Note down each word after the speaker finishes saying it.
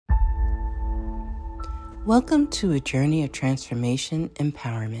Welcome to a journey of transformation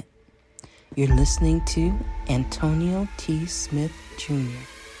empowerment. You're listening to Antonio T. Smith Jr.,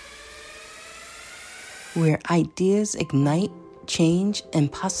 where ideas ignite, change,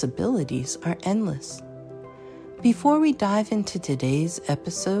 and possibilities are endless. Before we dive into today's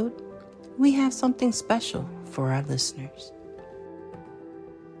episode, we have something special for our listeners.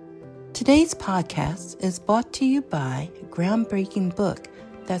 Today's podcast is brought to you by a groundbreaking book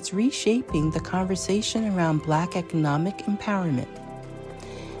that's reshaping the conversation around Black economic empowerment.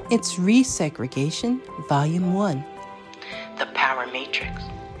 It's Resegregation, Volume 1, The Power Matrix,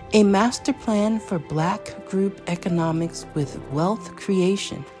 a master plan for Black group economics with wealth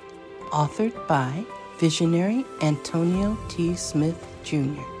creation, authored by visionary Antonio T. Smith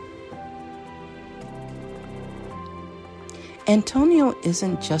Jr. Antonio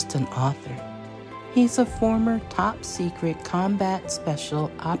isn't just an author. He's a former top-secret combat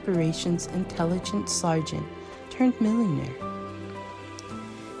special operations intelligence sergeant turned millionaire.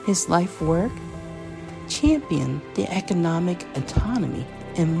 His life work championed the economic autonomy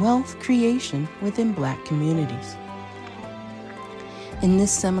and wealth creation within Black communities. In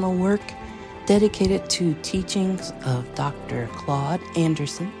this seminal work, dedicated to teachings of Dr. Claude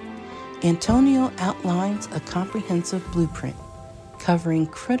Anderson, Antonio outlines a comprehensive blueprint covering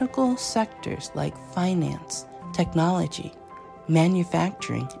critical sectors like finance, technology,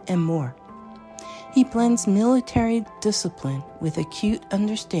 manufacturing, and more. He blends military discipline with acute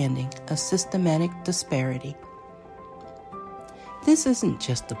understanding of systematic disparity. This isn't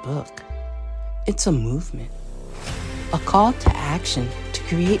just a book. It's a movement, a call to action to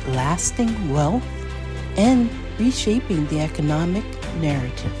create lasting wealth and reshaping the economic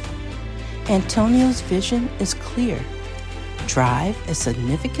narrative. Antonio's vision is clear. Drive a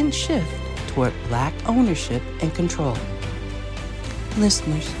significant shift toward Black ownership and control.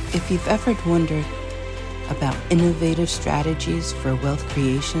 Listeners, if you've ever wondered about innovative strategies for wealth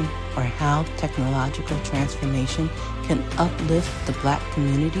creation or how technological transformation can uplift the Black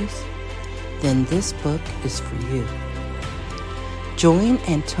communities, then this book is for you. Join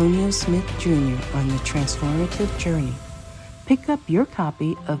Antonio Smith Jr. on the transformative journey. Pick up your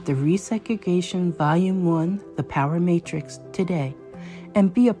copy of the Resegregation Volume 1, The Power Matrix, today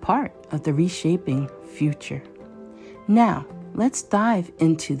and be a part of the reshaping future. Now, let's dive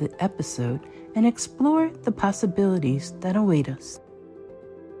into the episode and explore the possibilities that await us.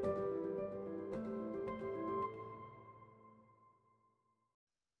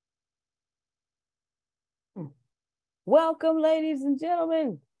 Welcome, ladies and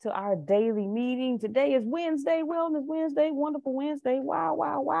gentlemen, to our daily meeting. Today is Wednesday, Wellness Wednesday, Wonderful Wednesday,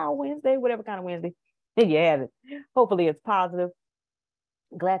 wow Wednesday, whatever kind of Wednesday. There you have it. Hopefully it's positive.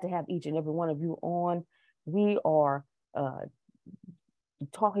 Glad to have each and every one of you on. We are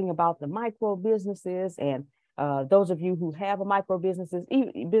talking about the micro businesses and those of you who have a micro business,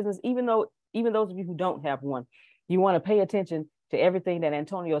 even those of you who don't have one, you want to pay attention to everything that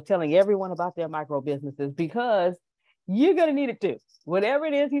Antonio is telling everyone about their micro businesses, because you're going to need it too. Whatever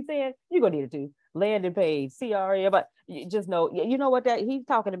it is he's saying, you're going to need it too. Landing page, CRM, but you just know, you know what, that he's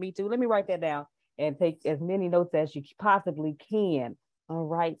talking to me too. Let me write that down and take as many notes as you possibly can. All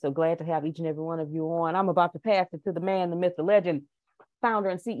right. So glad to have each and every one of you on. I'm about to pass it to the man, the myth, the legend, founder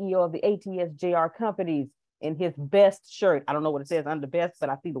and CEO of the ATSJR companies, in his best shirt. I don't know what it says under best, but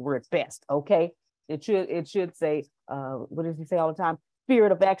I see the word best. Okay. It should say, what does he say all the time?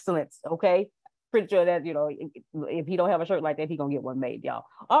 Spirit of excellence. Okay. Pretty sure that, if he don't have a shirt like that, he gonna get one made, y'all.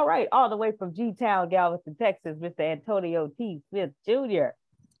 All right, all the way from G-Town, Galveston, Texas, Mr. Antonio T. Smith Jr.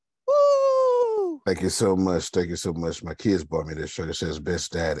 Woo! Thank you so much. Thank you so much. My kids bought me this shirt. It says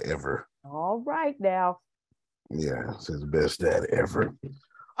best dad ever. All right now. Yeah, it says best dad ever.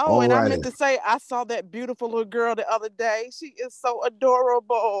 Oh, and I meant to say, I saw that beautiful little girl the other day. She is so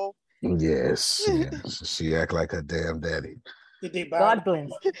adorable. Yes. She act like her damn daddy. God bless.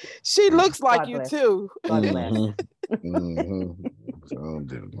 She looks like you too. God bless.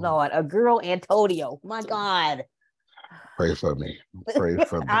 Lord, a girl Antonio. My God. Pray for me. Pray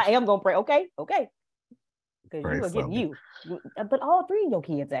for me. I am gonna pray. Okay. Because Pray you will for get me. you. But all three of your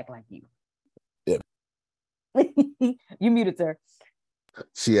kids act like you. Yeah. You muted, sir.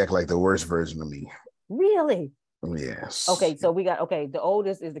 She act like the worst version of me. Really? Yes. Okay, so we got the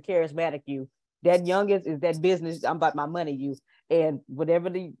oldest is the charismatic you. That youngest is that business, I'm about my money you. And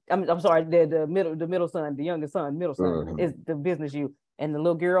whatever I'm sorry, the middle son, the youngest son, middle son is the business you. And the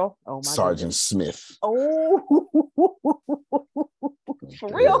little girl, oh my Sergeant goodness. Smith. Oh, for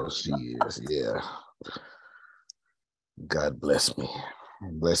real? Yeah, she is, yeah. God bless me.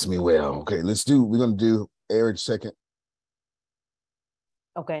 Bless me well. Okay, we're gonna do Eric's second.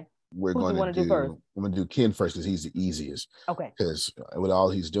 Okay. we're Who do going you to want to do first? I'm going to do Ken first because he's the easiest. Okay. Because with all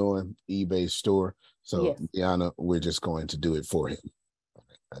he's doing, eBay store. So, yes. Deanna, we're just going to do it for him.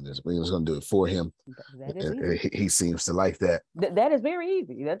 We're just going to do it for him. That is easy. He seems to like that. That is very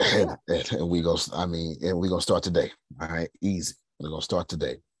easy. That's and we go. I mean, and we're gonna start today. All right, easy. We're gonna start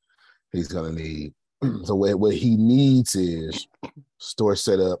today. He's gonna need. So what he needs is store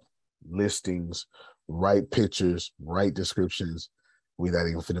setup, listings, right pictures, right descriptions. We're not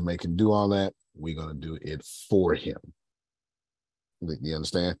even finna make him do all that. We're gonna do it for him. You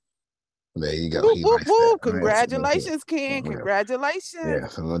understand? There you go. He likes that. Congratulations, Ken. Congratulations. Yeah,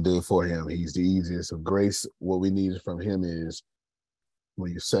 so I'm gonna do it for him. He's the easiest. So Grace, what we need from him is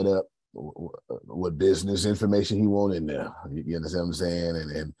when you set up what business information he want in there. You understand what I'm saying?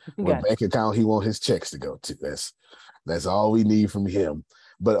 And what bank account he want his checks to go to. That's all we need from him.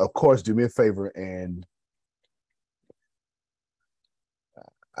 But of course, do me a favor, and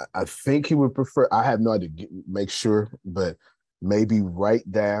I think he would prefer. I have no idea. Make sure, but maybe write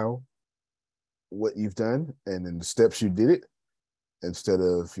down what you've done and then the steps you did it, instead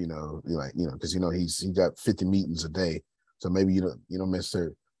of because he got 50 meetings a day, so maybe you don't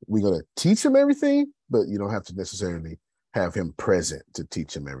necessarily. We're gonna teach him everything, but you don't have to necessarily have him present to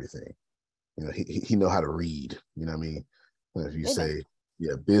teach him everything. He know how to read. You know what I mean? If you say,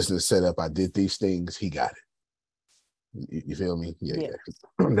 "Yeah, business setup, I did these things," he got it. You feel me? Yeah.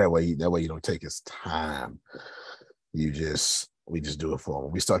 That way you don't take his time. We just do it for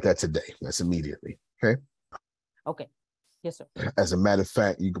him. We start that today. That's immediately. Okay. Okay. Yes, sir. As a matter of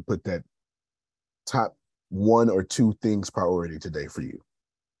fact, you can put that top 1 or 2 things priority today for you.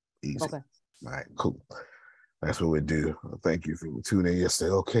 Easy. Okay. All right, cool. That's what we do. Thank you for tuning in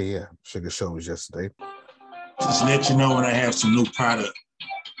yesterday. Okay, yeah. Sugar Show was yesterday. Just let you know when I have some new product.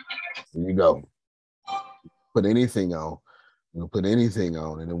 There you go. Put anything on. Put anything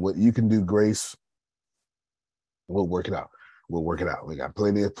on. And then what you can do, Grace, we'll work it out. We got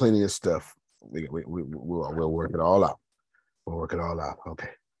plenty of stuff. We'll work it all out. We'll work it all out. Okay.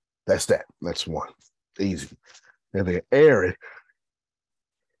 That's that. That's one. Easy. And then Aaron.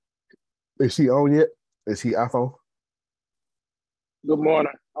 Is he on yet? Is he iPhone? Good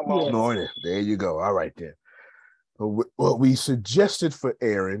morning. I'm on. Good morning. There you go. All right then. What we suggested for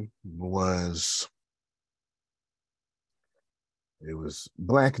Aaron was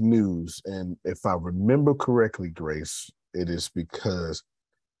Black news, and if I remember correctly, Grace, it is because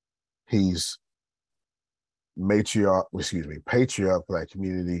he's patriarch Black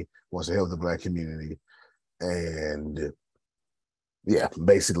community, wants to help the Black community, and yeah,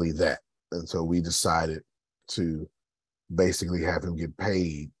 basically that. And so we decided to basically have him get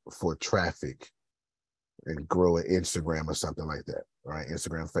paid for traffic and grow an Instagram or something like that. All right,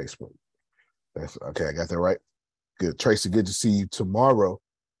 Instagram, Facebook. That's okay. I got that right. Good, Tracy. Good to see you tomorrow.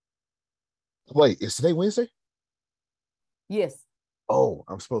 Wait, is today Wednesday? Yes. Oh,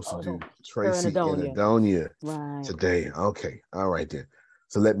 I'm supposed to do Tracy and Adonia today. Okay, all right then.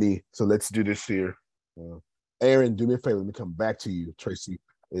 So let's do this here. Aaron, do me a favor. Let me come back to you. Tracy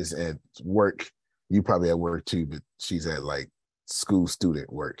is at work. You probably at work too, but she's at like school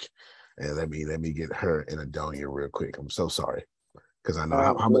student work. And let me get her and Adonia real quick. I'm so sorry, because I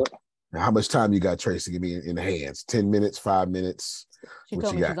know how much time you got, Tracy. Give me in the hands. 10 minutes, 5 minutes. She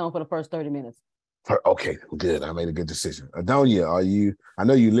told me she's on for the first 30 minutes. Okay, good. I made a good decision. Adonia, are you? I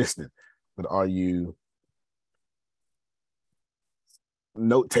know you're listening, but are you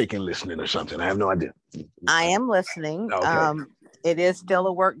note-taking, listening, or something? I have no idea. I am listening. Okay. It is still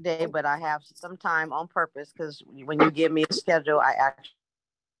a work day, but I have some time on purpose, because when you give me a schedule, I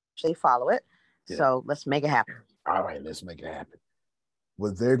actually follow it. Yeah. So let's make it happen. All right, let's make it happen.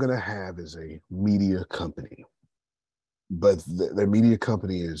 What they're going to have is a media company, but their media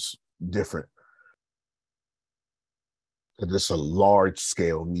company is different. It's a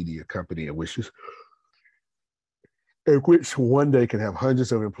large-scale media company in which one day can have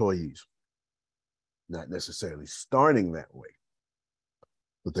hundreds of employees. Not necessarily starting that way,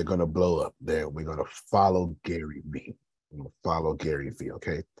 but they're going to blow up. We're going to follow Gary Vee.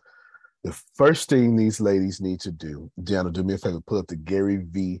 Okay? The first thing these ladies need to do, Deanna, do me a favor, pull up the Gary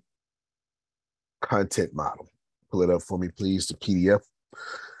Vee content model. Pull it up for me, please, the PDF.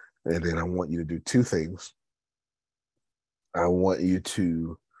 And then I want you to do 2 things. I want you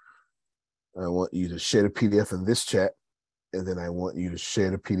to share the PDF in this chat, and then I want you to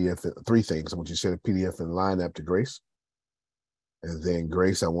share the PDF. 3 things. I want you to share the PDF and line up to Grace. And then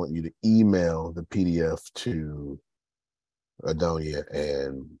Grace, I want you to email the PDF to Adonia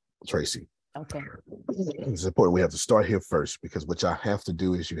and Tracy. Okay. It's important. We have to start here first, because what y'all have to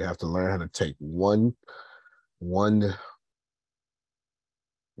do is you have to learn how to take one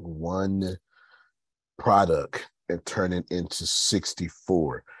one product and turn it into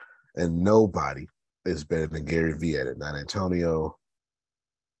 64. And nobody is better than Gary Vee at it. Not Antonio,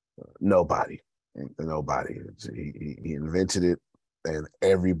 nobody. He invented it, and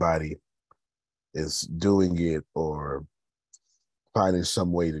everybody is doing it or finding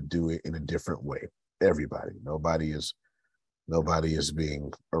some way to do it in a different way. Everybody. Nobody is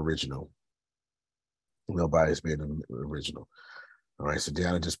being original. Nobody's being original. All right, so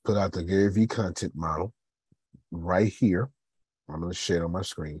Deanna just put out the Gary Vee content model right here. I'm going to share it on my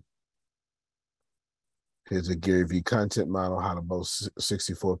screen. Here's a Gary Vee content model, how to post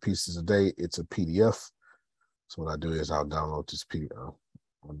 64 pieces a day. It's a PDF. So what I do is I'll download this PDF.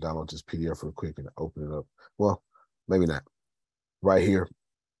 I'll download this PDF real quick and open it up. Well, maybe not. Right here.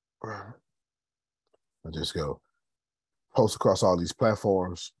 I'll just go post across all these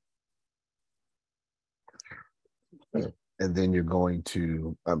platforms. And then you're going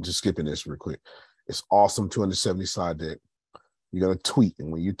to, I'm just skipping this real quick. It's awesome 270 slide deck. You're going to tweet.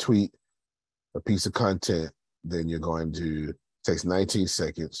 And when you tweet a piece of content, then you're going to, takes 19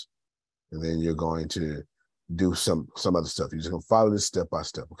 seconds. And then you're going to do some other stuff. You're just going to follow this step by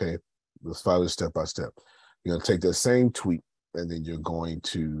step. Okay. Let's follow this step by step. You're going to take that same tweet and then you're going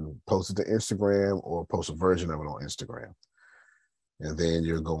to post it to Instagram or post a version of it on Instagram. And then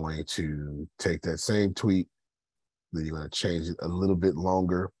you're going to take that same tweet, then you're going to change it a little bit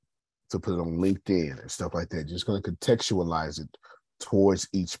longer to put it on LinkedIn and stuff like that. You're just going to contextualize it towards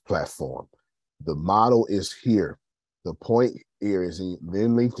each platform. The model is here. The point here is in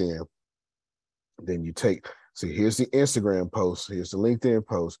LinkedIn. Then you take, see, here's the Instagram post, here's the LinkedIn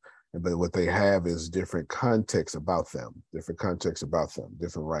post, but what they have is different context about them, different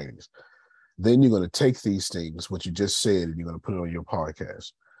writings. Then you're going to take these things, what you just said, and you're going to put it on your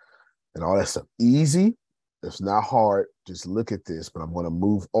podcast and all that stuff. Easy. It's not hard. Just look at this, but I'm going to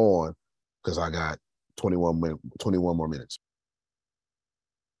move on because I got 21 more minutes.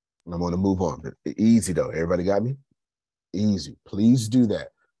 I'm going to move on. Easy, though. Everybody got me? Easy. Please do that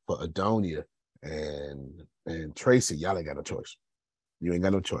for Adonia and Tracy. Y'all ain't got no choice. You ain't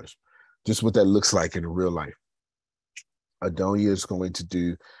got no choice. Just what that looks like in real life. Adonia is going to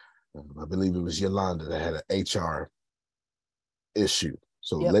do, I believe it was Yolanda that had an HR issue.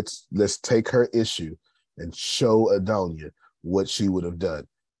 So yep. Let's take her issue and show Adonia what she would have done.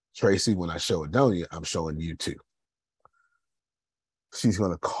 Tracy, when I show Adonia, I'm showing you too. She's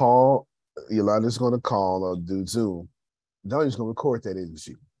going to call, Yolanda's going to call or do Zoom. Adonia's going to record that, isn't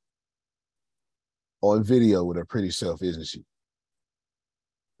she? On video with her pretty self, isn't she?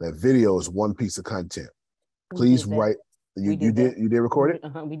 That video is one piece of content. Please write. You did record it?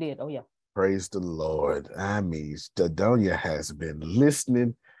 We did. Oh, yeah. Praise the Lord. I mean, Adonia has been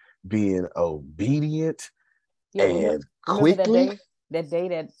listening, being obedient, and quickly. That day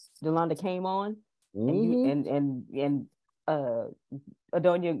that Yolanda came on, and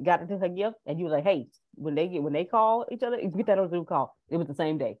Adonia got into her gift, and you were like, "Hey, when they call each other, get that on Zoom call." It was the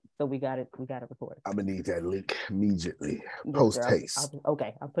same day, so we got it recorded. I'm gonna need that link immediately, post haste.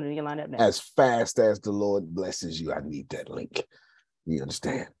 Okay, I'll put it in your lineup now. As fast as the Lord blesses you, I need that link. You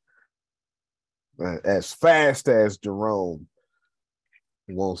understand? As fast as Jerome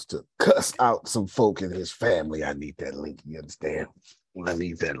wants to cuss out some folk in his family, I need that link. You understand? I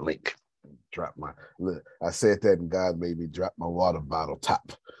need that link. Look, I said that and God made me drop my water bottle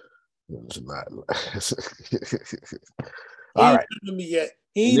top. It's not. All right.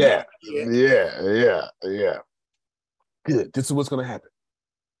 Yeah. Good. This is what's going to happen.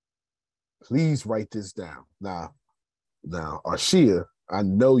 Please write this down. Now, Arshia, I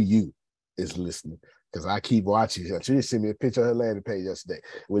know you is listening because I keep watching her. She just sent me a picture of her landing page yesterday.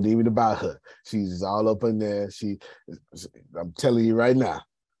 It wasn't even about her. She's all up in there. I'm telling you right now,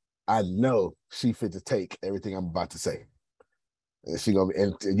 I know she fit to take everything I'm about to say. And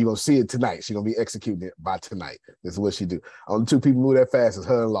and you're gonna see it tonight. She's gonna be executing it by tonight. This is what she do. Only two people move that fast is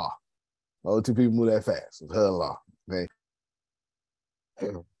her and Law. Only two people move that fast is her and Law. Okay.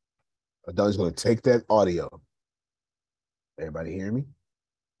 Adon's gonna take that audio. Everybody hear me?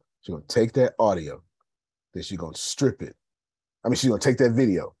 She's gonna take that audio. Then she's gonna strip it. She's gonna take that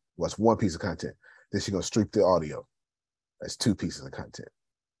video. What's one piece of content? Then she's gonna strip the audio. That's two pieces of content.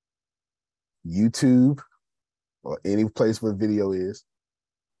 YouTube or any place where video is,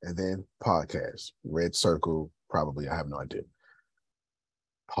 and then podcast. Red circle, probably, I have no idea.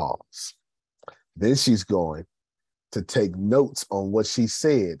 Pause. Then she's going to take notes on what she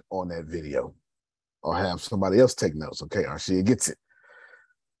said on that video, or have somebody else take notes. Okay, or she gets it.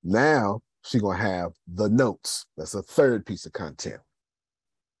 Now she's gonna have the notes. That's a third piece of content.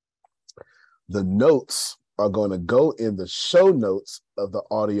 The notes are going to go in the show notes of the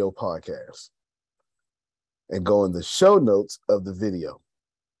audio podcast and go in the show notes of the video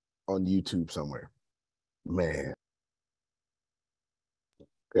on YouTube somewhere. Man,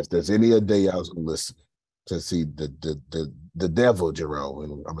 if there's any other day I was going to listen to see the devil, Jerome,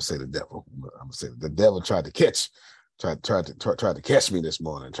 and I'm going to say the devil. I'm going to say the devil tried to catch me this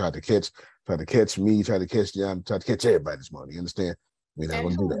morning, tried to catch me, tried to catch John, tried to catch everybody this morning. You understand? We're not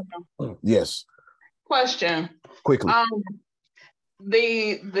going to do that. Yes. Question. Quickly.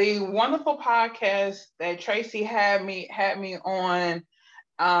 The wonderful podcast that Tracy had me on,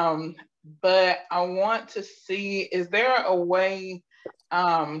 but I want to see, is there a way,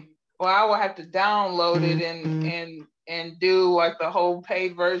 well, I will have to download it and do like the whole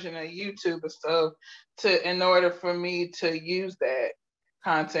paid version of YouTube and stuff in order for me to use that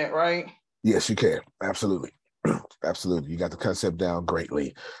content, right? Yes, you can. Absolutely. Absolutely. You got the concept down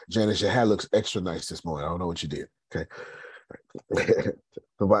greatly. Janice, your hair looks extra nice this morning. I don't know what you did. Okay.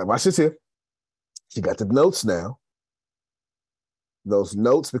 Watch this here. She got the notes now. Those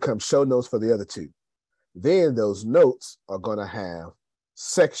notes become show notes for the other two. Then those notes are going to have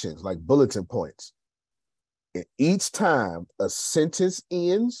sections like bulletin points. And each time a sentence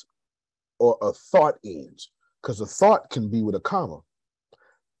ends or a thought ends, because a thought can be with a comma.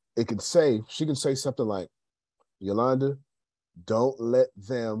 She can say something like, Yolanda, don't let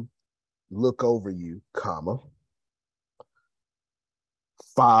them look over you, comma,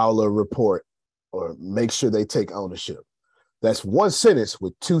 file a report or make sure they take ownership. That's one sentence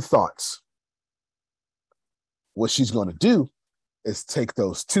with two thoughts. What she's going to do is take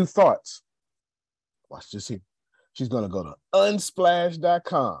those two thoughts. Watch this here. She's going to go to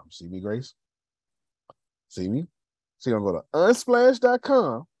unsplash.com. See me, Grace? See me? She's going to go to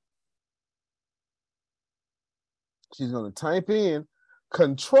unsplash.com. She's going to type in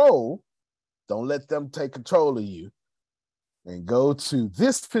control. Don't let them take control of you. And go to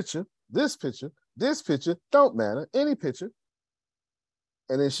this picture, don't matter, any picture.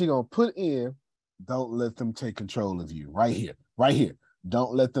 And then she's going to put in, don't let them take control of you. Right here.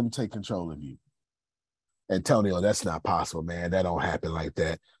 Don't let them take control of you. Antonio, that's not possible, man. That don't happen like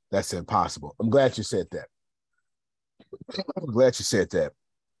that. That's impossible. I'm glad you said that.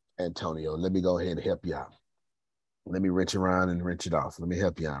 Antonio. Let me go ahead and help you out. Let me wrench around and wrench it off. Let me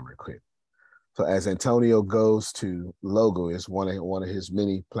help you out real quick. So as Antonio goes to logo, is one of his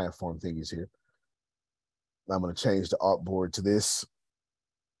many platform thingies here. I'm going to change the artboard to this.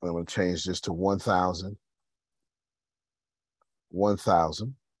 I'm going to change this to 1,000.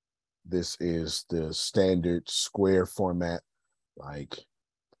 1,000. This is the standard square format, like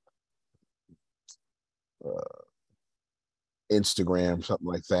Instagram, something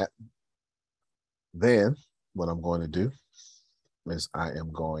like that. Then what I'm going to do is I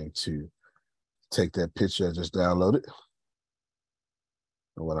am going to take that picture I just downloaded.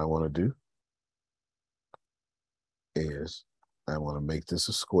 And what I want to do is I want to make this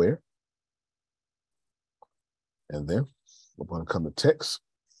a square. And then I'm going to come to text.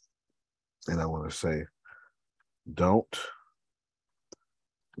 And I want to say, don't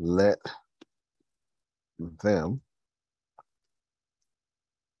let them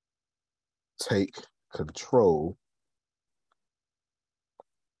take control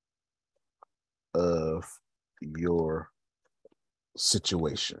of your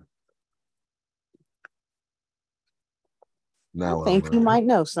situation. Now I think you might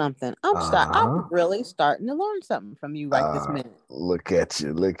know something. I'm really starting to learn something from you right this minute. Look at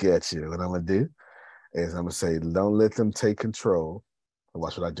you. What I'm going to do is I'm going to say, don't let them take control.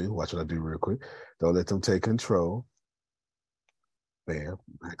 Watch what I do real quick. Don't let them take control. Bam.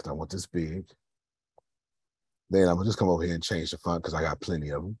 Because I want this big. Then I'm going to just come over here and change the font because I got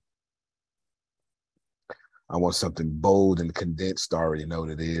plenty of them. I want something bold and condensed. I already know what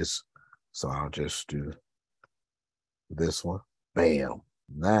it is. So I'll just do this one. Bam.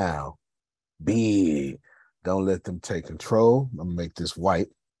 Now, big. Don't let them take control. I'm going to make this white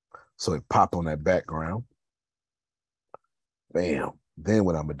so it pop on that background. Bam. Then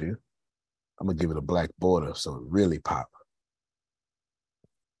what I'm going to do, I'm going to give it a black border so it really pop.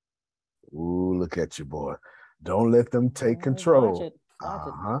 Ooh, look at you, boy. Don't let them take control.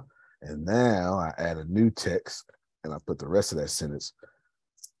 Watch it. And now I add a new text and I put the rest of that sentence.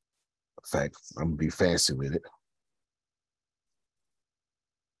 In fact, I'm going to be fancy with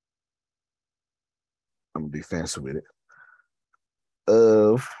it.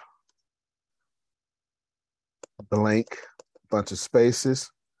 Of blank, bunch of spaces,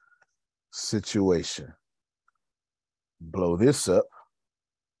 situation. Blow this up.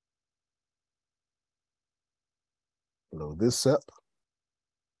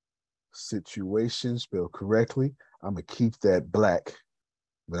 situation spelled correctly. I'm gonna keep that black,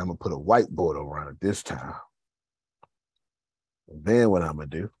 but I'm gonna put a white border around it this time. And then what I'm gonna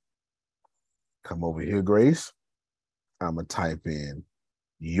do, come over here, Grace. I'm gonna type in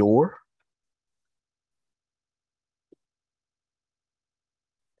your.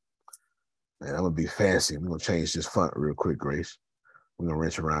 And I'm gonna be fancy. I'm gonna change this font real quick, Grace. We're gonna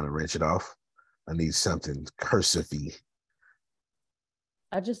wrench around and wrench it off. I need something cursive-y.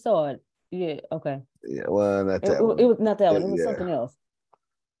 I just saw it. Yeah, okay. Yeah, well, not that one. It was not that one. It was something else.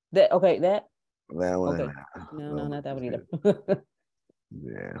 That That one. Okay. No, not that one either.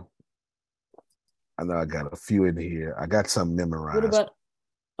 Yeah. I know I got a few in here. I got some memorized. What about?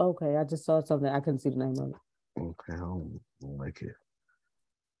 Okay, I just saw something. I couldn't see the name of it. Okay, I don't like it.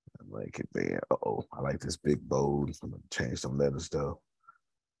 I like it, man. I like this big bold. I'm gonna change some letters though.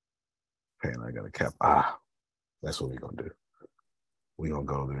 Okay, I got a cap. That's what we're gonna do. We're gonna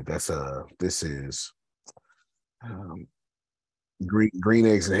go there. That's this is green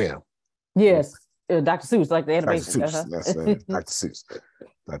eggs and ham. Yes. Dr. Seuss, like the animation. Dr. Seuss. That's Dr. Seuss.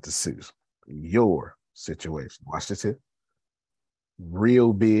 Dr. Seuss. Your situation. Watch this here.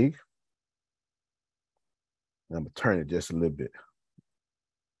 Real big. I'm gonna turn it just a little bit.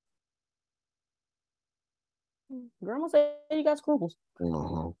 Grandma said you got scruples.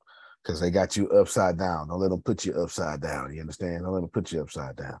 Because they got you upside down. Don't let them put you upside down. You understand? Don't let them put you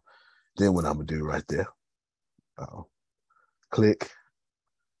upside down. Then what I'm gonna do right there. Click.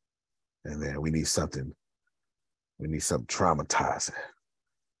 And then we need something traumatizing.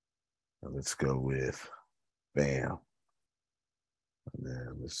 Now let's go with bam. And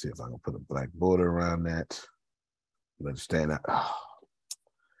then let's see if I can put a black border around that. You understand that?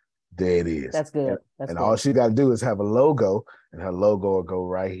 There it is. That's good. And all she got to do is have a logo, and her logo will go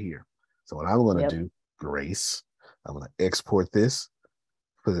right here. So what I'm going to do, Grace, I'm going to export this,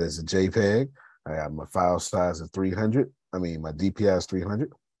 put it as a JPEG. I have my file size of 300. My DPI is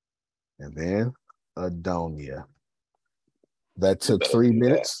 300. And then Adonia. That took 3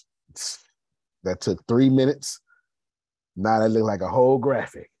 minutes. Now that look like a whole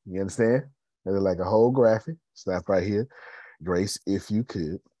graphic. You understand? That look like a whole graphic. Snap right here. Grace, if you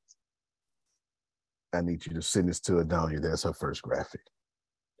could, I need you to send this to Adonia. That's her first graphic.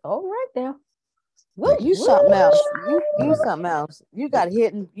 All right now. You something else. You something else. You got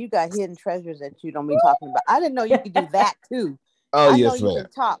hidden treasures that you don't be talking about. I didn't know you could do that too. I know you can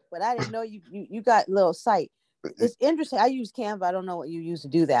talk, but I didn't know you got little sight. It's interesting. I use Canva. I don't know what you use to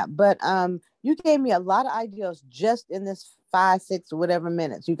do that, but you gave me a lot of ideas just in this 5, 6, whatever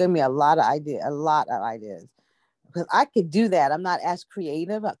minutes. You gave me a lot of ideas. Because I could do that. I'm not as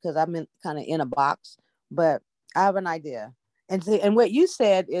creative because I'm kind of in a box, but I have an idea. And what you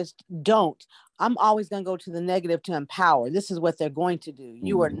said is don't. I'm always going to go to the negative to empower. This is what they're going to do.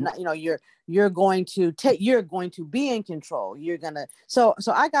 You are not, you're going to be in control. You're going to, so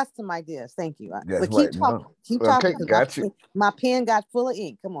I got some ideas. Thank you. But keep talking. Keep talking. Okay, got you. My pen got full of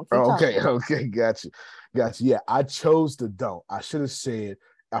ink. Come on. Keep talking. Okay. Got you. Yeah. I chose the don't. I should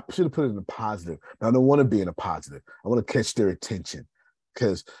have put it in the positive. But I don't want to be in a positive. I want to catch their attention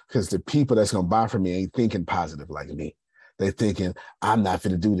because the people that's going to buy from me ain't thinking positive like me. They're thinking, I'm not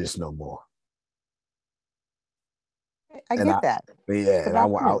going to do this no more. I get that. Yeah,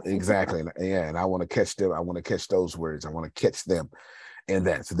 and exactly. Yeah, and I want to catch them. I want to catch those words. I want to catch them. And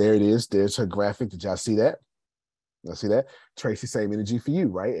that. So there it is. There's her graphic. Did y'all see that? Y'all see that? Tracy, same energy for you,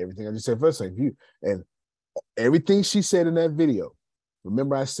 right? Everything I just said first, same for you. And everything she said in that video,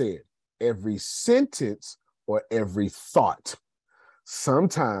 remember I said every sentence or every thought.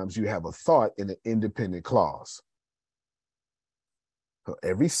 Sometimes you have a thought in an independent clause. So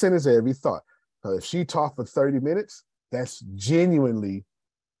every sentence or every thought. So if she talked for 30 minutes, that's genuinely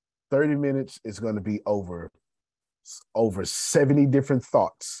 30 minutes is going to be over 70 different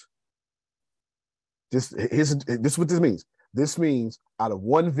thoughts. This is what this means. This means out of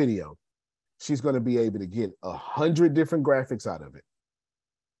one video, she's going to be able to get 100 different graphics out of it.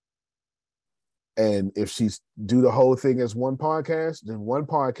 And if she's do the whole thing as one podcast, then one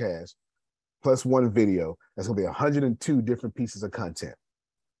podcast plus one video, that's going to be 102 different pieces of content.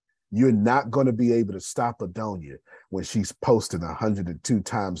 You're not going to be able to stop Adonia when she's posting 102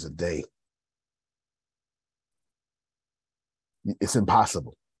 times a day. It's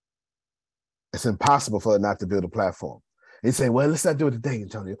impossible. It's impossible for her not to build a platform. They say, well, let's not do it today,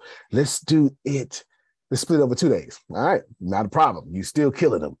 Antonio. Let's do it. Let's split over 2 days. All right, not a problem. You still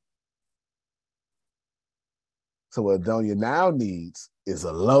killing them. So what Adonia now needs is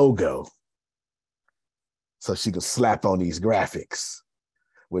a logo so she can slap on these graphics.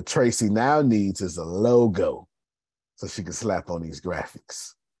 What Tracy now needs is a logo so she can slap on these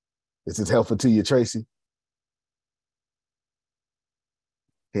graphics. Is this helpful to you, Tracy?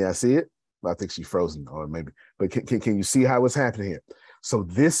 Can I see it? I think she's frozen, or maybe. But can you see how it's happening here? So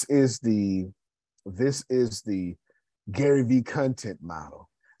this is the Gary V content model,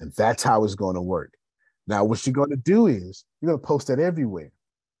 and that's how it's going to work. Now, what you're going to do is you're going to post that everywhere,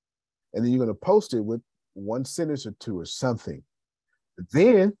 and then you're going to post it with one sentence or two or something.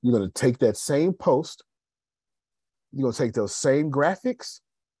 Then you're going to take that same post, you're going to take those same graphics,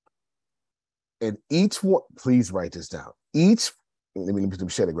 and each one, please write this down. Let me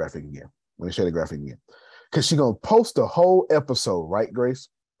share the graphic again. Let me share the graphic again. Because she's going to post the whole episode, right, Grace?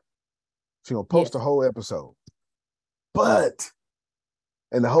 She's going to post the whole episode.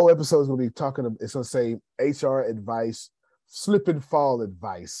 And the whole episode is going to be talking, it's going to say HR advice, slip and fall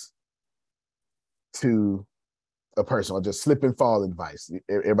advice to a person, or just slip and fall advice.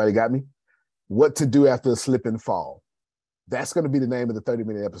 Everybody got me? What to do after a slip and fall. That's going to be the name of the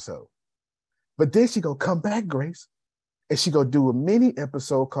 30-minute episode. But then she's going to come back, Grace, and she's going to do a mini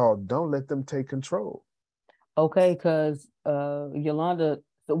episode called Don't Let Them Take Control. Okay, because Yolanda,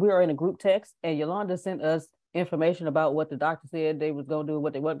 so we are in a group text, and Yolanda sent us information about what the doctor said they was going to do,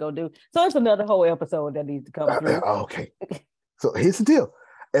 what they weren't going to do. So it's another whole episode that needs to come through. Okay. So here's the deal.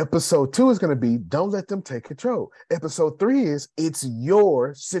 Episode 2 is going to be Don't Let Them Take Control. Episode 3 is It's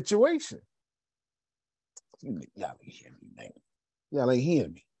Your Situation. Y'all ain't hearing me, man. Y'all ain't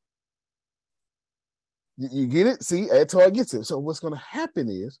hearing me. You get it? See, Toy gets it. So what's going to happen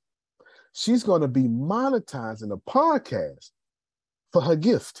is she's going to be monetizing a podcast for her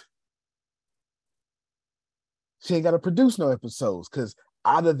gift. She ain't got to produce no episodes, because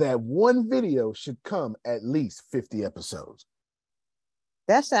out of that one video should come at least 50 episodes.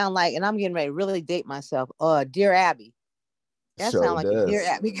 That sounds like, and I'm getting ready to really date myself, Dear Abby. That sounds like a Dear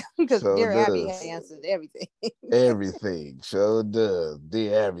Abby, because Dear Abby answers everything. Everything. Sure does.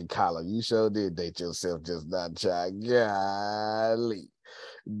 Dear Abby column. You sure did date yourself, just not try. Golly.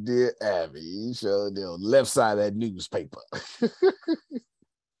 Dear Abby, you sure did. On the left side of that newspaper.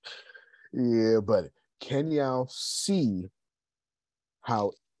 Yeah, buddy. Can y'all see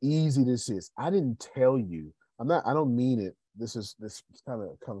how easy this is? I didn't tell you. I don't mean it. This kind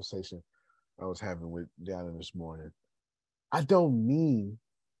of conversation I was having with Diana this morning. I don't mean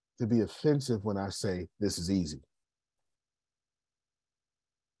to be offensive when I say this is easy.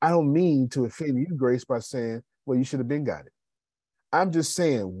 I don't mean to offend you, Grace, by saying, well, you should have been got it. I'm just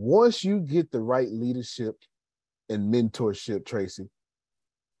saying, once you get the right leadership and mentorship, Tracy,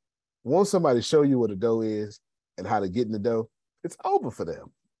 once somebody show you what a dough is and how to get in the dough, it's over for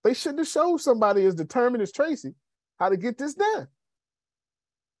them. They shouldn't have showed somebody as determined as Tracy how to get this done.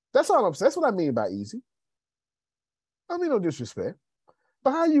 That's all I'm saying. That's what I mean by easy. I mean no disrespect.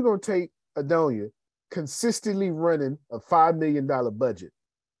 But how are you going to take Adonia consistently running a $5 million budget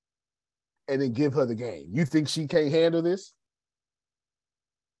and then give her the game? You think she can't handle this?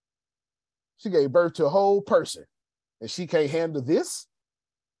 She gave birth to a whole person and she can't handle this?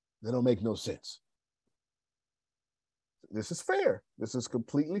 That don't make no sense. This is fair. This is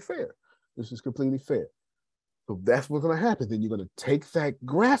completely fair. This is completely fair. So that's what's going to happen. Then you're going to take that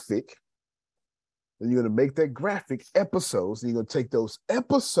graphic and you're going to make that graphic episodes. And you're going to take those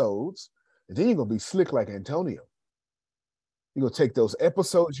episodes and then you're going to be slick like Antonio. You're going to take those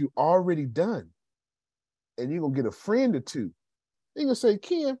episodes you already done and you're going to get a friend or two. You're going to say,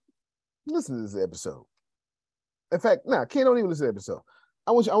 Ken, listen to this episode. In fact, Ken don't even listen to the episode.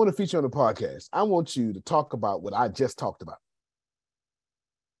 I want to feature on the podcast. I want you to talk about what I just talked about.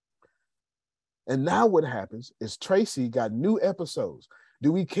 And now what happens is Tracy got new episodes.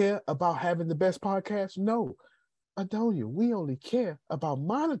 Do we care about having the best podcast? No. Adonia, we only care about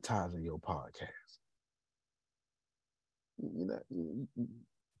monetizing your podcast. You're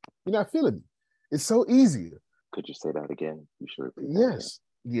not feeling me. It's so easy. Could you say that again? You sure?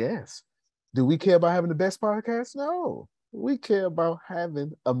 Yes. Do we care about having the best podcast? No. We care about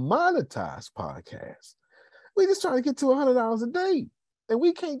having a monetized podcast. We just trying to get to $100 a day. And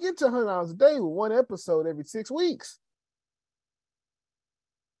we can't get to $100 a day with one episode every 6 weeks.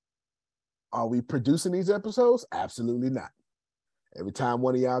 Are we producing these episodes? Absolutely not. Every time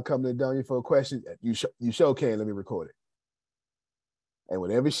one of y'all come to Adonia for a question, you show can, let me record it. And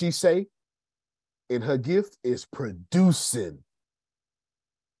whatever she say in her gift is producing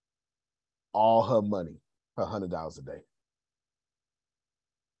all her money, her $100 a day.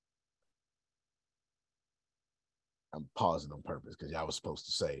 I'm pausing on purpose because y'all was supposed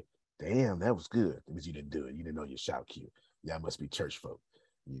to say, damn, that was good. But you didn't do it. You didn't know your shout cue. Y'all must be church folk.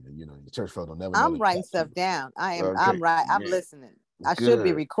 You know, the church folk don't never know. I'm writing stuff down. I'm listening. I should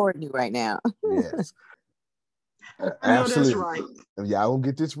be recording you right now. Yes. I know that's Absolutely. right. And y'all gonna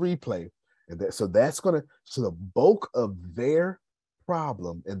get this replay. And so the bulk of their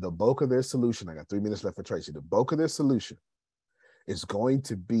problem and the bulk of their solution, I got 3 minutes left for Tracy. The bulk of their solution is going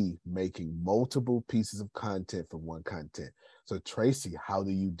to be making multiple pieces of content from one content. So Tracy, how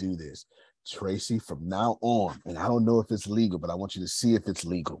do you do this? Tracy, from now on, and I don't know if it's legal, but I want you to see if it's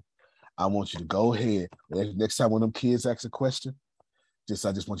legal. I want you to go ahead. Next time one of them kids asks a question, I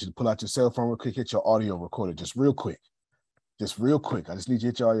just want you to pull out your cell phone real quick, hit your audio recorder, just real quick. Just real quick. I just need you to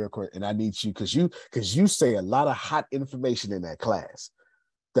hit your audio recorder, and I need you, because you say a lot of hot information in that class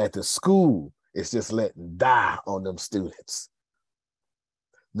that the school is just letting die on them students.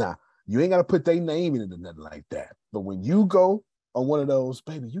 Now, you ain't got to put their name in it or nothing like that. But when you go on one of those,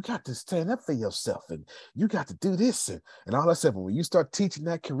 baby, you got to stand up for yourself and you got to do this and all that stuff. And when you start teaching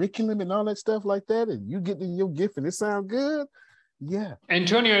that curriculum and all that stuff like that, and you get in your gift and it sounds good, yeah.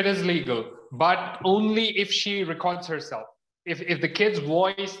 Antonio, it is legal, but only if she records herself. If the kid's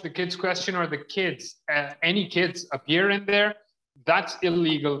voice, the kid's question, or the kids, any kids appear in there, that's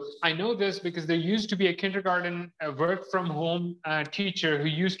illegal. I know this because there used to be a kindergarten work from home teacher who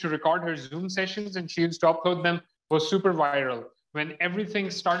used to record her Zoom sessions, and she used to upload them. Was super viral. When everything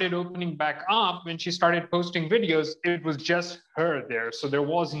started opening back up, when she started posting videos, it was just her there. So there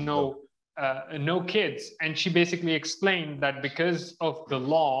was no kids. And she basically explained that because of the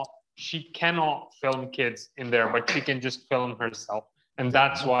law, she cannot film kids in there, but she can just film herself. And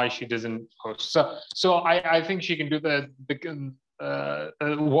that's why she doesn't post. So I think she can do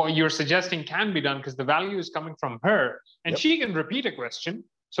what you're suggesting can be done, because the value is coming from her, and she can repeat a question.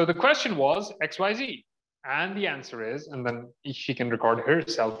 So the question was XYZ, and the answer is, and then she can record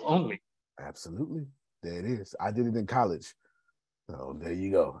herself only. Absolutely. There it is. I did it in college. So there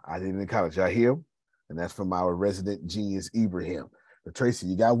you go. I did it in college. I hear him, and that's from our resident genius, Ibrahim. But Tracy,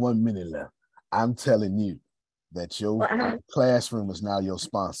 you got 1 minute left. I'm telling you that your classroom is now your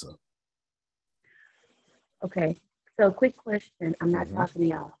sponsor. Okay. So quick question. I'm not talking to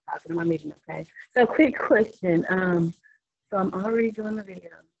y'all. I'm talking to my meeting, okay? So quick question. So I'm already doing the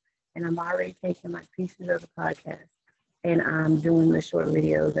video, and I'm already taking like pieces of the podcast, and I'm doing the short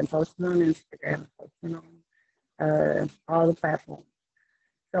videos and posting on Instagram, posting on all the platforms.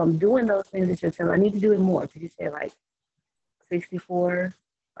 So I'm doing those things that you're telling. I need to do it more. Did you say like 64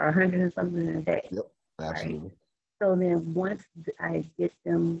 or 100 and something in a day? Yep, absolutely. Right? So then once I get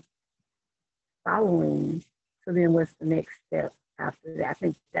them following, so then what's the next step after that? I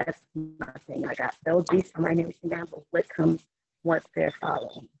think that's my thing. I got those beats, I'm writing everything down, but what comes once they're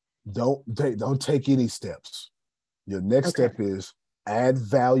following? Don't take any steps. Your next step is add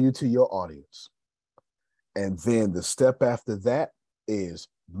value to your audience. And then the step after that is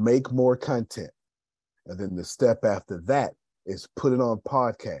make more content. And then the step after that is put it on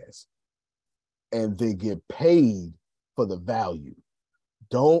podcasts and then get paid for the value.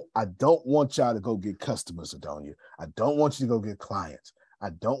 I don't want y'all to go get customers, Adonia. I don't want you to go get clients.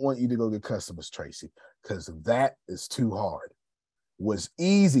 I don't want you to go get customers, Tracy, because that is too hard. What's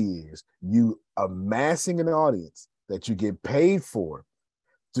easy is you amassing an audience that you get paid for.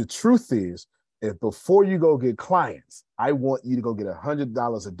 The truth is, if before you go get clients, I want you to go get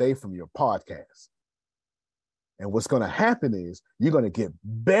 $100 a day from your podcast. And what's going to happen is you're going to get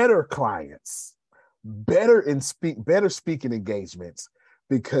better clients, better speaking engagements,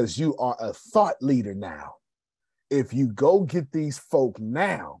 because you are a thought leader now. If you go get these folk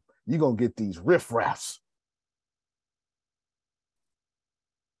now, you're going to get these riffraffs.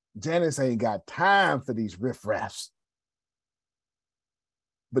 Janice ain't got time for these riffraffs.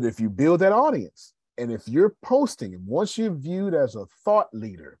 But if you build that audience, and if you're posting, and once you're viewed as a thought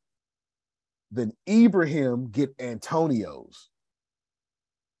leader, then Ibrahim get Antonios.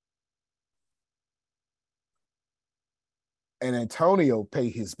 And Antonio pay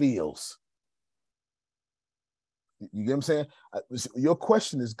his bills. You get what I'm saying? Your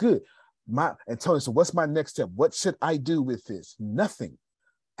question is good. Antonio, so what's my next step? What should I do with this? Nothing.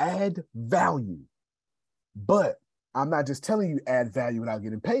 Add value. But I'm not just telling you add value without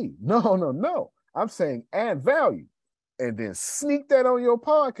getting paid. No. I'm saying add value and then sneak that on your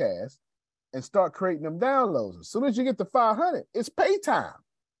podcast and start creating them downloads. As soon as you get to 500, it's pay time.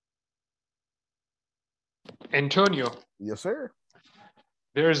 Antonio. Yes, sir.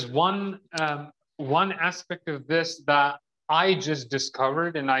 There's one aspect of this that I just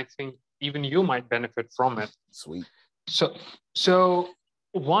discovered, and I think even you might benefit from it. Sweet. So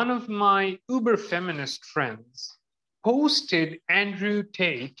one of my uber feminist friends posted Andrew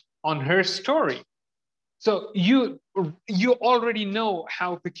Tate on her story. So you already know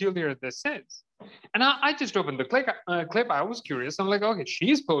how peculiar this is. And I just opened the clip. I was curious. I'm like, okay,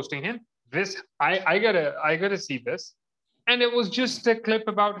 she's posting him. I gotta see this. And it was just a clip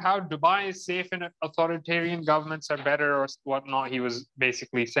about how Dubai is safe and authoritarian governments are better or whatnot, he was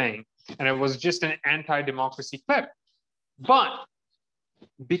basically saying. And it was just an anti-democracy clip. But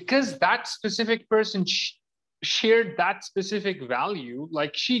because that specific person shared that specific value,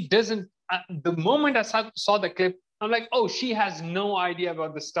 like she doesn't, the moment I saw the clip, I'm like, oh, she has no idea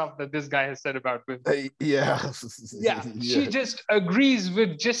about the stuff that this guy has said about women. Yeah. She just agrees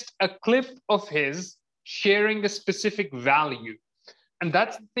with just a clip of his sharing a specific value. And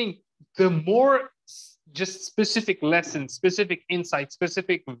that's the thing. The more just specific lessons, specific insights,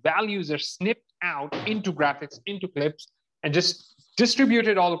 specific values are snipped out into graphics, into clips, and just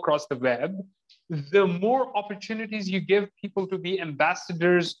distributed all across the web, the more opportunities you give people to be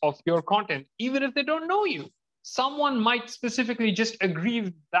ambassadors of your content, even if they don't know you. Someone might specifically just agree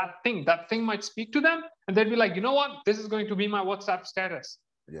with that thing. That thing might speak to them, and they'd be like, you know what? This is going to be my WhatsApp status.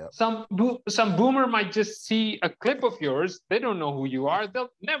 Yeah. Some boomer might just see a clip of yours. They don't know who you are. They'll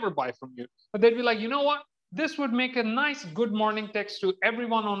never buy from you. But they'd be like, you know what? This would make a nice good morning text to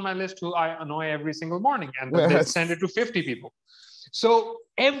everyone on my list who I annoy every single morning. And then they'd send it to 50 people. So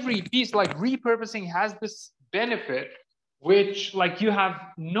every piece, like repurposing, has this benefit, which like you have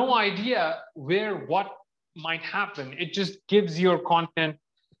no idea what might happen. It just gives your content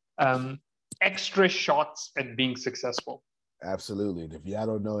extra shots at being successful. Absolutely. And if y'all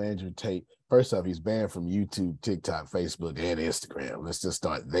don't know Andrew Tate, first off, he's banned from YouTube, TikTok, Facebook, and Instagram. Let's just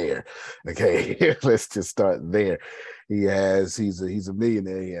start there. Okay. Let's just start there. He's a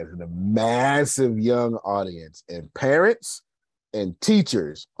millionaire. He has a massive young audience, and parents and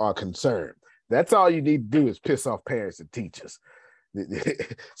teachers are concerned. That's all you need to do is piss off parents and teachers.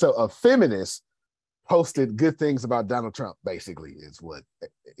 So a feminist posted good things about Donald Trump, basically, is what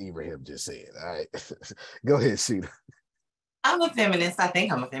Ibrahim just said. All right. Go ahead, Sheena. I'm a feminist. I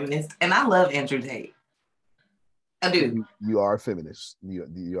think I'm a feminist. And I love Andrew Tate. I do. You are a feminist. You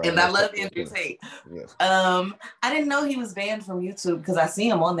are, and I love Andrew Tate. Yes. I didn't know he was banned from YouTube because I see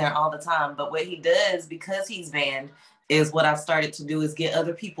him on there all the time. But what he does, because he's banned, is what I've started to do is get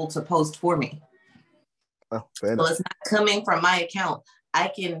other people to post for me. Oh, so it's not coming from my account.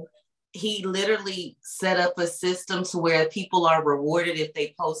 He literally set up a system to where people are rewarded if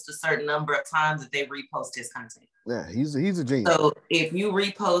they post a certain number of times that they repost his content. Yeah, he's a genius. So if you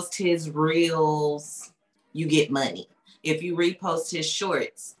repost his reels, you get money. If you repost his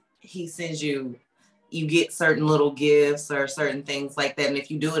shorts, he sends you get certain little gifts or certain things like that. And if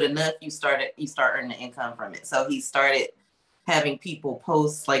you do it enough, you start earning income from it. So he started having people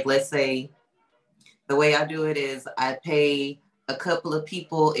post, like, let's say, the way I do it is I pay a couple of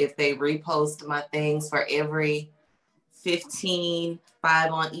people if they repost my things for every 15,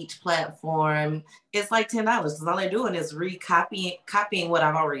 5 on each platform. It's like $10 because all they're doing is copying what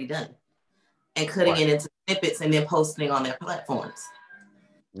I've already done and cutting it into snippets and then posting on their platforms.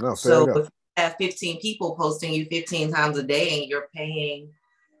 No, so if you have 15 people posting you 15 times a day and you're paying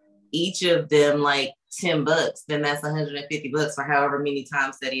each of them like $10, then that's $150 for however many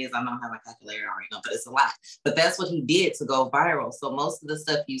times that is. I don't have my calculator right now, but it's a lot. But that's what he did to go viral. So most of the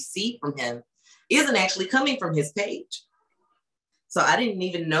stuff you see from him isn't actually coming from his page. So I didn't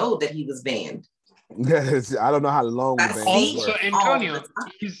even know that he was banned. I don't know how long the ban was. So Antonio,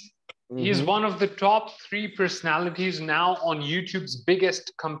 he's one of the top 3 personalities now on YouTube's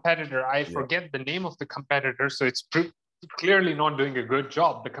biggest competitor. I forget the name of the competitor, so it's clearly not doing a good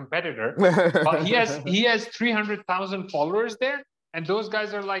job, the competitor. But he has 300,000 followers there. And those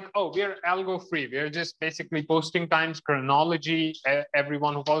guys are like, oh, we're algo free. We're just basically posting times, chronology,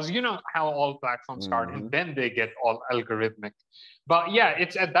 everyone who follows. You know how all platforms start, and then they get all algorithmic. But yeah,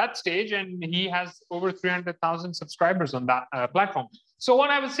 it's at that stage, and he has over 300,000 subscribers on that platform. So what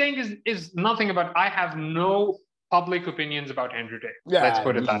I was saying is nothing about, I have no public opinions about Andrew Tate. Yeah, let's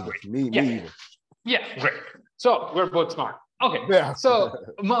put it that way. Me either. Yeah, great. So we're both smart. Okay. Yeah. So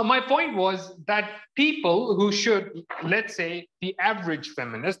my point was that people who should, let's say, the average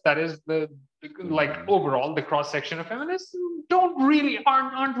feminist, that is the like overall the cross section of feminists,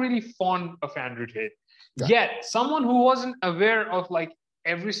 aren't really fond of Andrew Tate. Yeah. Yet someone who wasn't aware of like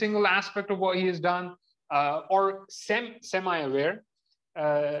every single aspect of what he has done, or semi-aware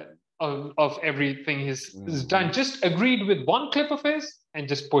of everything he's done, just agreed with one clip of his and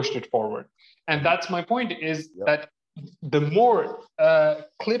just pushed it forward. And that's my point, is that the more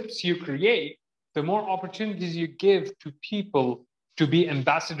clips you create, the more opportunities you give to people to be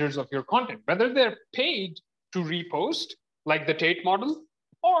ambassadors of your content, whether they're paid to repost, like the Tate model,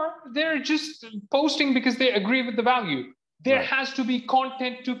 or they're just posting because they agree with the value. There has to be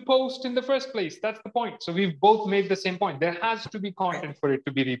content to post in the first place. That's the point. So we've both made the same point. There has to be content for it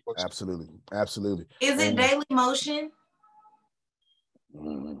to be reposted. Absolutely. Is it Daily Motion?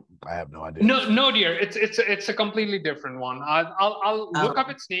 I have no idea. No, dear. It's a completely different one. I'll look up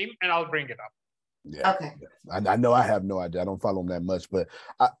its name and I'll bring it up. Yeah. Okay. I know I have no idea. I don't follow them that much, but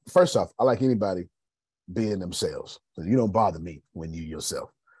first off, I like anybody being themselves. So you don't bother me when you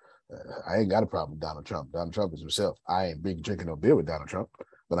yourself. I ain't got a problem with Donald Trump. Donald Trump is himself. I ain't drinking no beer with Donald Trump,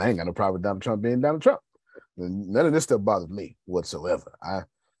 but I ain't got no problem with Donald Trump being Donald Trump. None of this stuff bothers me whatsoever.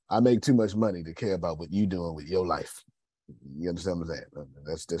 I make too much money to care about what you doing with your life. You understand what I'm saying?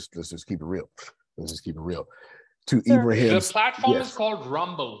 Let's just keep it real. Let's just keep it real. To Ibrahim, the platform is called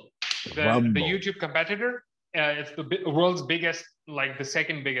Rumble. The YouTube competitor. It's the world's biggest, like the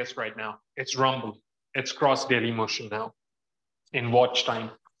second biggest right now. It's Rumble. It's crossed Daily Motion now in watch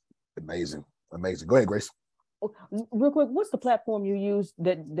time. Amazing. Go ahead, Grace. Real quick, what's the platform you used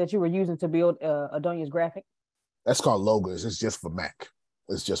that you were using to build Adonia's graphic? That's called Logos. It's just for Mac.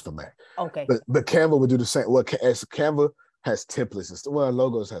 Okay. But Canva would do the same. Well, as Canva has templates and stuff. Well,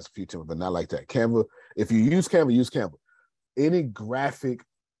 Logos has a few templates, but not like that. Canva, if you use Canva, use Canva. Any graphic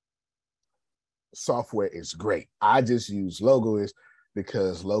software is great. I just use Logos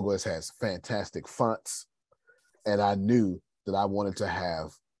because Logos has fantastic fonts, and I knew that I wanted to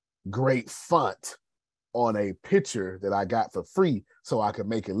have great font on a picture that I got for free so I could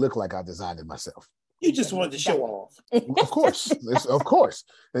make it look like I designed it myself. You just wanted to show off. Of course. Of course.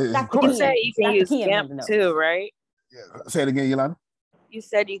 You said you can use GIMP too, right? Yeah. Say it again, Yolanda. You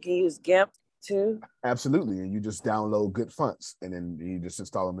said you can use GIMP too? Absolutely. And you just download good fonts and then you just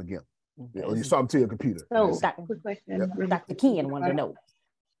install them again. Okay. Or you install them to your computer. So, quick question. Yep. Dr. Ken wanted to know.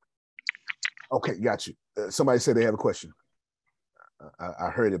 Okay, got you. Somebody said they have a question. I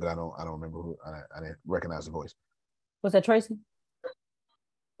heard it, but I don't remember who. I didn't recognize the voice. Was that Tracy?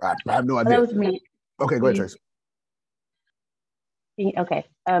 I have no idea. That was me. Okay, go ahead, Tracy. Okay.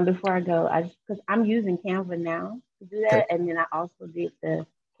 Before I go, because I'm using Canva now to do that, and then I also did the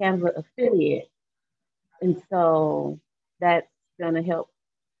Canva affiliate, and so that's gonna help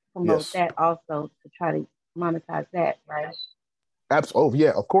promote that also to try to monetize that, right? Oh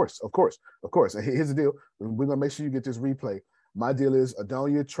yeah, of course. And here's the deal: we're gonna make sure you get this replay. My deal is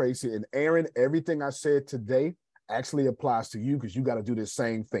Adonia, Tracy, and Aaron. Everything I said today actually applies to you because you got to do the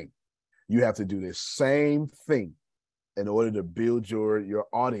same thing. You have to do the same thing in order to build your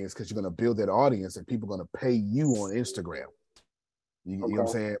audience, because you're going to build that audience and people are going to pay you on Instagram. You know what I'm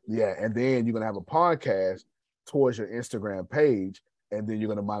saying? Yeah. And then you're going to have a podcast towards your Instagram page, and then you're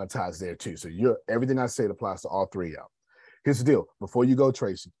going to monetize there too. So everything I said applies to all three of y'all. Here's the deal. Before you go,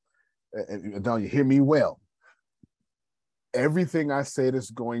 Tracy, and don't you hear me well? Everything I said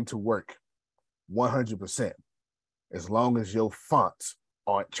is going to work 100% as long as your fonts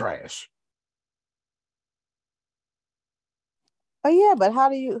aren't trash. Oh yeah, but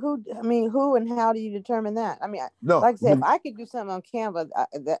who and how do you determine that? I mean, like I said, if I could do something on Canva,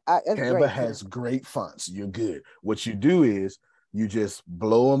 that's Canva great. has great fonts. You're good. What you do is you just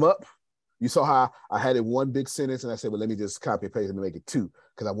blow them up. You saw how I had it one big sentence, and I said, well, let me just copy and paste and make it two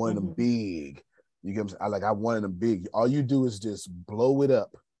because I wanted them big. You get what I'm saying? I wanted them big. All you do is just blow it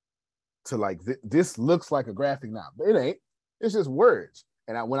up to like this looks like a graphic now, but it ain't. It's just words.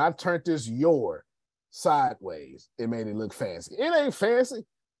 And when I turned this your sideways, it made it look fancy. It ain't fancy,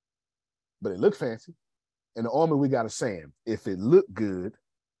 but it looked fancy. In the Army, we got a saying: if it look good,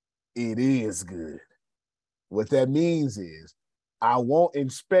 it is good. What that means is I won't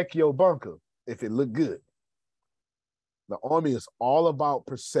inspect your bunker if it look good. The Army is all about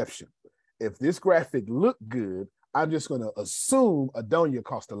perception. If this graphic look good, I'm just going to assume Adonia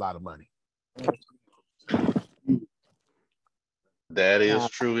cost a lot of money. That is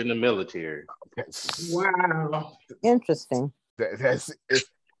true in the military. Wow. Interesting. That's it.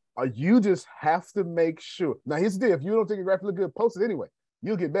 You just have to make sure. Now, here's the deal. If you don't think your graphic look good, post it anyway.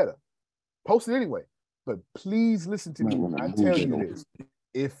 You'll get better. Post it anyway. But please listen to me when I tell you this.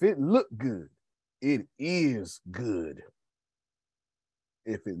 If it look good, it is good.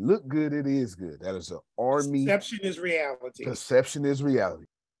 If it look good, it is good. That is an Army. Perception is reality. Perception is reality.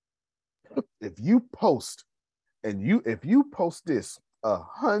 If you post if you post this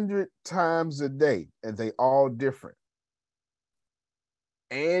 100 times a day and they all different,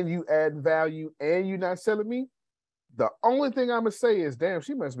 and you add value and you're not selling me, the only thing I'm gonna say is, damn,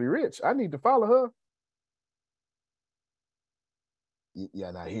 she must be rich. I need to follow her.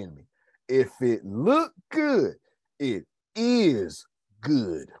 Y'all not hearing me. If it look good, it is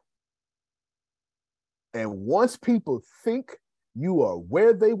good. And once people think you are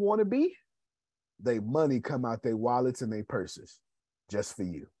where they want to be, they money come out their wallets and their purses just for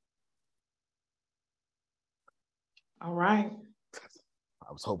you. All right.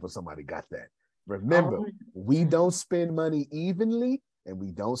 I was hoping somebody got that. Remember, we don't spend money evenly and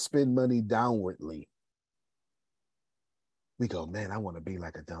we don't spend money downwardly. We go, man, I want to be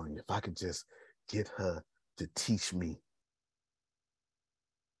like Adonia. If I could just get her to teach me.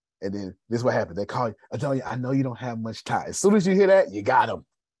 And then this is what happened. They call you, Adonia, I know you don't have much time. As soon as you hear that, you got them.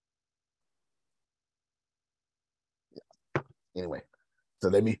 Anyway, so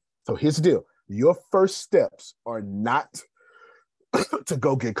here's the deal. Your first steps are not to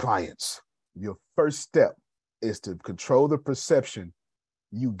go get clients. Your first step is to control the perception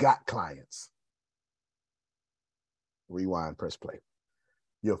you got clients. Rewind, press play.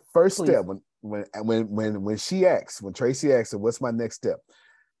 Your first step when she asks, when Tracy asks her, what's my next step?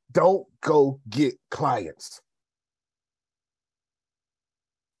 Don't go get clients.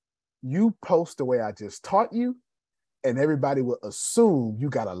 You post the way I just taught you, and everybody will assume you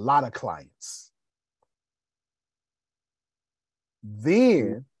got a lot of clients.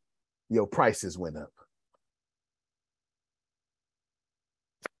 Then your prices went up.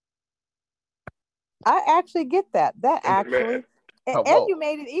 I actually get that. That actually, and you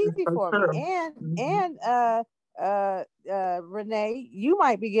made it easy for me. And Renee, you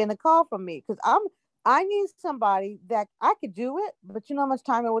might be getting a call from me because I need somebody that I could do it, but you know how much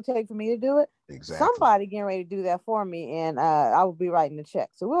time it would take for me to do it? Exactly. Somebody getting ready to do that for me, and I will be writing the check.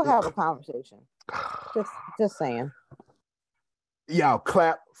 So we'll have a conversation. Just saying. Y'all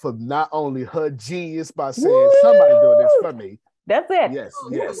clap for not only her genius by saying somebody doing this for me. That's it.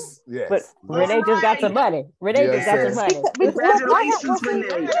 Yes. But Renee just got some money. Renee just got some money. Congratulations,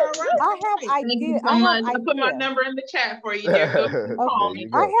 Renee. I have ideas. I put my number in the chat for you. I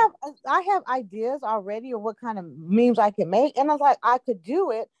have ideas already of what kind of memes I can make, and I was like, I could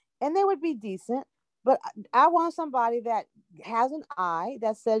do it, and they would be decent. But I want somebody that has an eye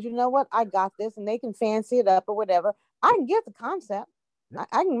that says, you know what, I got this, and they can fancy it up or whatever. I can get the concept.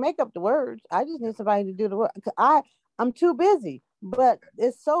 I can make up the words. I just need somebody to do the work. I'm too busy, but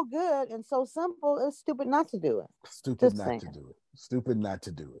it's so good and so simple. It's stupid not to do it. Stupid not to do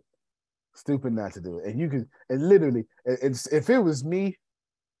it. And you can, and literally, if it was me,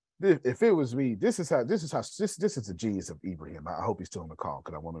 this is the genius of Ibrahim. I hope he's still on the call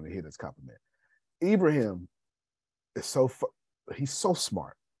because I want him to hear this compliment. Ibrahim is he's so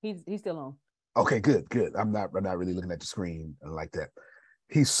smart. He's still on. Okay, good. I'm not really looking at the screen like that.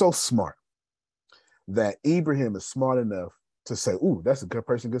 He's so smart that Ibrahim is smart enough to say, ooh, that's a good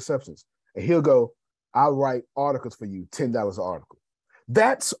person, good substance. And he'll go, I'll write articles for you, $10 an article.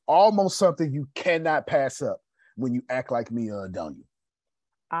 That's almost something you cannot pass up when you act like me or Adonia.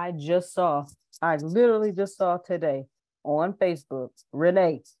 I literally just saw today on Facebook,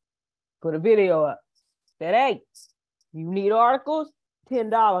 Renee put a video up. Said, hey, you need articles?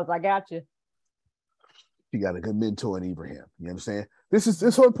 $10, I got you. You got a good mentor in Ibrahim. You understand? This is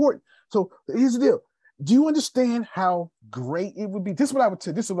so important. So here's the deal. Do you understand how great it would be? This is what I would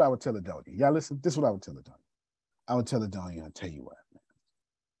tell Adonia. Y'all listen, this is what I would tell Adonia. I would tell Adonia, I'll tell you what, man.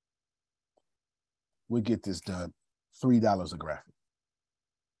 We'll get this done. $3 a graphic.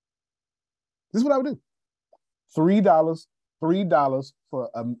 This is what I would do. $3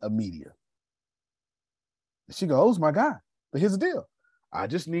 for a media. She goes, oh my God. But here's the deal. I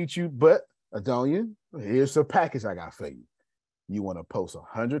just need you, but Adonia, here's the package I got for you. You want to post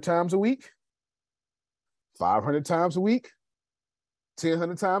 100 times a week, 500 times a week,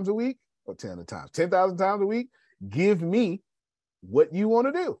 1,000 times a week, or 10,000 times a week. Give me what you want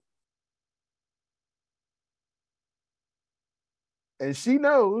to do. And she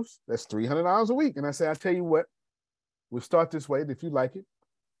knows that's $300 a week. And I say, I'll tell you what, we'll start this way. If you like it,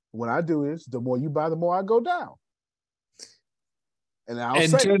 what I do is the more you buy, the more I go down. And I'll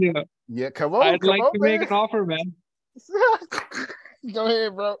say, yeah, come on. I'd like to make an offer, man. Go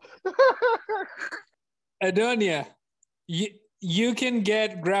ahead, bro. Adonia, you can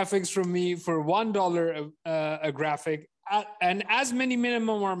get graphics from me for $1 a graphic, and as many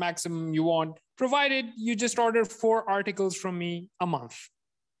minimum or maximum you want, provided you just order 4 articles from me a month.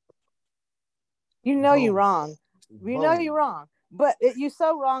 You know you're wrong. You know you're wrong. But you're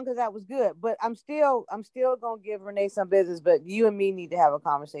so wrong because that was good. But I'm still gonna give Renee some business. But you and me need to have a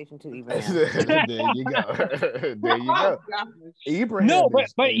conversation too, Ibrahim. There you go. There you go. Ibrahim, no, but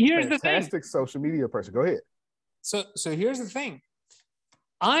here's the thing. Fantastic social media person. Go ahead. So here's the thing.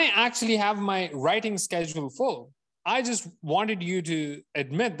 I actually have my writing schedule full. I just wanted you to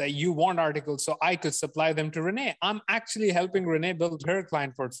admit that you want articles so I could supply them to Renee. I'm actually helping Renee build her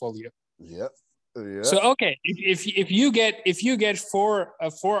client portfolio. Yep. Yeah. So okay, if you get four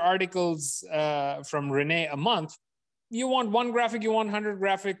articles from Renee a month, you want one graphic, you want 100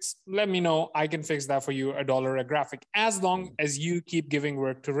 graphics, let me know. I can fix that for you, $1 a graphic, as long as you keep giving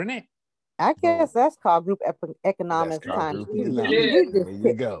work to Renee. I guess that's called group economics times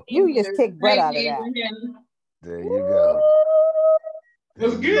two. You just kick butt out of that. There you go.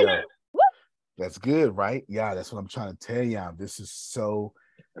 That's good. That's good, right? Yeah, that's what I'm trying to tell y'all. This is so.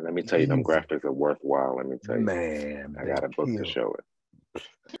 And let me tell you, them graphics are worthwhile. Let me tell you, man, I got a book to show it.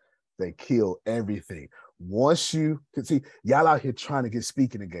 They kill everything. Once you can see, y'all out here trying to get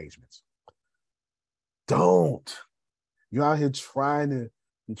speaking engagements. Don't. You're out here trying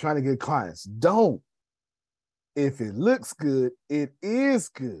to get clients. Don't. If it looks good, it is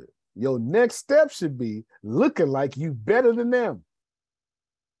good. Your next step should be looking like you better than them.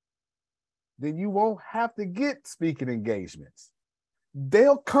 Then you won't have to get speaking engagements.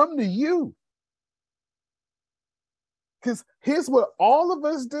 They'll come to you. Because here's what all of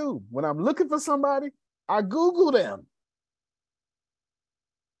us do. When I'm looking for somebody, I Google them.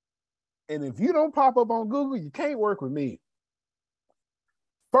 And if you don't pop up on Google, you can't work with me.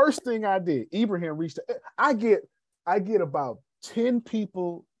 First thing I did, Ibrahim reached out. I get about 10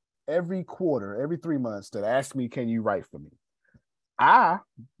 people every quarter, every 3 months that ask me, can you write for me? I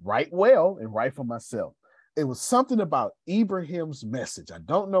write well and write for myself. It was something about Ibrahim's message. I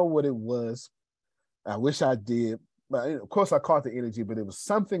don't know what it was. I wish I did. But of course, I caught the energy, but it was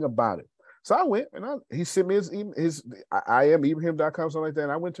something about it. So I went and he sent me his I am Ibrahim.com, something like that.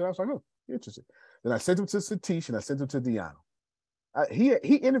 And I went to him. I was like, oh, interesting. Then I sent him to Satish and I sent him to Deanna.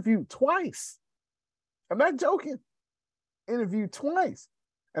 He interviewed twice. I'm not joking. Interviewed twice.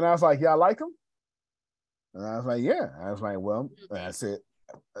 And I was like, y'all like him? And I was like, yeah. I was like, well, and I said,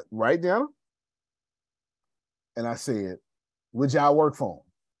 right, Deanna? And I said, would y'all work for him?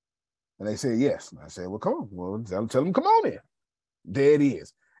 And they said, yes. And I said, well, come on. Well, tell them, come on in. There it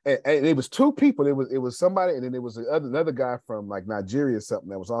is. And it was two people. It was somebody, and then there was another guy from like Nigeria or something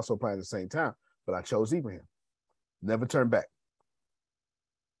that was also playing at the same time. But I chose Ibrahim. Never turned back.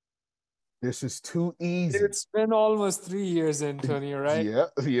 This is too easy. It's been almost 3 years, Antonio, right? Yeah.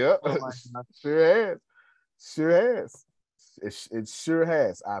 Oh sure has. It sure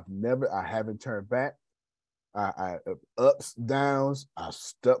has. I haven't turned back. I ups, downs. I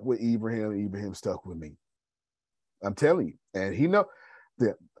stuck with Ibrahim. Ibrahim stuck with me. I'm telling you. And he know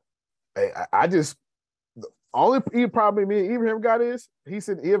that the only problem me and Ibrahim got is he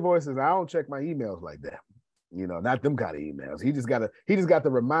sent invoices. I don't check my emails like that. You know, not them kind of emails. He just got to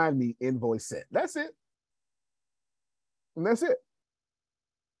remind me invoice sent. That's it. And that's it.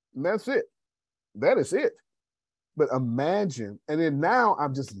 And that's it. That is it. But imagine, and then now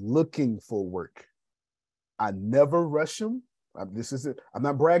I'm just looking for work. I never rush them. This is it. I'm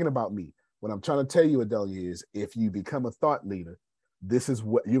not bragging about me. What I'm trying to tell you, Adelia, is if you become a thought leader, this is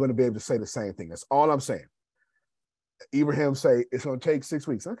what you're going to be able to say the same thing. That's all I'm saying. Ibrahim say it's going to take 6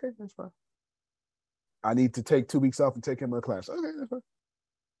 weeks. Okay, that's fine. I need to take 2 weeks off and take him to a class. Okay, that's fine.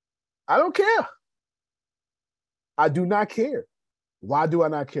 I don't care. I do not care. Why do I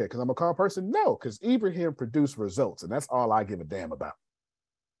not care? Because I'm a calm person? No, because Ibrahim produced results, and that's all I give a damn about.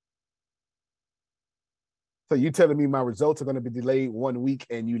 So you telling me my results are going to be delayed 1 week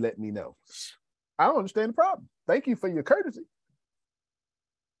and you let me know? I don't understand the problem. Thank you for your courtesy.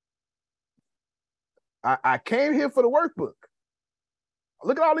 I came here for the workbook.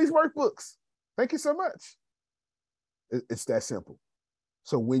 Look at all these workbooks. Thank you so much. It's that simple.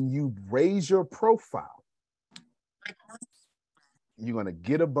 So when you raise your profile, you're going to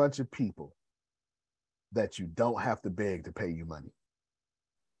get a bunch of people that you don't have to beg to pay you money.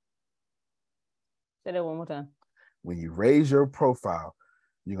 Say that one more time. When you raise your profile,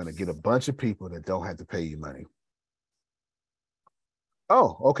 you're going to get a bunch of people that don't have to pay you money.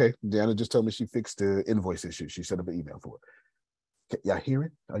 Oh, okay. Deanna just told me she fixed the invoice issue. She set up an email for it. Y'all hear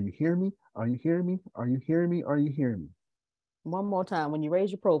it? Are you hearing me? Are you hearing me? Are you hearing me? Are you hearing me? One more time. When you raise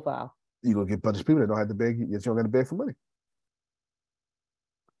your profile, you're going to get a bunch of people that don't have to beg you. You don't have to beg for money.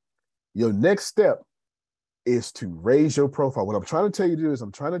 Your next step is to raise your profile. What I'm trying to tell you to do is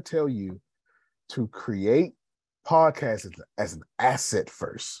I'm trying to tell you to create podcasts as an asset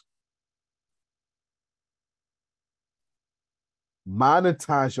first.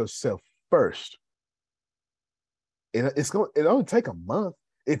 Monetize yourself first. It only take a month.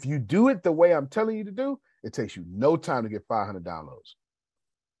 If you do it the way I'm telling you to do, it takes you no time to get 500 downloads.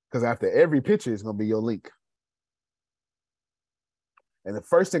 Because after every picture is going to be your link. And the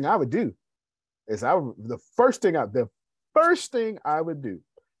first thing I would do is the first thing I would do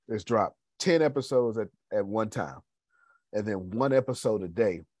is drop 10 episodes at one time. And then one episode a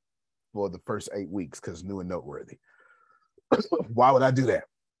day for the first 8 weeks because new and noteworthy. Why would I do that?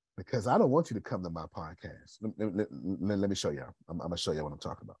 Because I don't want you to come to my podcast. Let me show you. I'm going to show you what I'm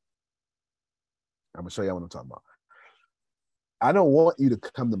talking about. I'm going to show you what I'm talking about. I don't want you to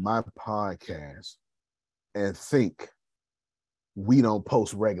come to my podcast and think we don't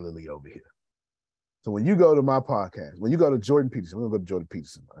post regularly over here. So when you go to my podcast, when you go to Jordan Peterson, I'm going to go to Jordan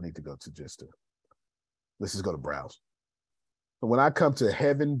Peterson. I need to go to let's just go to browse. But when I come to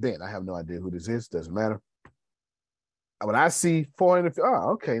Heaven Bent, I have no idea who this is. Doesn't matter. When I see 400,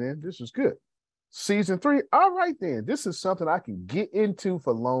 okay, then this is good. Season 3, all right, then. This is something I can get into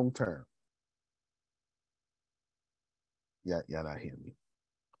for long term. Yeah, y'all not hearing me.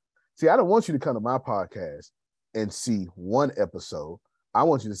 See, I don't want you to come to my podcast and see 1 episode. I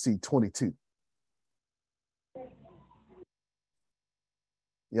want you to see 22.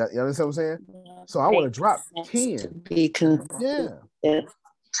 Yeah, you understand what I'm saying? So I want to drop 10.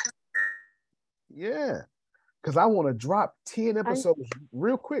 Yeah. Because I want to drop 10 episodes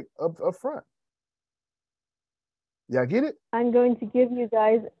real quick up front. Y'all get it? I'm going to give you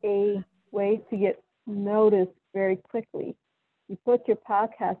guys a way to get noticed very quickly. You put your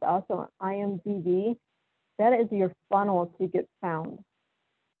podcast also on IMDb. That is your funnel to get found.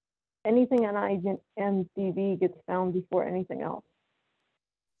 Anything on IMDb gets found before anything else.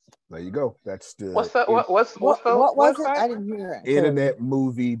 There you go. That's the what was it? I didn't hear it. Internet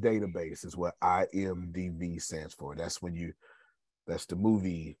Movie Database is what IMDb stands for. That's the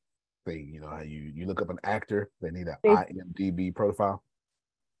movie thing. You know how you look up an actor, they need an IMDb profile.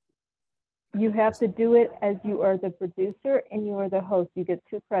 You have to do it as you are the producer and you are the host. You get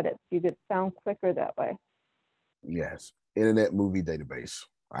 2 credits. You get found quicker that way. Yes. Internet Movie Database,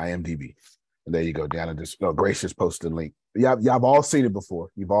 IMDb. And there you go. Diana Grace just posted a link. Y'all have all seen it before.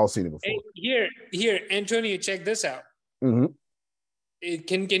 You've all seen it before. Hey, here, Antonio, check this out. Mm-hmm.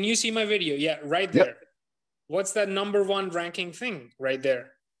 Can you see my video? Yeah, right there. Yep. What's that #1 ranking thing right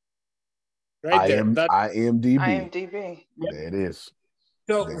there? IMDb. IMDb. Yep. There it is.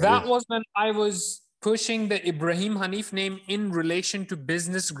 So that was when I was pushing the Ibrahim Hanif name in relation to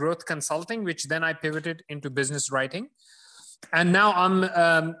business growth consulting, which then I pivoted into business writing. And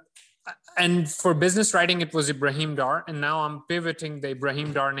now and for business writing, it was Ibrahim Dar. And now I'm pivoting the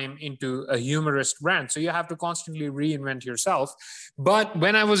Ibrahim Dar name into a humorist brand. So you have to constantly reinvent yourself. But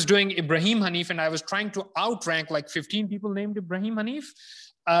when I was doing Ibrahim Hanif and I was trying to outrank like 15 people named Ibrahim Hanif,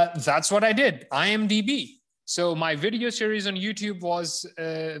 that's what I did, IMDb. So my video series on YouTube was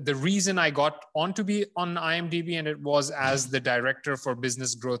the reason I got on to be on IMDb, and it was as the director for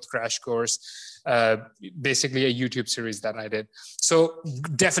Business Growth Crash Course, basically a YouTube series that I did. So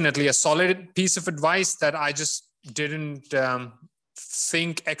definitely a solid piece of advice that I just didn't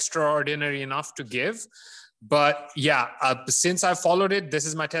think extraordinary enough to give. But yeah, since I followed it, this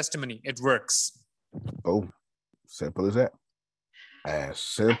is my testimony. It works. Oh, simple as that. As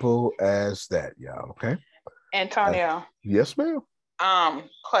simple as that, y'all. Okay. Antonio. Yes, ma'am.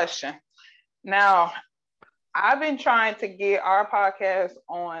 Question. Now, I've been trying to get our podcast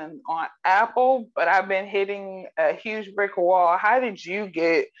on Apple, but I've been hitting a huge brick wall. How did you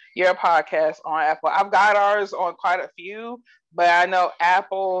get your podcast on Apple? I've got ours on quite a few, but I know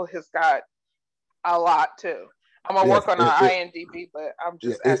Apple has got a lot too. I'm gonna work on our IMDb, but I'm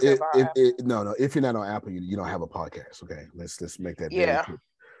just asking about Apple. No. If you're not on Apple, you don't have a podcast. Okay, let's make that very clear.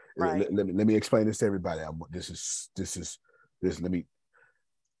 Right. Let me explain this to everybody.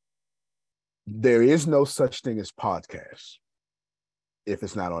 There is no such thing as podcasts if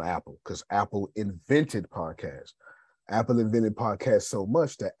it's not on Apple, because Apple invented podcasts. Apple invented podcasts so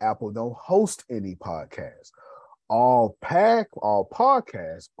much that Apple don't host any podcasts. All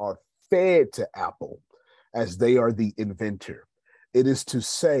podcasts are fed to Apple as they are the inventor. It is to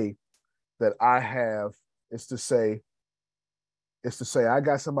say that it's to say I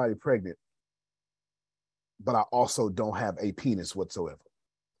got somebody pregnant, but I also don't have a penis whatsoever.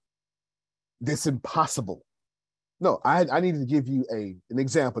 That's impossible. No, I need to give you an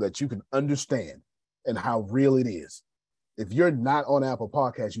example that you can understand and how real it is. If you're not on Apple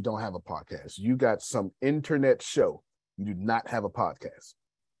Podcasts, you don't have a podcast. You got some internet show. You do not have a podcast.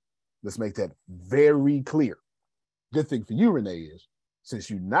 Let's make that very clear. Good thing for you, Renee, is since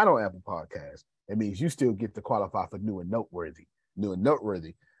you're not on Apple Podcasts, it means you still get to qualify for new and noteworthy.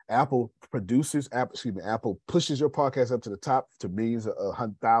 Apple pushes your podcast up to the top to millions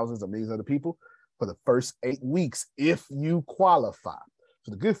of thousands of millions of other people for the first 8 weeks if you qualify.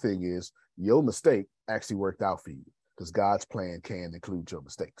 So the good thing is your mistake actually worked out for you because God's plan can include your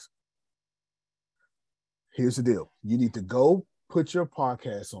mistakes. Here's the deal. You need to go put your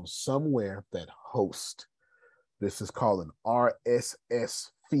podcast on somewhere that hosts. This is called an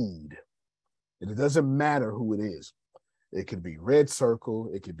RSS feed. And it doesn't matter who it is. It could be Red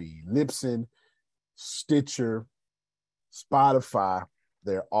Circle, it could be Libsyn, Stitcher, Spotify.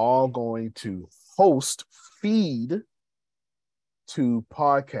 They're all going to host feed to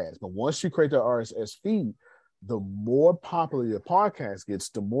podcasts. But once you create the RSS feed, the more popular your podcast gets,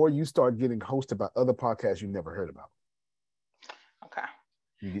 the more you start getting hosted by other podcasts you never heard about. Okay.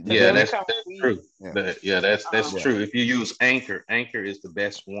 Yeah, that's true. Yeah, that's true. If you use Anchor, Anchor is the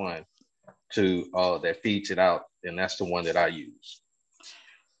best one to that feeds it out, and that's the one that I use.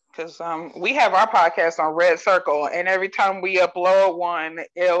 Because we have our podcast on Red Circle, and every time we upload one,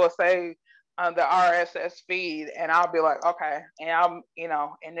 it will say the RSS feed, and I'll be like, okay, and I'm,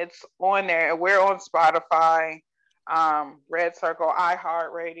 and it's on there, and we're on Spotify, Red Circle,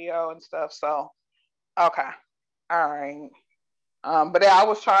 iHeartRadio, and stuff. So, okay, all right. But I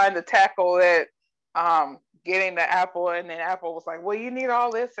was trying to tackle it, getting the Apple, and then Apple was like, well, you need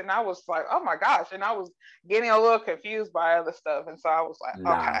all this, and I was like, oh my gosh, and I was getting a little confused by other stuff, and so I was like,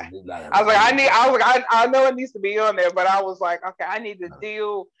 okay. I was like, I know it needs to be on there, but I was like, okay, I need to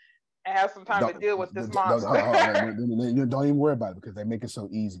deal and have some time to deal with this monster. Don't even worry about it, because they make it so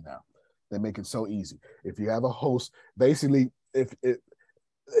easy now. They make it so easy. If you have a host, basically, everybody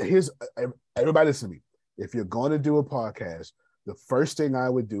listen to me. If you're going to do a podcast, the first thing I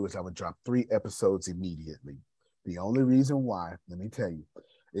would do is I would drop 3 episodes immediately. The only reason why, let me tell you,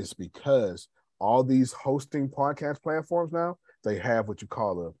 is because all these hosting podcast platforms now, they have what you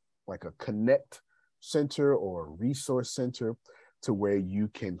call a connect center or a resource center, to where you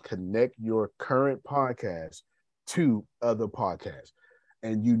can connect your current podcast to other podcasts.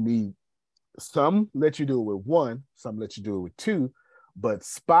 And you need, some let you do it with 1, some let you do it with 2, but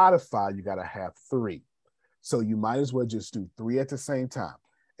Spotify, you got to have 3. So you might as well just do 3 at the same time.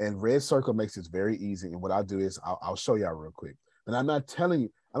 And Red Circle makes this very easy. And what I'll do is I'll show y'all real quick. And I'm not telling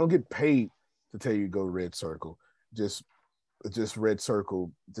you, I don't get paid to tell you to go to Red Circle. Just Red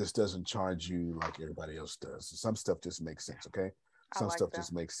Circle just doesn't charge you like everybody else does. Some stuff just makes sense, okay? Some stuff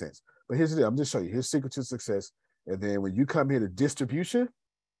just makes sense. But here's the deal. I'm just showing you. Here's secret to success. And then when you come here to distribution,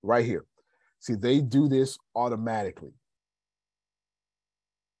 right here. See, they do this automatically.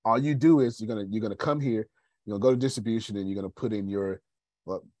 All you do is you're gonna come here. You're gonna go to distribution, and you're gonna put in your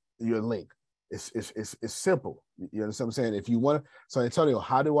link. It's simple. You understand what I'm saying? If you want, so Antonio,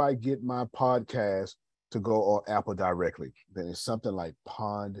 how do I get my podcast to go on Apple directly? Then it's something like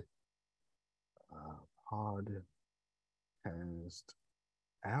Podcast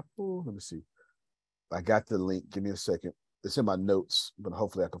Apple. Let me see. I got the link. Give me a second. It's in my notes, but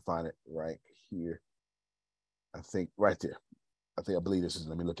hopefully I can find it right here. I think right there. I believe this is.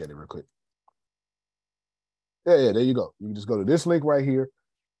 Let me look at it real quick. Yeah, there you go. You can just go to this link right here,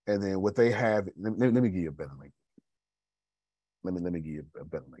 and then what they have. Let me give you a better link. Let me give you a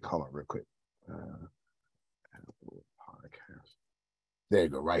better link. Hold on, real quick. Apple Podcast. There you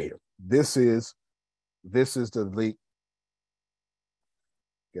go, right here. This is the link.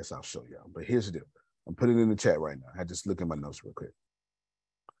 Guess I'll show y'all. But here's the deal. I'm putting it in the chat right now. I just look at my notes real quick.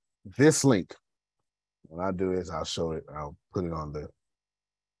 This link. What I'll do is I'll show it. I'll put it on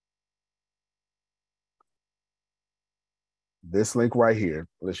this link right here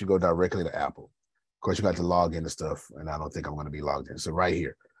lets you go directly to Apple. Of course, you got to log in and stuff, and I don't think I'm going to be logged in. So right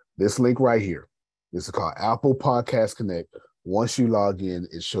here, this link right here, this is called Apple Podcast Connect. Once you log in,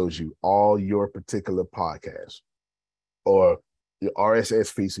 it shows you all your particular podcasts or your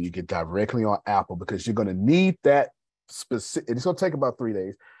RSS feed, so you get directly on Apple, because you're going to need that specific. It's going to take about 3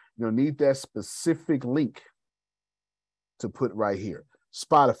 days. You're going to need that specific link to put right here.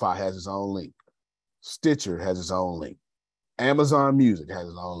 Spotify has its own link. Stitcher has its own link. Amazon Music has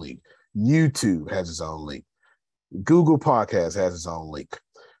its own link. YouTube has its own link. Google Podcast has its own link.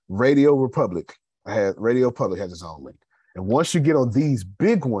 Radio Public has its own link. And once you get on these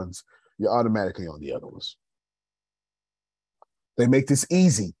big ones, you're automatically on the other ones. They make this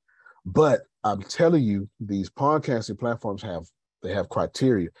easy, but I'm telling you, these podcasting platforms have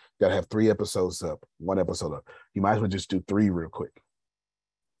criteria. You gotta have 3 episodes up, 1 episode up. You might as well just do 3 real quick.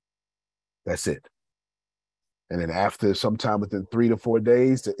 That's it. And then after sometime within 3 to 4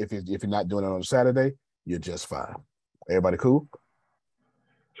 days, if you're not doing it on a Saturday, you're just fine. Everybody cool?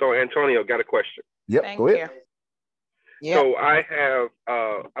 So Antonio, got a question. Yep, go ahead. Yep. So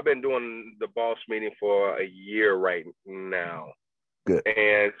I've been doing the boss meeting for a year right now. Good.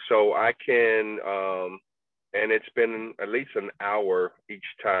 And so I can, and it's been at least an hour each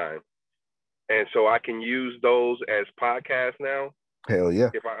time. And so I can use those as podcasts now. Hell yeah.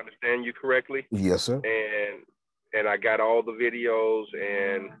 If I understand you correctly. Yes, sir. And I got all the videos,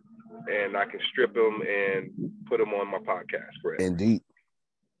 and I can strip them and put them on my podcast, correct? Indeed.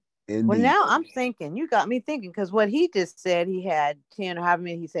 Indeed. Well, now I'm thinking, you got me thinking, because what he just said, he had 10 or however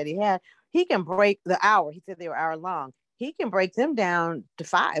many he said he had, he can break the hour. He said they were hour long. He can break them down to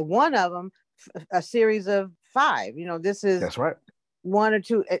 5. One of them, a series of 5. This is that's right. 1 or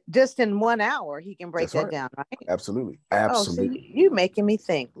 2, just in 1 hour, he can break That's that down, right? Absolutely. Oh, Absolutely. see, you making me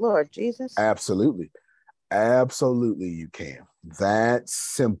think, Lord Jesus. Absolutely. Absolutely, you can. That's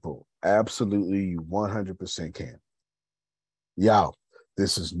simple. Absolutely, you 100% can. Y'all,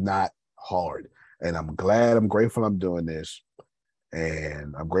 this is not hard. And I'm grateful I'm doing this.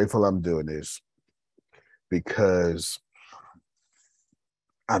 And I'm grateful I'm doing this because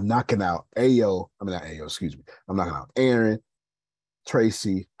I'm knocking out I'm knocking out Aaron,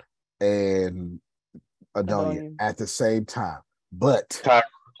 Tracy, and Adonia at the same time. But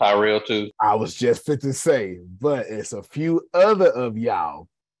Tyrell too. I was just fit to say, but it's a few other of y'all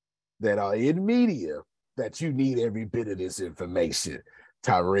that are in media that you need every bit of this information.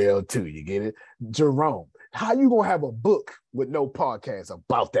 Tyrell too, you get it? Jerome, how you gonna have a book with no podcast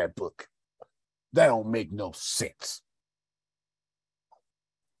about that book? That don't make no sense.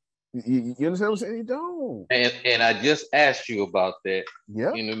 You understand what I'm saying? You don't. And I just asked you about that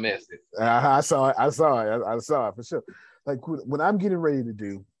in the message. I saw it for sure. Like what I'm getting ready to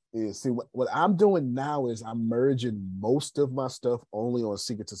do is see what I'm doing now is I'm merging most of my stuff only on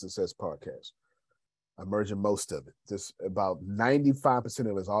Secret to Success podcast. I'm merging most of it. Just about 95%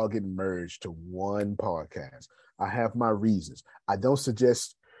 of it's all getting merged to one podcast. I have my reasons.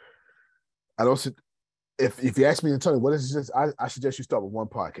 If you ask me to tell me what is this, I suggest you start with one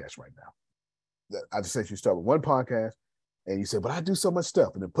podcast right now. I just suggest you start with one podcast, and you say, but I do so much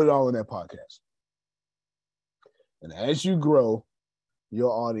stuff, and then put it all in that podcast. And as you grow,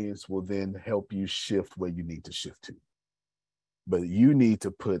 your audience will then help you shift where you need to shift to. But you need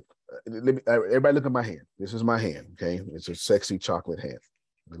to put, everybody look at my hand. This is my hand, okay? It's a sexy chocolate hand.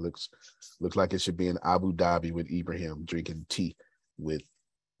 It looks like it should be in Abu Dhabi with Ibrahim drinking tea with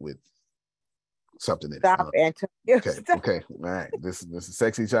something in it. Stop, Antonio. Okay. All right. This is a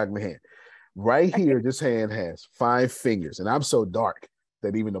sexy chocolate hand. Right here, this hand has 5 fingers, and I'm so dark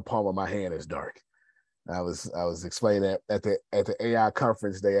that even the palm of my hand is dark. I was explaining that at the AI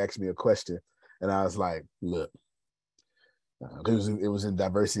conference. They asked me a question, and I was like, "Look, it was in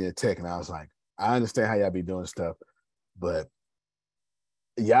diversity and tech," and I was like, "I understand how y'all be doing stuff, but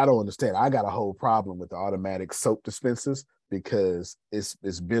y'all don't understand. I got a whole problem with the automatic soap dispensers because it's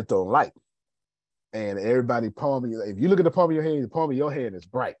bent on light, and everybody palm. If you look at the palm of your hand, the palm of your hand is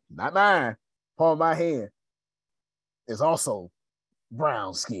bright, not mine. Palm of my hand is also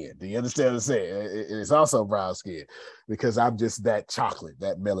brown skin. Do you understand what I'm saying? It's also brown skin because I'm just that chocolate,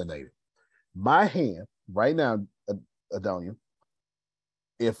 that melanated. My hand right now, Adonia,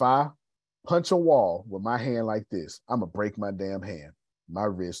 if I punch a wall with my hand like this, I'm gonna break my damn hand, my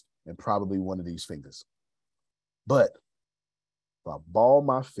wrist, and probably one of these fingers. But if I ball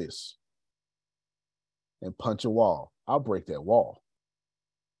my fist and punch a wall, I'll break that wall.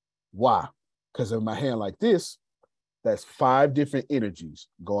 Why? Because of my hand like this, that's 5 different energies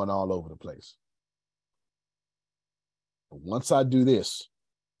going all over the place. But once I do this,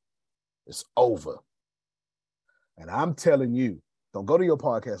 it's over. And I'm telling you, don't go to your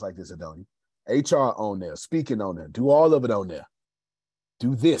podcast like this, Adonia. HR on there, speaking on there, do all of it on there.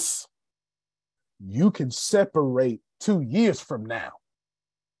 Do this. You can separate 2 years from now.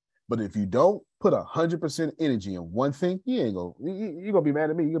 But if you don't put 100% energy in one thing, you're gonna be mad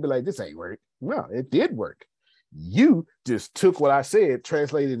at me. You're gonna be like, this ain't work. No, it did work. You just took what I said,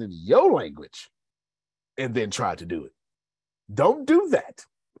 translated it into your language, and then tried to do it. Don't do that.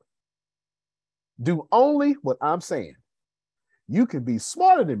 Do only what I'm saying. You can be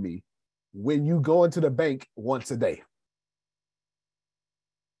smarter than me when you go into the bank once a day.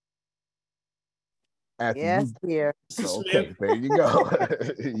 Yes, dear. Okay, there you go.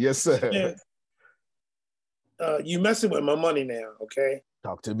 Yes, sir. You messing with my money now, okay?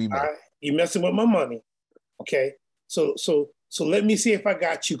 Talk to me, man. You messing with my money, okay? So let me see if I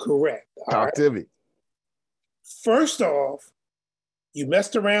got you correct. Talk to me. First off, you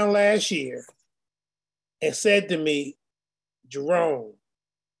messed around last year and said to me, Jerome,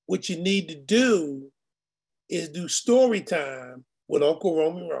 what you need to do is do story time with Uncle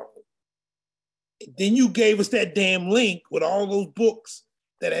Romy Rome. Then you gave us that damn link with all those books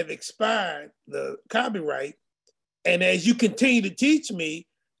that have expired, the copyright. And as you continue to teach me,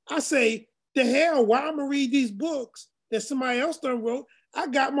 I say, the hell, why I'm gonna read these books that somebody else done wrote? I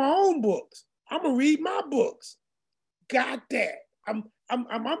got my own books. I'm gonna read my books. Got that.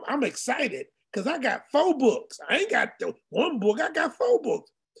 I'm excited because I got 4 books. I ain't got one book. I got 4 books.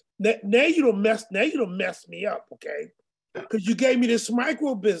 Now you don't mess me up, okay? because you gave me this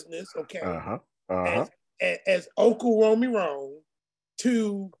micro business, okay, as Uncle Romy Wrong,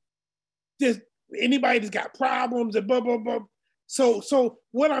 to just anybody that's got problems and blah, blah, blah. So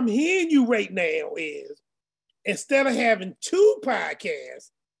what I'm hearing you right now is, instead of having 2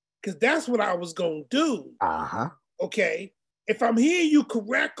 podcasts, because that's what I was going to do, okay, if I'm hearing you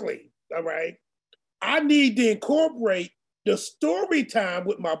correctly, all right, I need to incorporate the story time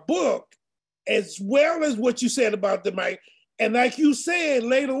with my book, as well as what you said about the mic. And like you said,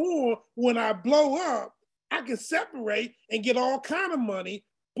 later on, when I blow up, I can separate and get all kind of money,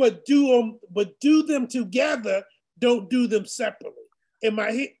 but do them together. Don't do them separately. Am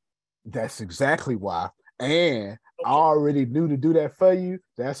I here? That's exactly why. And I already knew to do that for you.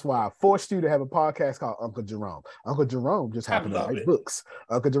 That's why I forced you to have a podcast called Uncle Jerome. Uncle Jerome just happened to write books.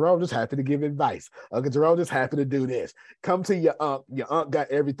 Uncle Jerome just happened to give advice. Uncle Jerome just happened to do this. Come to your aunt. Your aunt got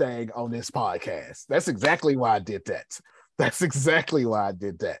everything on this podcast. That's exactly why I did that. That's exactly why I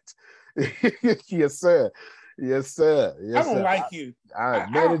did that. Yes, sir. Yes, sir. Yes, I don't like you.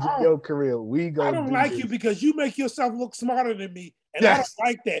 I'm managing your career. I don't like you because you make yourself look smarter than me. And I don't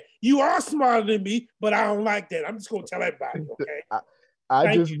like that. You are smarter than me, but I don't like that. I'm just going to tell everybody, okay?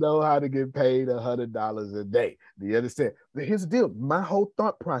 I just know how to get paid $100 a day. Do you understand? But here's the deal. My whole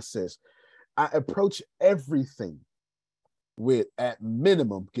thought process, I approach everything with, at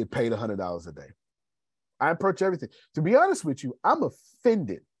minimum, get paid $100 a day. I approach everything. To be honest with you, I'm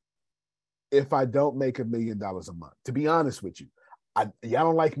offended if I don't make $1 million a month. To be honest with you, y'all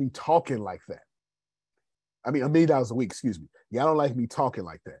don't like me talking like that. I mean, $1 million a week, excuse me. Y'all don't like me talking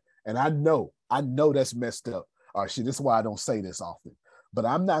like that. And I know that's messed up. All right, shit, this is why I don't say this often. But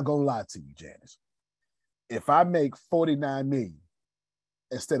I'm not going to lie to you, Janice. If I make 49 million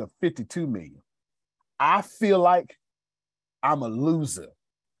instead of 52 million, I feel like I'm a loser.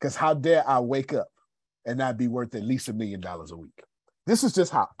 Because how dare I wake up and not be worth at least $1 million a week? This is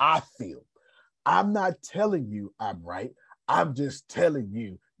just how I feel. I'm not telling you I'm right. I'm just telling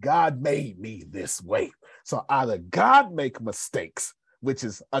you God made me this way. So either God make mistakes, which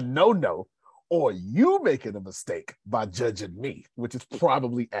is a no-no, or you making a mistake by judging me, which is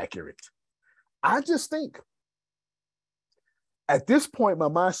probably accurate. I just think at this point, my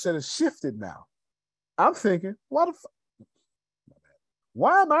mindset has shifted now. I'm thinking, why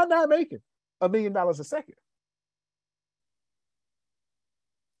am I not making $1 million a second?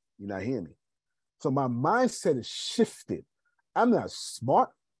 You're not hearing me. So my mindset is shifted. I'm not smart.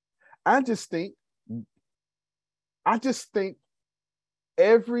 I just think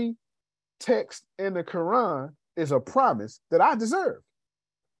every text in the Quran is a promise that I deserve.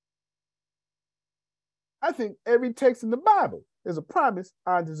 I think every text in the Bible is a promise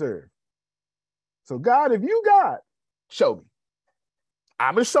I deserve. So God, if you God, show me.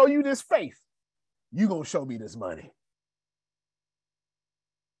 I'm going to show you this faith. You're going to show me this money.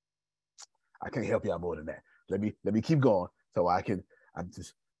 I can't help you out more than that. Let me keep going so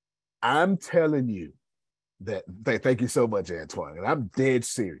I'm telling you that, thank you so much, Antoine. And I'm dead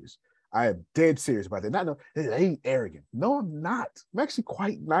serious. I am dead serious about that. No, I ain't arrogant. No, I'm not. I'm actually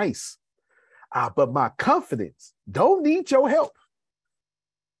quite nice. But my confidence don't need your help.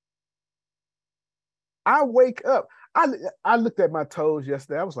 I wake up. I looked at my toes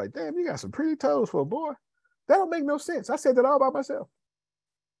yesterday. I was like, damn, you got some pretty toes for a boy. That don't make no sense. I said that all by myself.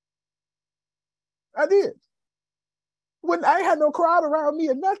 I did. When I had no crowd around me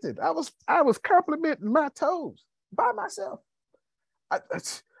or nothing, I was complimenting my toes by myself. I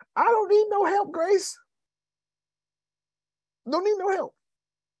don't need no help, Grace. Don't need no help.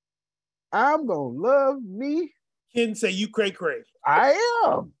 I'm gonna love me. Ken say you cray. I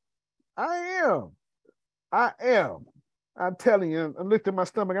am. I'm telling you, I looked at my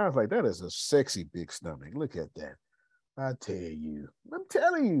stomach. I was like, that is a sexy big stomach. Look at that. I tell you, I'm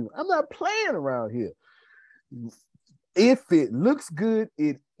telling you, I'm not playing around here. If it looks good,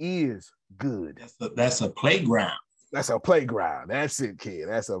 it is good. That's a playground. That's a playground. That's it, kid.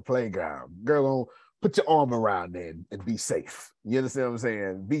 That's a playground. Girl, put your arm around there and be safe. You understand what I'm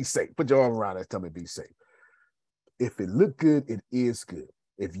saying? Be safe. Put your arm around there. Tell me be safe. If it look good, it is good.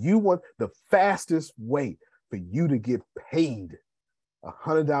 If you want the fastest way for you to get paid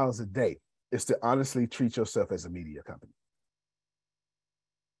 $100 a day is to honestly treat yourself as a media company.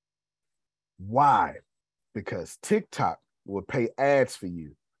 Why? Because TikTok will pay ads for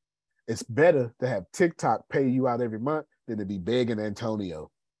you. It's better to have TikTok pay you out every month than to be begging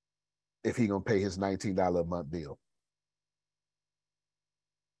Antonio if he's going to pay his $19 a month bill.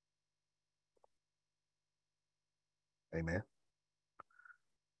 Amen.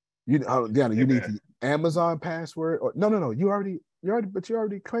 Deanna, you need the Amazon password or no. You already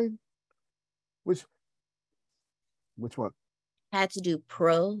claimed which Which one? I had to do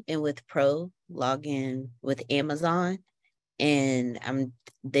Pro, and with Pro, log in with Amazon, and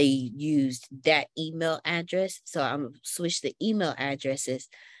they used that email address. So I'm switched the email addresses,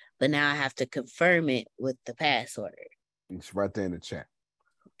 but now I have to confirm it with the password. It's right there in the chat.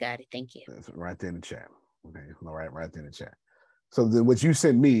 Got it. Thank you. It's right there in the chat. Okay. All right there in the chat. So then what you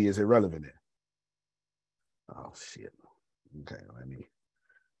sent me is irrelevant there. Oh shit. Okay, let me.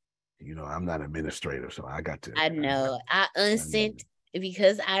 I'm not an administrator, so I got to. I know. I unsent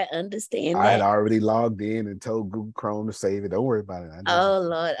because I understand I that. had already logged in and told Google Chrome to save it. Don't worry about it. Oh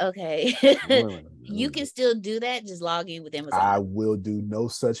Lord. Okay. You can still do that. Just log in with Amazon. I will do no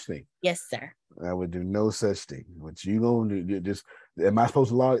such thing. Yes, sir. I would do no such thing. What you gonna do? Just am I supposed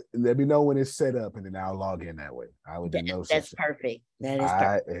to log? Let me know when it's set up, and then I'll log in that way. I would do no such. That's perfect. That is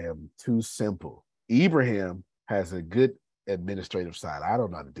perfect. I am too simple. Ibrahim has a good administrative side. I don't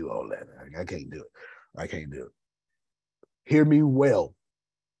know how to do all that. I can't do it. Hear me well.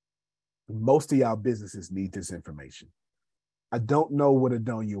 Most of y'all businesses need this information. I don't know what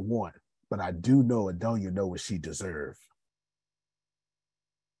Adonia want, but I do know Adonia know what she deserves.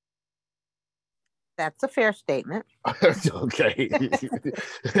 That's a fair statement. Okay.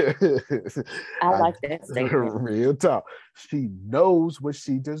 I like that statement. Real talk. She knows what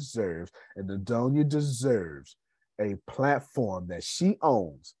she deserves, and Adonia deserves a platform that she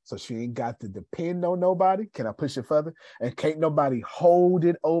owns, so she ain't got to depend on nobody. Can I push it further? And can't nobody hold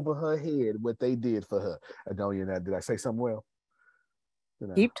it over her head what they did for her. Adonia, did I say something well?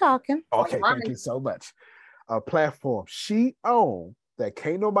 Keep talking. Okay, thank you so much. A platform she owns that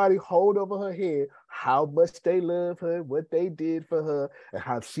can't nobody hold over her head how much they love her, what they did for her, and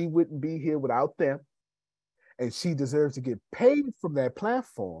how she wouldn't be here without them. And she deserves to get paid from that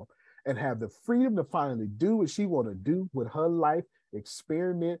platform and have the freedom to finally do what she want to do with her life,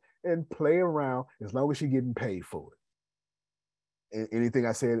 experiment and play around as long as she's getting paid for it. Anything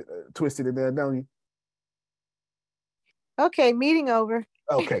I said twisted in there, don't you? Okay, meeting over.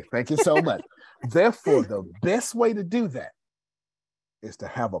 Okay, thank you so much. Therefore, the best way to do that is to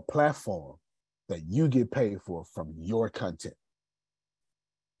have a platform that you get paid for from your content.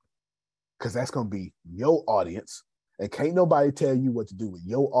 Because that's going to be your audience. And can't nobody tell you what to do with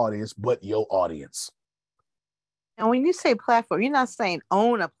your audience but your audience. And when you say platform, you're not saying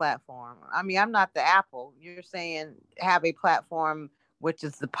own a platform. I mean, I'm not the Apple. You're saying have a platform, which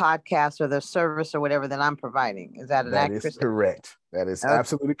is the podcast or the service or whatever that I'm providing. Is that an accurate? That is correct. That is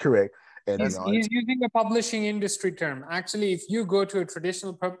absolutely correct. And he's using a publishing industry term. Actually, if you go to a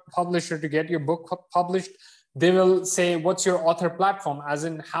traditional publisher to get your book published, they will say, what's your author platform? As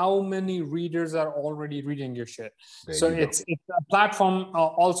in how many readers are already reading your shit. It's a platform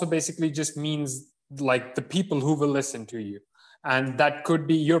also basically just means like the people who will listen to you. And that could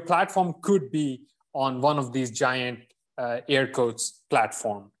be, your platform could be on one of these giant air quotes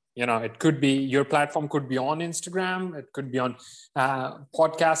platform. It could be, your platform could be on Instagram, it could be on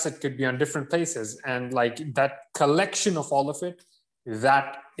podcasts, it could be on different places. And like that collection of all of it,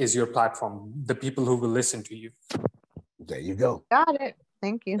 that is your platform, the people who will listen to you. There you go. Got it.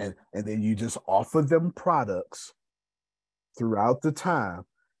 Thank you. And then you just offer them products throughout the time,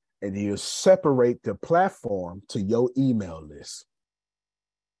 and you separate the platform to your email list.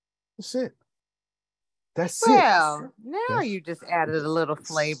 That's it. That's it. Well, now you just added a little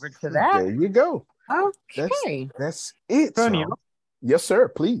flavor to that. There you go. Okay. That's it. Yes, sir.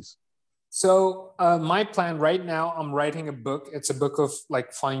 Please. So my plan right now, I'm writing a book. It's a book of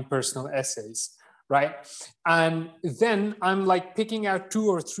like fine personal essays, right? And then I'm like picking out 2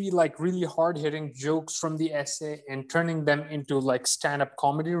 or 3 like really hard-hitting jokes from the essay and turning them into like stand-up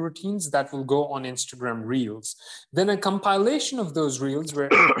comedy routines that will go on Instagram Reels. Then a compilation of those Reels where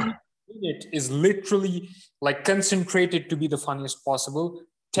it is literally like concentrated to be the funniest possible.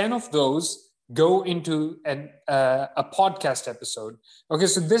 10 of those go into a podcast episode. Okay,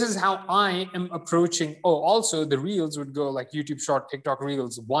 so this is how I am approaching. Oh, also the Reels would go like YouTube Short, TikTok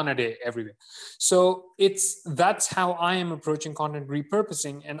Reels, 1 a day every day. So that's how I am approaching content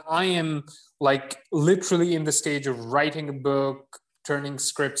repurposing. And I am like literally in the stage of writing a book, turning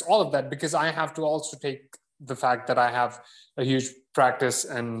scripts, all of that, because I have to also take the fact that I have a huge practice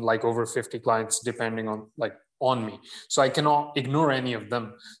and like over 50 clients depending on me. So I cannot ignore any of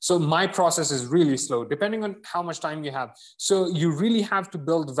them. So my process is really slow, depending on how much time you have. So you really have to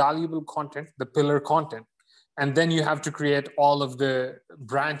build valuable content, the pillar content, and then you have to create all of the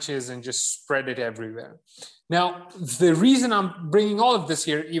branches and just spread it everywhere. Now, the reason I'm bringing all of this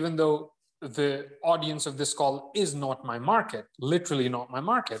here, even though the audience of this call is not my market, literally not my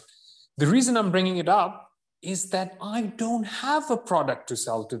market, the reason I'm bringing it up is that I don't have a product to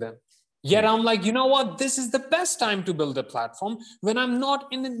sell to them. Yet I'm like, you know what? This is the best time to build a platform when I'm not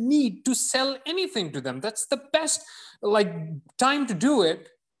in a need to sell anything to them. That's the best time to do it.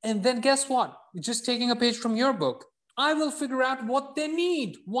 And then guess what? Just taking a page from your book. I will figure out what they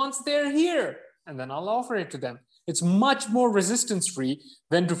need once they're here, and then I'll offer it to them. It's much more resistance free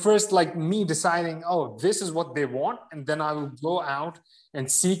than to first me deciding, oh, this is what they want. And then I will go out and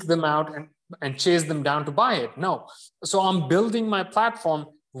seek them out and chase them down to buy it. No. So I'm building my platform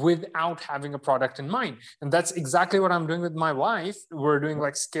without having a product in mind. And that's exactly what I'm doing with my wife. We're doing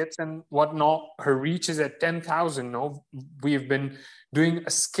skits and whatnot. Her reach is at 10,000. No, we've been doing a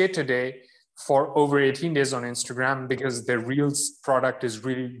skit a day for over 18 days on Instagram because the Reels product is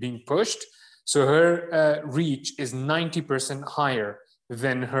really being pushed. So her reach is 90% higher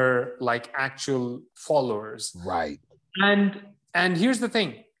than her actual followers. Right. And here's the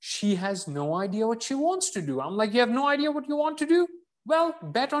thing. She has no idea what she wants to do. I'm like, you have no idea what you want to do? Well,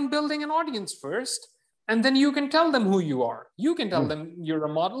 bet on building an audience first. And then you can tell them who you are. You can tell them you're a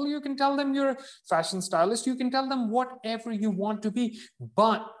model. You can tell them you're a fashion stylist. You can tell them whatever you want to be.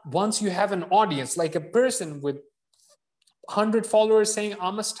 But once you have an audience, like a person with 100 followers saying,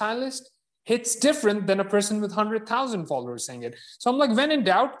 I'm a stylist, it's different than a person with 100,000 followers saying it. So I'm like, when in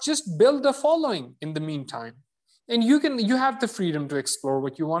doubt, just build a following in the meantime. And you have the freedom to explore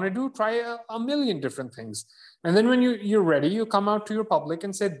what you want to do. Try a million different things. And then when you're ready, you come out to your public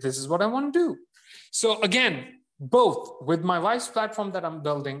and say, this is what I want to do. So again, both with my wife's platform that I'm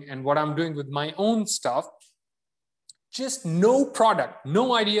building and what I'm doing with my own stuff, just no product,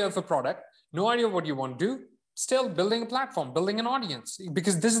 no idea of a product, no idea what you want to do, still building a platform, building an audience,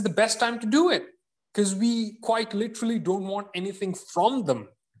 because this is the best time to do it, because we quite literally don't want anything from them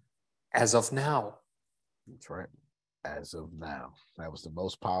as of now. That's right. As of now. That was the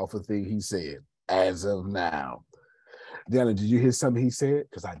most powerful thing he said. As of now. Deanna, did you hear something he said?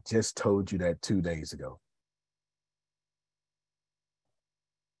 Because I just told you that 2 days ago.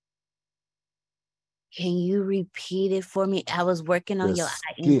 Can you repeat it for me? I was working on your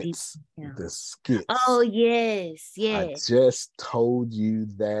skits. The skits. Oh, yes, yes. I just told you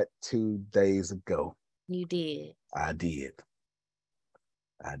that 2 days ago. You did. I did.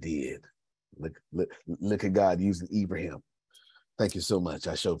 Look at God using Ibrahim. Thank you so much.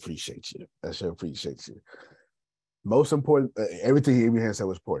 I sure appreciate you. Most important, everything Abraham said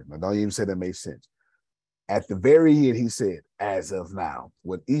was important. I don't even say that made sense. At the very end, he said, as of now.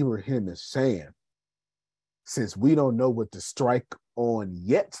 What Ibrahim is saying, since we don't know what to strike on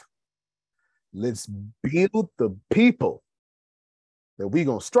yet, let's build the people that we're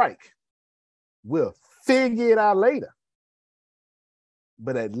going to strike. We'll figure it out later.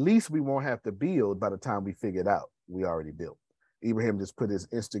 But at least we won't have to build by the time we figure it out. We already built. Ibrahim just put his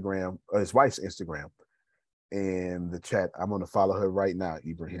Instagram, or his wife's Instagram, in the chat. I'm going to follow her right now,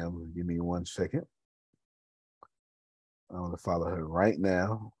 Ibrahim. Give me 1 second. I'm going to follow her right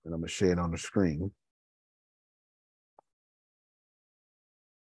now, and I'm going to share it on the screen.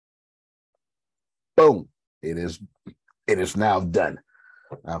 Boom. It is now done.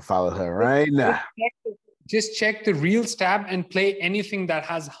 I'll follow her right now. Just check the Reels tab and play anything that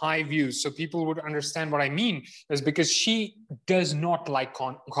has high views so people would understand what I mean. Is because she does not like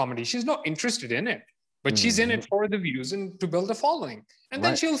comedy. She's not interested in it, but she's in it for the views and to build a following. And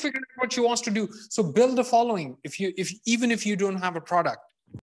then she'll figure out what she wants to do. So build a following even if you don't have a product.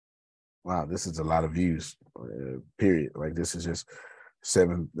 Wow, this is a lot of views, period. This is just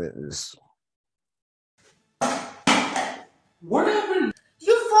 7. What happened?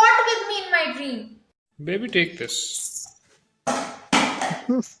 You fought with me in my dream. Baby, take this.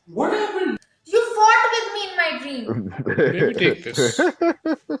 What happened? You fought with me in my dream. Baby, take this.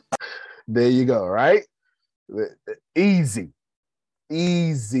 There you go, right? Easy.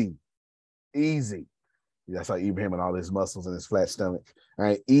 That's how Ibrahim and all his muscles and his flat stomach. All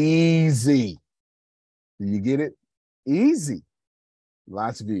right, easy. Do you get it? Easy.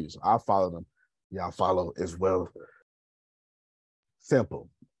 Lots of views. I'll follow them. Y'all follow as well. Simple.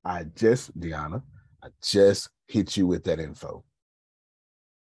 Deanna, I just hit you with that info.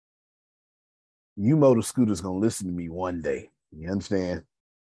 You motor scooters gonna listen to me one day. You understand?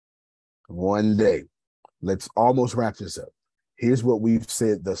 One day. Let's almost wrap this up. Here's what we've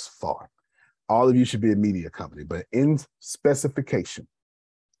said thus far. All of you should be a media company, but in specification,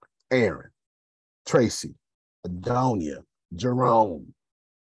 Aaron, Tracy, Adonia, Jerome,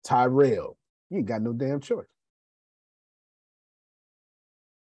 Tyrell, you ain't got no damn choice.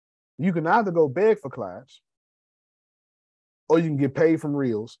 You can either go beg for clients, or you can get paid from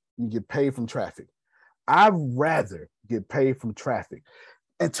Reels. You get paid from traffic. I'd rather get paid from traffic.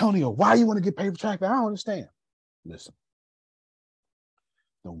 Antonio, why you want to get paid for traffic? I don't understand. Listen,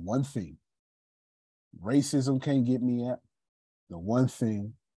 the one thing racism can't get me at, the one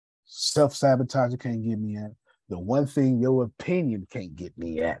thing self-sabotage can't get me at, the one thing your opinion can't get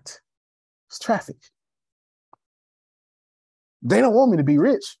me at, it's traffic. They don't want me to be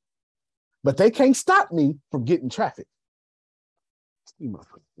rich, but they can't stop me from getting traffic.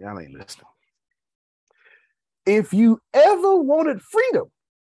 Y'all ain't listening. If you ever wanted freedom,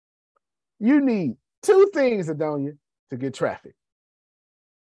 you need two things, Adonia, to get traffic.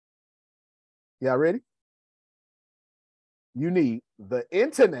 Y'all ready? You need the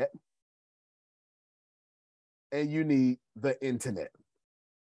internet and you need the internet.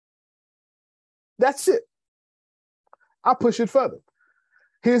 That's it. I'll push it further.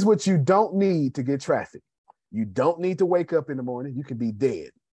 Here's what you don't need to get traffic. You don't need to wake up in the morning. You can be dead.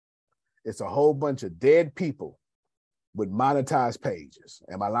 It's a whole bunch of dead people with monetized pages.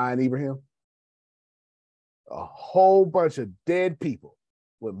 Am I lying, Ibrahim? A whole bunch of dead people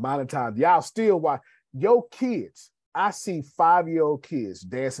with monetized. Y'all still watch. Your kids, I see 5-year-old kids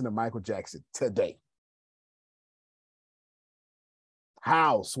dancing to Michael Jackson today.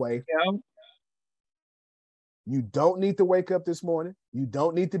 How, Sway? Yeah. You don't need to wake up this morning. You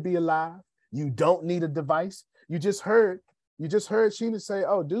don't need to be alive. You don't need a device. You just heard Sheena say,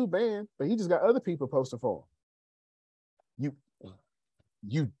 oh, dude banned, but he just got other people posting for him.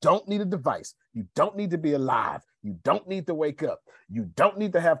 You don't need a device. You don't need to be alive. You don't need to wake up. You don't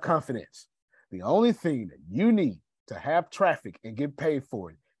need to have confidence. The only thing that you need to have traffic and get paid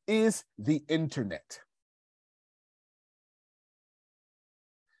for it is the internet.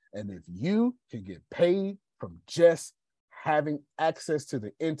 And if you can get paid from just having access to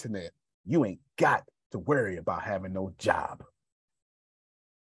the internet, you ain't got to worry about having no job.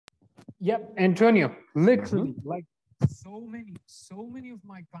 Yep, Antonio, literally, like so many of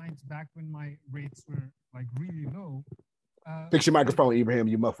my clients back when my rates were like really low. Fix your microphone, Ibrahim,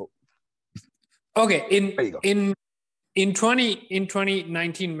 you muffled. Okay, in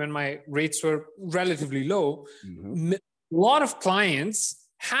 2019, when my rates were relatively low, a lot of clients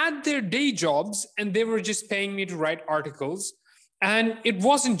had their day jobs and they were just paying me to write articles. And it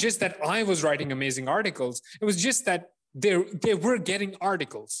wasn't just that I was writing amazing articles. It was just that they were getting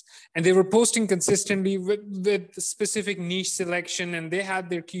articles and they were posting consistently with specific niche selection, and they had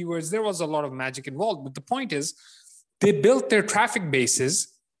their keywords. There was a lot of magic involved. But the point is, they built their traffic bases,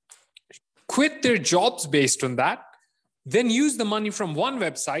 quit their jobs based on that, then use the money from one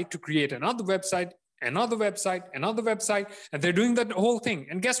website to create another website, another website, another website, and they're doing that whole thing.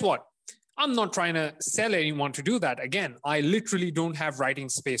 And guess what? I'm not trying to sell anyone to do that. Again, I literally don't have writing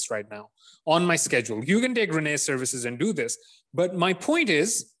space right now on my schedule. You can take Renee's services and do this. But my point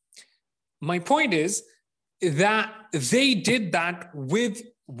is that they did that with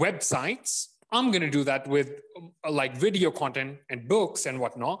websites. I'm going to do that with like video content and books and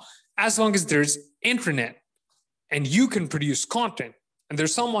whatnot, as long as there's internet and you can produce content and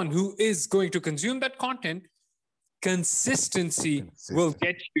there's someone who is going to consume that content. Consistency will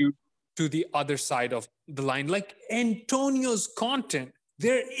get you to the other side of the line. Like Antonio's content,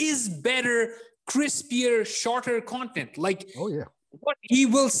 there is better, crispier, shorter content. Like what he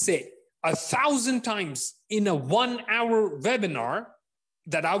will say 1,000 times in a 1-hour webinar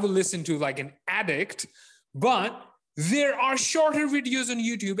that I will listen to like an addict, but there are shorter videos on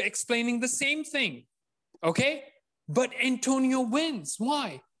YouTube explaining the same thing. Okay? But Antonio wins.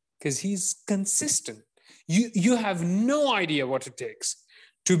 Why? Because he's consistent. You have no idea what it takes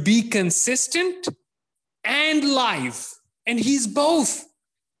to be consistent and live. And he's both.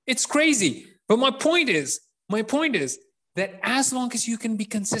 It's crazy. But my point is that as long as you can be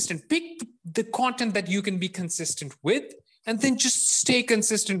consistent, pick the content that you can be consistent with, and then just stay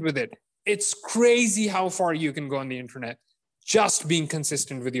consistent with it. It's crazy how far you can go on the internet just being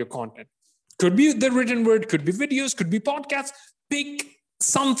consistent with your content. Could be the written word, could be videos, could be podcasts. Pick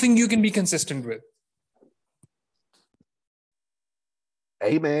something you can be consistent with.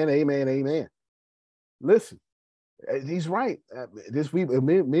 Amen, amen, amen. Listen, he's right. This week,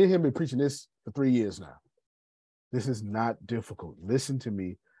 me and him been preaching this for 3 years now. This is not difficult. Listen to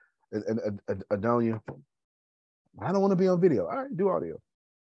me, Adonia. I don't want to be on video. All right, do audio.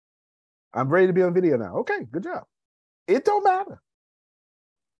 I'm ready to be on video now. Okay, good job. It don't matter.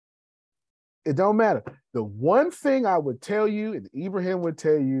 It don't matter. The one thing I would tell you, and Ibrahim would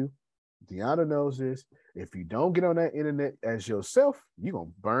tell you, Deanna knows this, if you don't get on that internet as yourself, you're going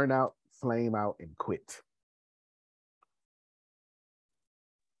to burn out, flame out, and quit.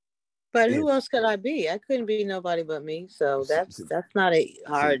 But who else could I be? I couldn't be nobody but me. So that's not a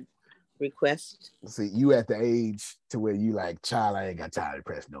hard request. See, you at the age to where you like, child, I ain't got time to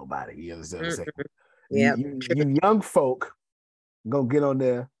impress nobody. You understand what I'm saying? Yeah. You young folk Gonna get on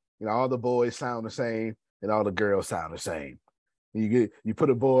there, all the boys sound the same and all the girls sound the same. You put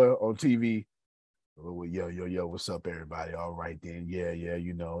a boy on TV. Oh, yo, what's up, everybody? All right, then. Yeah,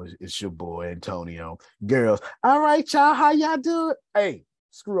 it's your boy, Antonio. Girls, all right, y'all, how y'all doing? Hey,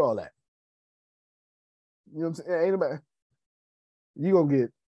 screw all that. You know what I'm saying? Ain't nobody. You gonna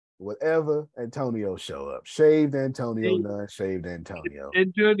get whatever Antonio show up. Shaved Antonio, none shaved Antonio.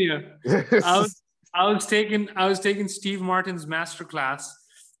 Antonio. I was taking Steve Martin's masterclass,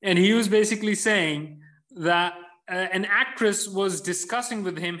 and he was basically saying that an actress was discussing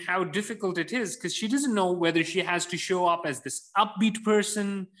with him how difficult it is because she doesn't know whether she has to show up as this upbeat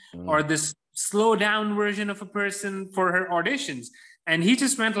person or this slow down version of a person for her auditions. And he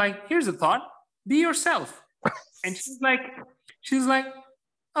just went like, here's a thought, be yourself. And she's like,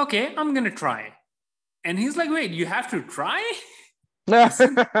 okay, I'm going to try. And he's like, wait, you have to try? Point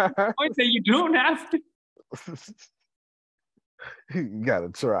that you don't have to. You got to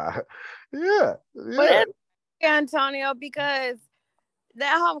try. Yeah. But Antonio, because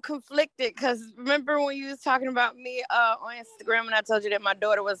that I'm conflicted. Because remember when you was talking about me on Instagram, and I told you that my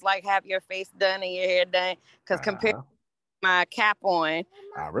daughter was like, have your face done and your hair done. Because compared to my cap on,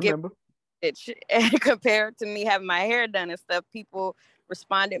 I remember. Compared to me having my hair done and stuff, people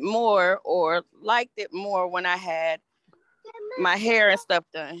responded more or liked it more when I had my hair and stuff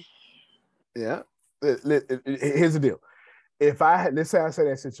done. Yeah. Here's the deal. Let's say I say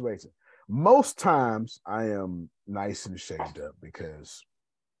that situation. Most times I am nice and shaved up because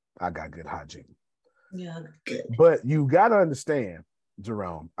I got good hygiene. Yeah, good. But you got to understand,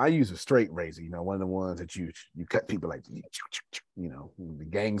 Jerome, I use a straight razor, one of the ones that you cut people like, the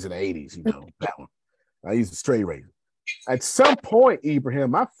gangs in the 80s, that one. I use a straight razor. At some point,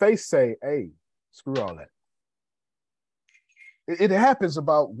 Ibrahim, my face say, hey, screw all that. It happens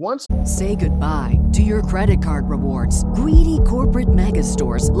about once. Say goodbye to your credit card rewards. Greedy corporate mega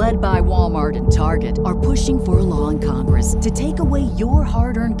stores, led by Walmart and Target, are pushing for a law in Congress to take away your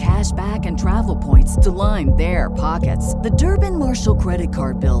hard-earned cash back and travel points to line their pockets. The Durbin-Marshall credit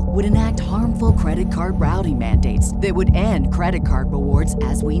card bill would enact harmful credit card routing mandates that would end credit card rewards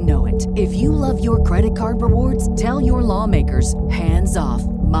as we know it. If you love your credit card rewards, tell your lawmakers, hands off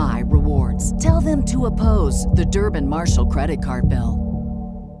my rewards. Tell them to oppose the Durbin-Marshall credit card bill.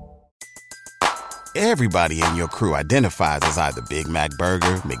 Everybody in your crew identifies as either Big Mac Burger,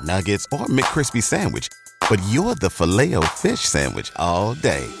 McNuggets, or McCrispy Sandwich. But you're the Filet-O-Fish Sandwich all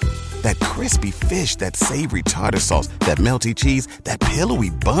day. That crispy fish, that savory tartar sauce, that melty cheese, that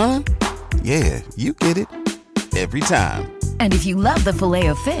pillowy bun. Yeah, you get it. Every time. And if you love the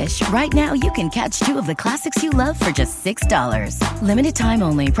Filet-O-Fish, right now you can catch two of the classics you love for just $6. Limited time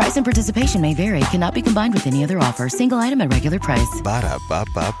only. Price and participation may vary. Cannot be combined with any other offer. Single item at regular price.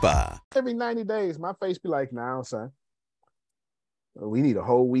 Ba-da-ba-ba-ba. Every 90 days, my face be like, nah, son, we need a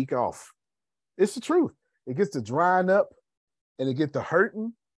whole week off. It's the truth. It gets to drying up and it gets to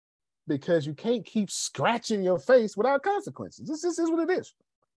hurting because you can't keep scratching your face without consequences. This is what it is.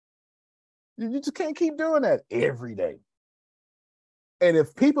 You just can't keep doing that every day. And if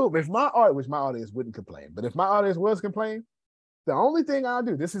my audience wouldn't complain, but if my audience was complaining, the only thing I'll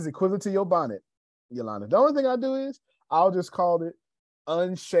do, this is equivalent to your bonnet, Yolanda. The only thing I'll do is I'll just call it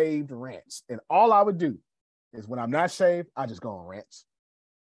unshaved rants. And all I would do is when I'm not shaved, I just go on rants.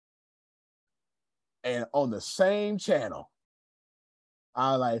 And on the same channel,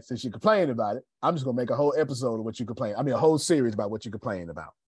 since you complained about it, I'm just going to make a whole episode of what you complain. I mean, a whole series about what you complain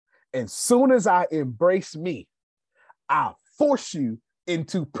about. And soon as I embrace me, I'll force you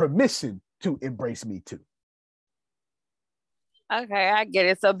into permission to embrace me too. Okay, I get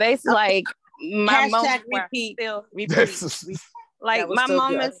it. So basically, like my moment repeat. Like my so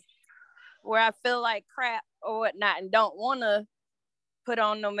moments where I feel like crap or whatnot and don't want to put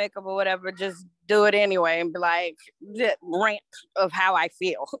on no makeup or whatever, just do it anyway and be like, rant of how I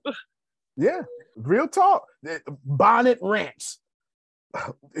feel. Yeah, real talk. Bonnet rants.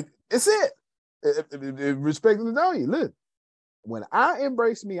 It's it. Respect to know you. Look, when I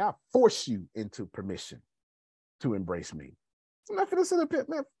embrace me, I force you into permission to embrace me. I'm not gonna sit up here,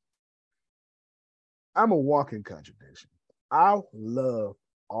 man. I'm a walking contradiction. I love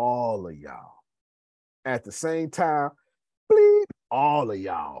all of y'all at the same time. Bleep, all of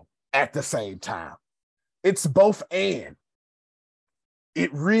y'all at the same time. It's both and.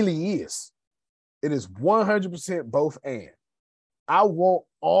 It really is. It is 100% both and. I want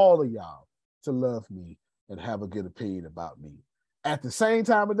all of y'all to love me and have a good opinion about me. At the same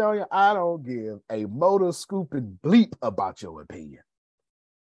time, Adonia, I don't give a motor scooping bleep about your opinion.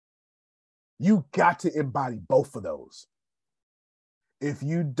 You got to embody both of those. If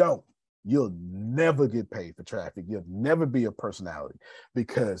you don't, you'll never get paid for traffic. You'll never be a personality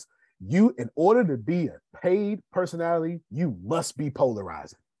because you, in order to be a paid personality, you must be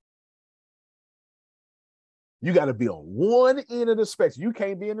polarizing. You got to be on one end of the spectrum. You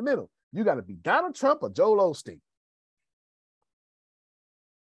can't be in the middle. You got to be Donald Trump or Joel Osteen.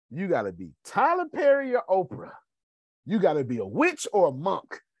 You got to be Tyler Perry or Oprah. You got to be a witch or a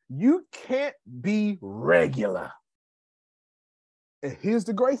monk. You can't be regular. And here's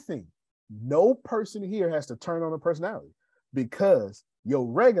the great thing. No person here has to turn on a personality because your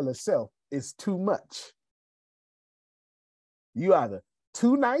regular self is too much. You either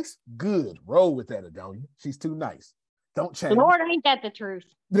too nice, good. Roll with that, Adonia. She's too nice. Don't change. Lord, ain't that the truth?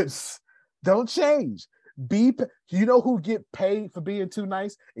 Don't change. You know who get paid for being too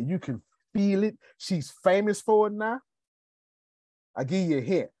nice? And you can feel it. She's famous for it now. I give you a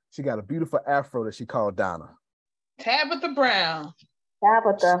hint. She got a beautiful afro that she called Donna. Tabitha Brown.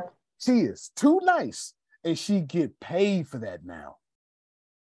 Tabitha. She is too nice, and she get paid for that now.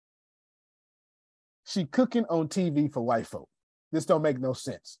 She cooking on TV for white folk. This don't make no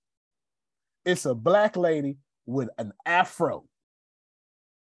sense. It's a black lady with an afro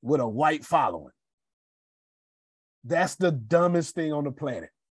with a white following. That's the dumbest thing on the planet.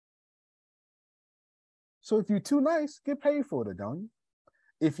 So if you're too nice, get paid for it, don't you?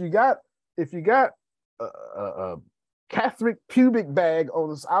 If you got a Catholic pubic bag on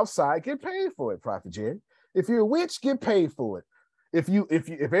the outside, get paid for it, Prophet Jerry. If you're a witch, get paid for it. If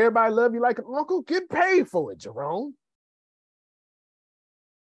everybody love you like an uncle, get paid for it, Jerome.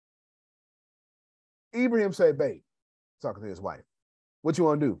 Ibrahim said, babe, talking to his wife, what you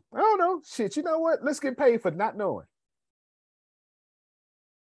want to do? I don't know. Shit, you know what? Let's get paid for not knowing.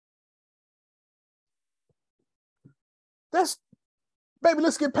 Baby,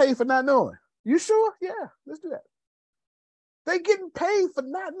 let's get paid for not knowing. You sure? Yeah, let's do that. They getting paid for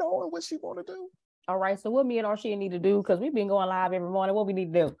not knowing what she want to do. All right, so what me and Arshia need to do, because we've been going live every morning, what we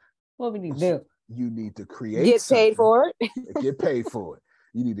need to do? What we need to do? You need to create Get paid for it. Get paid for it.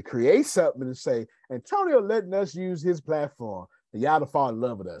 You need to create something and say, Antonio letting us use his platform and y'all to fall in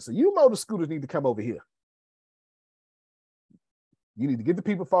love with us. So you motor scooters need to come over here. You need to get the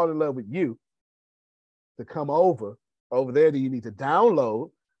people falling in love with you to come over there. You need to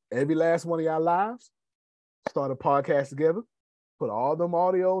download every last one of y'all lives, start a podcast together, put all them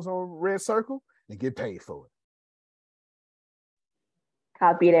audios on Red Circle, and get paid for it.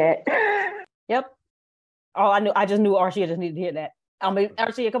 Copy that. Yep. Oh, I just knew Arshia just needed to hear that. I mean,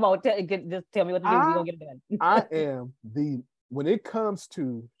 Arshia, come on, just tell me what to do. We're gonna get it done. I am when it comes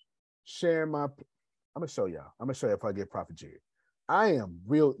to sharing I'm gonna show y'all. I'm gonna show you if I get Prophet Jerry. I am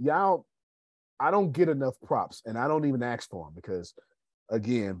real, y'all. I don't get enough props, and I don't even ask for them because,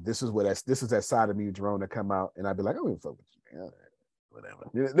 again, this is that side of me, Jerome, that come out, and I'd be like, I don't even fuck with you, man.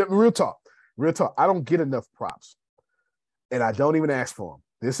 Whatever. Real talk. I don't get enough props, and I don't even ask for them.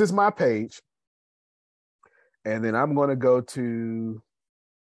 This is my page, and then I'm going to go to.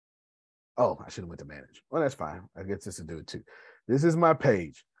 Oh, I should have went to manage. Well, that's fine. I guess this will do it too. This is my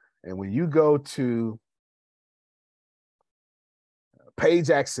page, and when you go to page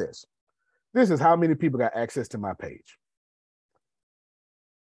access. This is how many people got access to my page.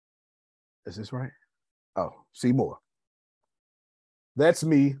 Is this right? Oh, see more. That's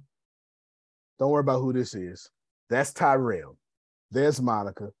me. Don't worry about who this is. That's Tyrell. There's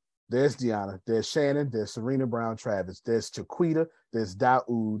Monica. There's Deanna. There's Shannon. There's Serena Brown Travis. There's Chiquita. There's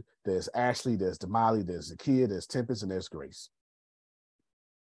Daoud. There's Ashley. There's Damali. There's Zakia. There's Tempest. And there's Grace.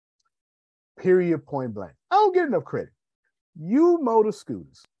 Period, point blank. I don't get enough credit. You motor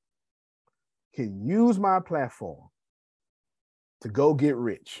scooters can use my platform to go get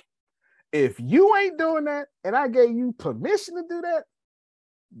rich. If you ain't doing that and I gave you permission to do that,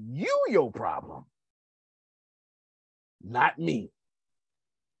 your problem, not me.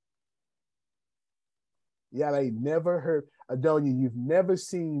 Y'all ain't never heard, Adonia, you've never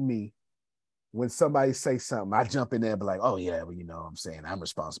seen me when somebody say something, I jump in there and be like, oh yeah, well, you know what I'm saying, I'm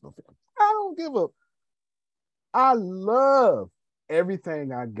responsible for it. I don't give a, I love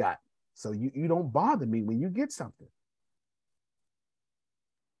everything I got. So you don't bother me when you get something.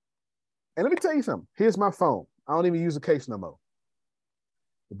 And let me tell you something. Here's my phone. I don't even use a case no more.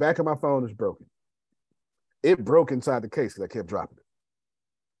 The back of my phone is broken. It broke inside the case because I kept dropping it.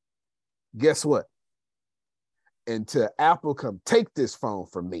 Guess what? Until Apple come take this phone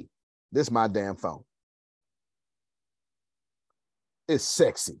from me. This is my damn phone. It's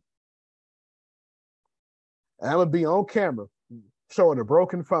sexy. And I'm going to be on camera showing a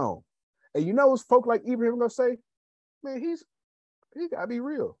broken phone. And you know what folk like Ibrahim gonna say? Man, he gotta be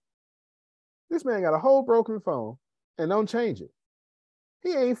real. This man got a whole broken phone and don't change it.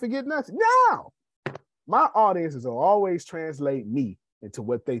 He ain't forget nothing. Now, my audiences will always translate me into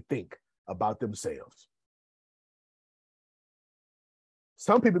what they think about themselves.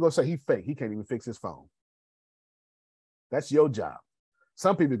 Some people gonna say he fake. He can't even fix his phone. That's your job.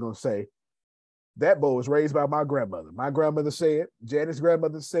 Some people gonna say that boy was raised by my grandmother. My grandmother said, Janet's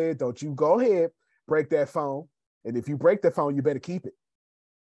grandmother said, don't you go ahead, break that phone. And if you break that phone, you better keep it.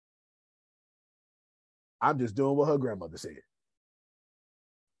 I'm just doing what her grandmother said.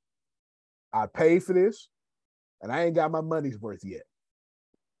 I paid for this, and I ain't got my money's worth yet.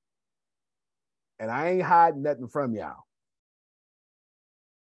 And I ain't hiding nothing from y'all.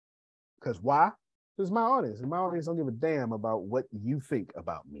 Because why? Because my audience. And my audience don't give a damn about what you think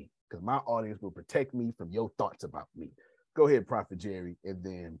about me. Because my audience will protect me from your thoughts about me. Go ahead, Prophet Jerry, and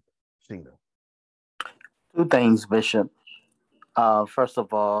then Sheena. Two things, Bishop. First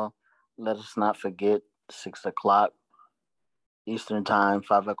of all, let us not forget 6 o'clock Eastern Time,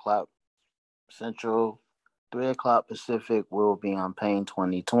 5 o'clock Central, 3 o'clock Pacific. We'll be on Pain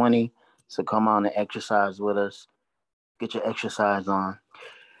 2020. So come on and exercise with us. Get your exercise on.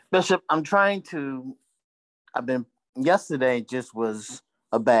 Bishop, yesterday just was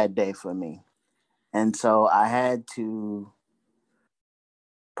a bad day for me. And so I had to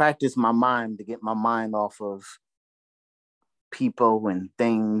practice my mind to get my mind off of people and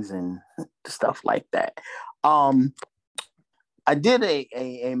things and stuff like that. I did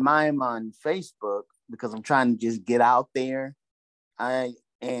a mime on Facebook because I'm trying to just get out there. I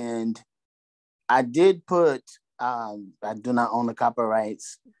did put, I do not own the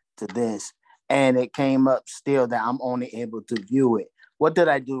copyrights to this, and it came up still that I'm only able to view it. What did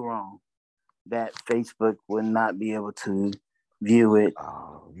I do wrong that Facebook would not be able to view it?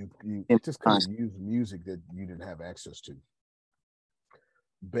 You just couldn't use music that you didn't have access to.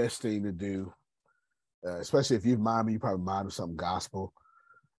 Best thing to do, especially if you probably mime something gospel,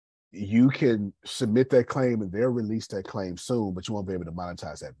 you can submit that claim and they'll release that claim soon, but you won't be able to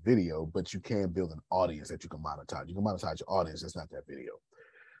monetize that video, but you can build an audience that you can monetize. You can monetize your audience, that's not that video.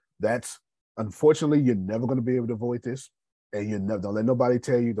 That's, unfortunately, you're never going to be able to avoid this. And don't let nobody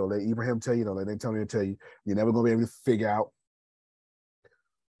tell you, don't let Ibrahim tell you, don't let Antonio tell you, you're never going to be able to figure out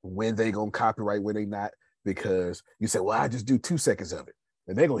when they going to copyright, when they not, because you say, well, I just do 2 seconds of it.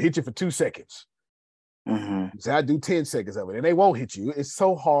 And they're going to hit you for 2 seconds. Mm-hmm. So I do 10 seconds of it, and they won't hit you. It's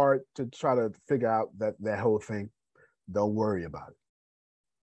so hard to try to figure out that whole thing. Don't worry about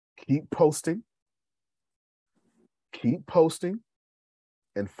it. Keep posting. Keep posting.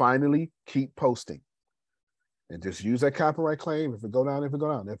 And finally, keep posting. And just use that copyright claim. If it go down, if it go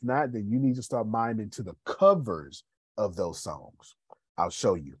down. If not, then you need to start miming to the covers of those songs. I'll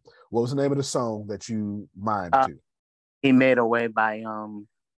show you. What was the name of the song that you mimed to? He Made a Way by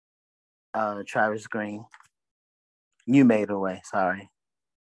Travis Green. You Made a Way, sorry.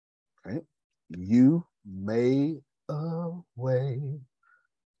 Okay. You Made a Way.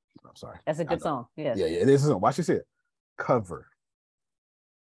 I'm sorry. That's a good song. Yes. Yeah, it is a song. Watch this here. Cover.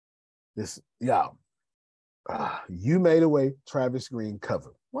 This, y'all. You Made a Way, Travis Green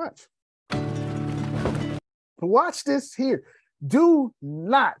cover. Watch. Watch this here. Do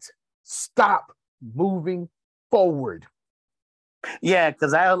not stop moving forward. Yeah,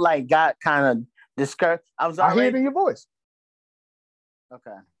 because I got kind of discouraged. I hear it in your voice.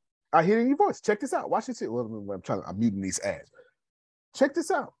 Okay. I hear it in your voice. Check this out. Watch this here. Well, I'm muting these ads. Check this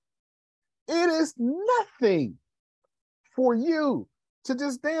out. It is nothing for you to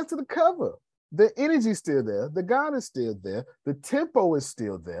just dance to the cover. The energy's still there. The God is still there. The tempo is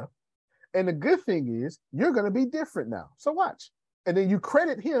still there. And the good thing is you're going to be different now. So watch. And then you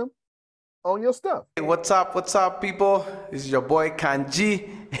credit him on your stuff. Hey, what's up, people? This is your boy Kanji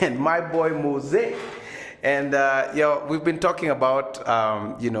and my boy Mose. And we've been talking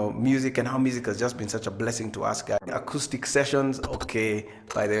about music and how music has just been such a blessing to us guys. Acoustic sessions, okay.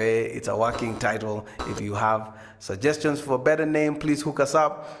 By the way, it's a working title. If you have suggestions for a better name, please hook us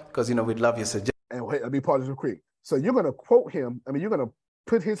up because we'd love your suggestions. And wait, let me pause real quick. So you're gonna quote him. You're gonna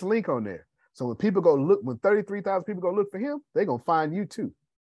put his link on there. So when people go look, when 33,000 people go look for him, they're gonna find you too.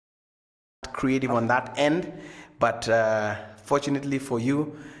 Creative on that end, but fortunately for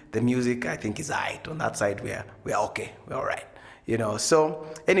you, the music I think is right on that side. We're okay, we're all right, So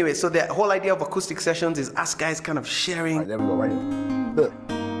anyway, so the whole idea of acoustic sessions is us guys kind of sharing. All right, there we go, right here. Look,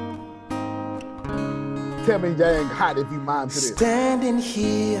 tell me that ain't hot if you mime to this. Standing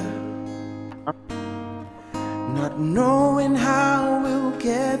here, not knowing how we'll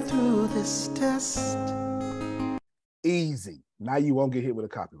get through this test. Easy. Now you won't get hit with a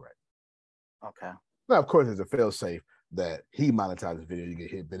copyright. Okay. Now, of course, there's a fail safe that he monetizes video, you get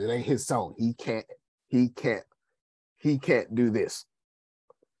hit, but it ain't his song. He can't do this.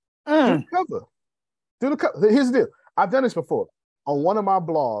 Do the cover. Do the cover. Here's the deal. I've done this before on one of my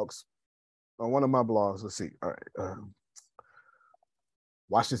blogs. Let's see. All right.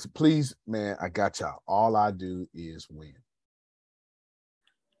 Watch this, please, man. I got y'all. All I do is win.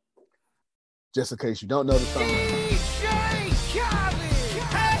 Just in case you don't know the song.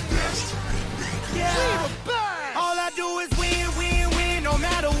 All I do is win, win, win, no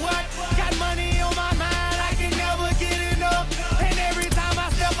matter what. Got money on my mind, I can never get enough. And every time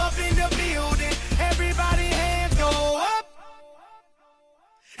I step up in the building, everybody hands go up.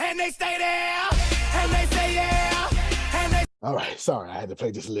 And they stay there, and they say yeah, and they... All right, sorry, I had to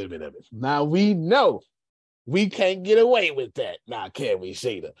play just a little bit of it. Now we know we can't get away with that. Now, can we,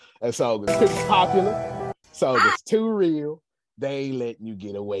 Sheeta? That song is too popular. Song is too real. They ain't letting you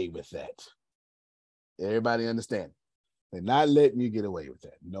get away with that. Everybody understand? They're not letting you get away with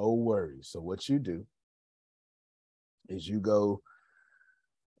that. No worries. So what you do is you go,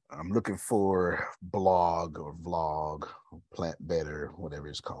 I'm looking for blog or vlog, Plant Better, whatever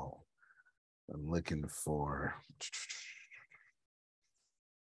it's called. I'm looking for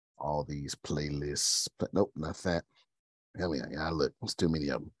all these playlists. But nope, not that. Hell yeah, look, there's too many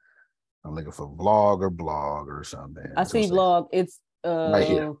of them. I'm looking for vlog or blog or something. I see vlog. It's right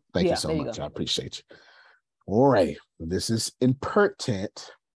here. Thank you so you much. go. I appreciate you. All right. This is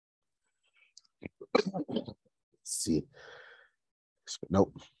impertinent. Let's see.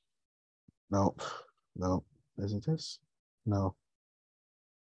 Nope. Nope. Nope. Isn't this? No.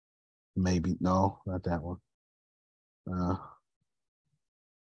 Maybe. No, not that one.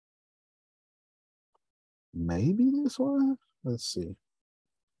 Maybe this one. Let's see.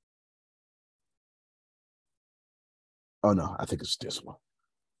 Oh no, I think it's this one.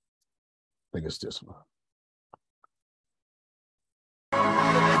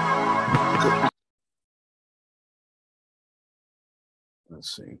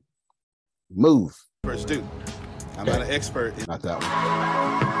 Let's see. Move. First do. I'm not an expert. Not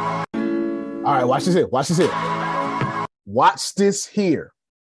that one. All right, watch this here. Watch this here. Watch this here.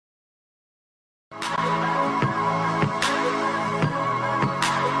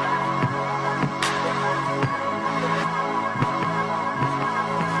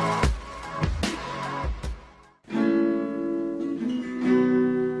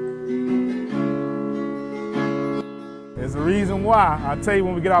 There's a reason why. I'll tell you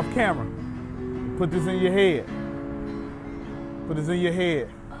when we get off camera. Put this in your head. Put this in your head.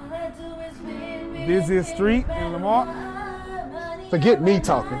 Busiest street in Lamar. Forget me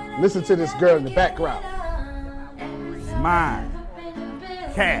talking. Listen to this girl in the background. It's mine.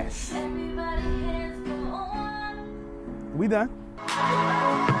 Cash. We done.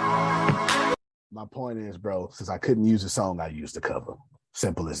 My point is, bro, since I couldn't use the song, I used the cover.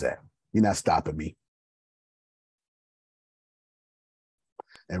 Simple as that. You're not stopping me.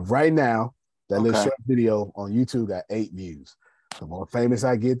 And right now, that little short video on YouTube got 8 views. The more famous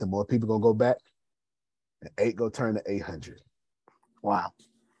I get, the more people gonna go back. And 8 go turn to 800. Wow.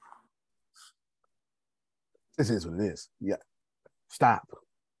 This is what it is. Yeah. Stop.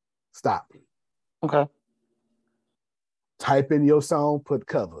 Okay. Type in your song, put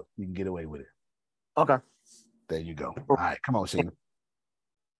cover. You can get away with it. Okay. There you go. All right, come on, Sheena.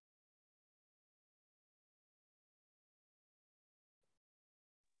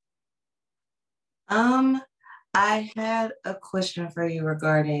 I had a question for you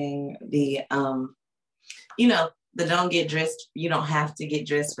regarding the the don't get dressed, you don't have to get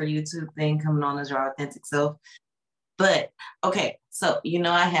dressed for YouTube thing coming on as your authentic self. But okay, so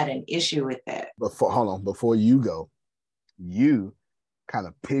I had an issue with that. Before you go, you kind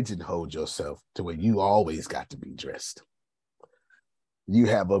of pigeonholed yourself to where you always got to be dressed. You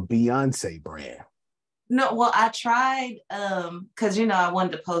have a Beyonce brand. No, well, I tried because I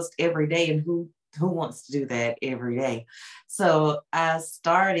wanted to post every day, and who wants to do that every day? So I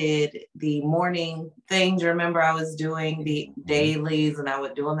started the morning things. Remember, I was doing the dailies, and I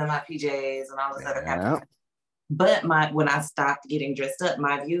would do them in my PJs and all this other kind of stuff. But when I stopped getting dressed up,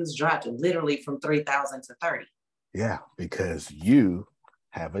 my views dropped literally from 3,000 to 30. Yeah, because you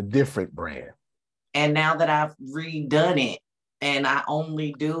have a different brand. And now that I've redone it, and I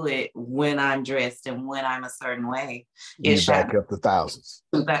only do it when I'm dressed and when I'm a certain way, You back up the thousands.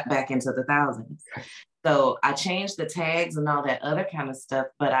 Back into the thousands. So I changed the tags and all that other kind of stuff,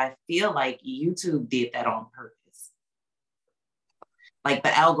 but I feel like YouTube did that on purpose. Like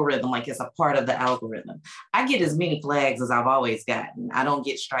the algorithm, like it's a part of the algorithm. I get as many flags as I've always gotten. I don't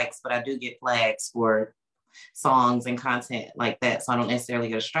get strikes, but I do get flags for songs and content like that. So I don't necessarily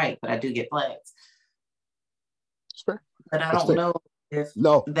get a strike, but I do get flags. Sure. But I don't know if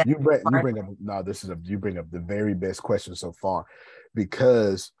you bring up the very best question so far,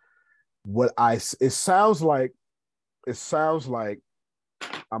 because it sounds like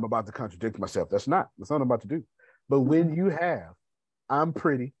I'm about to contradict myself. That's not what I'm about to do. But when you have, I'm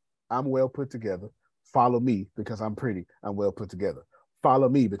pretty, I'm well put together, follow me because I'm pretty, I'm well put together. Follow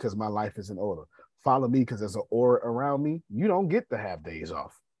me because my life is in order. Follow me because there's an aura around me. You don't get to have days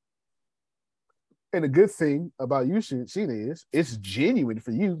off. And the good thing about you, Sheena, is it's genuine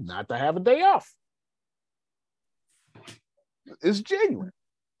for you not to have a day off. It's genuine.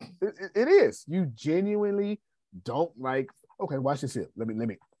 It is. You genuinely don't like. Okay, watch this here. Let me.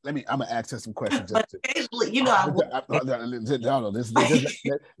 I'm gonna ask her some questions. But occasionally, you know,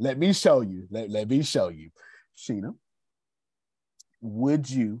 let me show you. Let me show you. Sheena, would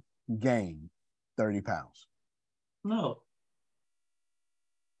you gain 30 pounds? No.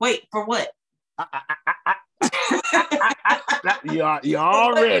 Wait, for what? You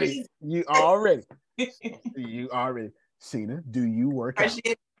already. Sheena, do you work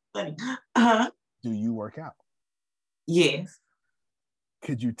out? Do you work out? Yes.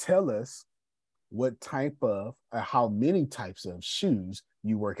 Could you tell us what type of, or how many types of shoes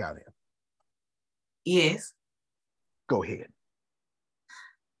you work out in? Yes. Go ahead.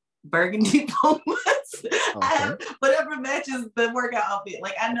 Burgundy Pumas. Okay. Whatever matches the workout outfit.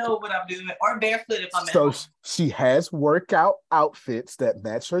 Like, I know what I'm doing. Or barefoot if I'm at home. She has workout outfits that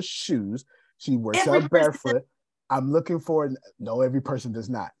match her shoes. She works out barefoot. I'm looking for, no, every person does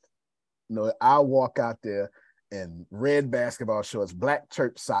not. No, I'll walk out there in red basketball shorts, black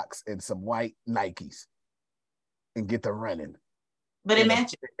church socks, and some white Nikes and get to running. But it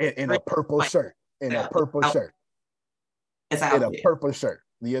matches. In a purple shirt. In a purple shirt. It's in a purple shirt.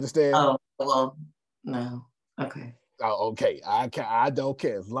 Do you understand? Oh, well, no. Okay. Oh, okay. I don't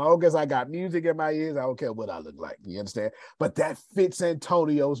care. As long as I got music in my ears, I don't care what I look like. You understand? But that fits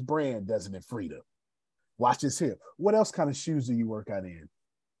Antonio's brand, doesn't it, Frida? Watch this here. What else kind of shoes do you work out in?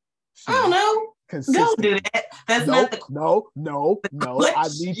 I don't know. Don't do that. That's not the No. I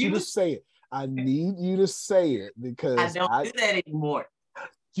need you to say it. I need you to say it because I don't do that anymore.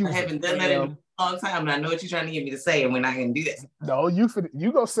 I haven't done that in a long time, and I know what you're trying to get me to say, and we're not going to do that. No, you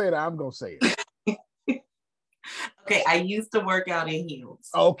gonna say it. I'm gonna say it. Okay, I used to work out in heels.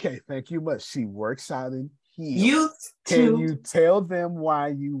 Okay, thank you much. She works out in heels. Can you tell them why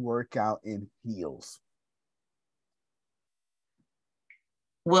you work out in heels?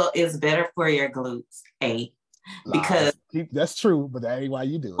 Well, it's better for your glutes, because that's true, but that ain't why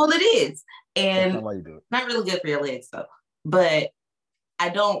you do it. Well, it is, and that's not why you do it. Not really good for your legs, though. But I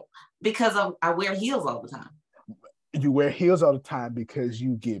don't, because I wear heels all the time. You wear heels all the time because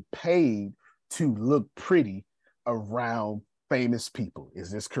you get paid to look pretty around famous people.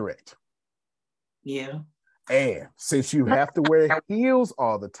 Is this correct? Yeah. And since you have to wear heels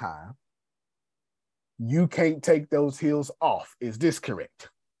all the time, you can't take those heels off. Is this correct?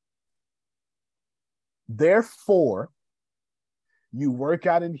 Therefore, you work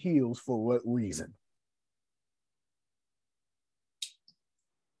out in heels for what reason?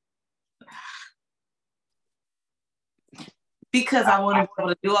 Because I want to be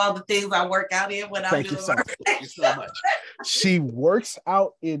able to do all the things I work out in when I'm doing work. Thank you so much. She works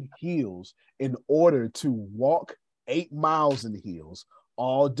out in heels in order to walk 8 miles in heels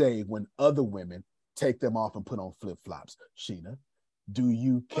all day when other women take them off and put on flip-flops. Sheena, do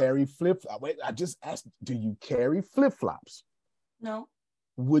you carry flip-flops? Wait, I just asked, do you carry flip-flops? No.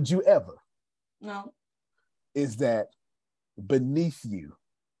 Would you ever? No. Is that beneath you?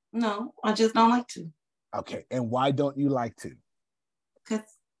 No, I just don't like to. Okay, and why don't you like to? Because.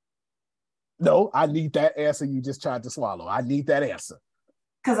 No, I need that answer you just tried to swallow. I need that answer.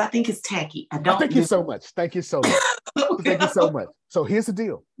 Because I think it's tacky. Thank you so much. Thank you so much. Thank you so much. So here's the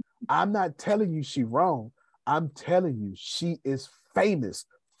deal. I'm not telling you she's wrong. I'm telling you she is famous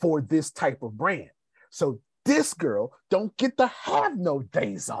for this type of brand. So this girl don't get to have no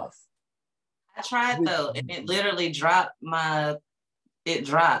days off. I tried though, and it literally dropped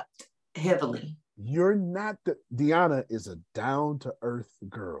heavily. You're not Deanna is a down-to-earth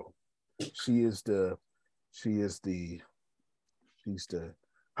girl.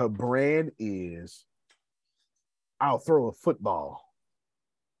 Her brand is I'll throw a football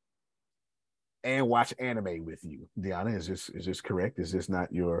and watch anime with you. Deanna, is this correct? Is this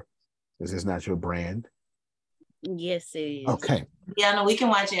not your brand? Yes, it is. Okay. Deanna, we can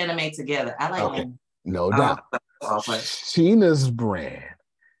watch anime together. I like anime. No doubt. Sheena's brand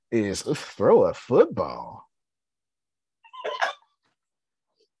is throw a football.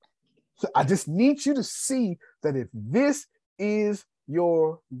 So I just need you to see that if this is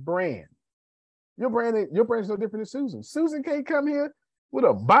your brand is no different than Susan. Susan can't come here with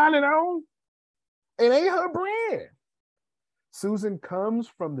a bonnet on. It ain't her brand. Susan comes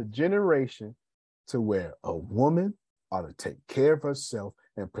from the generation to where a woman ought to take care of herself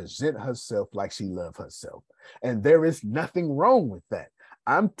and present herself like she loves herself. And there is nothing wrong with that.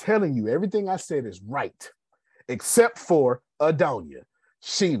 I'm telling you, everything I said is right, except for Adonia,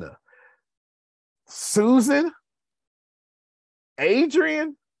 Sheena, Susan,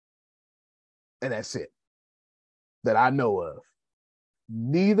 Adrian, and that's it that I know of.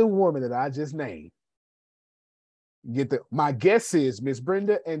 Neither woman that I just named my guess is Miss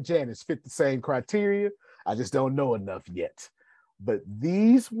Brenda and Janice fit the same criteria. I just don't know enough yet. But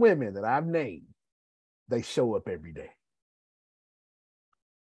these women that I've named, they show up every day.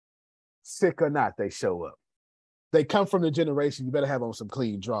 Sick or not, they show up. They come from the generation, you better have on some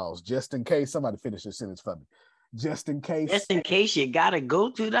clean draws, just in case. Somebody finish this sentence for me. Just in case. Just in case you gotta go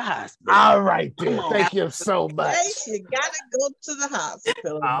to the hospital. All right, then. Thank you so much. You gotta go to the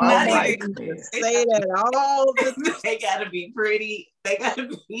hospital. All right, say that all the They gotta be pretty. They gotta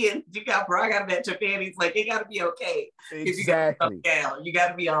be in. You got bro. I gotta match your panties. Like it gotta be okay. Exactly. If you got down, you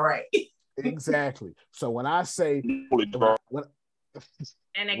gotta be all right. Exactly. So when I say, and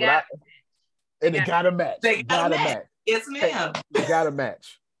it gotta match. They gotta match. Yes, ma'am. Gotta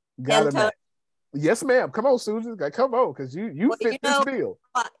match. Gotta match. Yes, ma'am. Come on, Susan. Come on, because you fit this bill.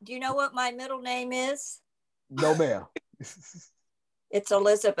 Do you know what my middle name is? No, ma'am. It's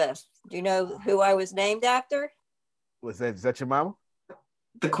Elizabeth. Do you know who I was named after? Is that your mama?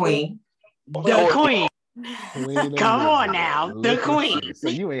 The Queen. The Queen. Come on now, the Queen. So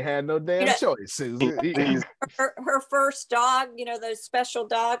you ain't had no damn choice, Susan. Her first dog, those special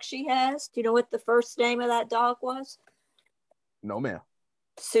dogs she has. Do you know what the first name of that dog was? No, ma'am.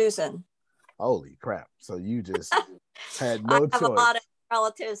 Susan. Holy crap. So you just had no choice. I have a lot of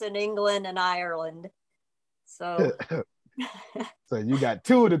relatives in England and Ireland. So so you got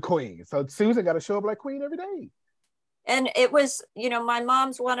two of the queens. So Susan got to show up like queen every day. And it was, my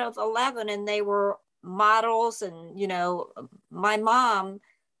mom's one of 11 and they were models. And, my mom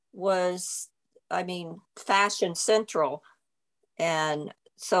was, fashion central. And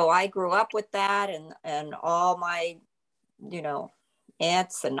so I grew up with that and all my,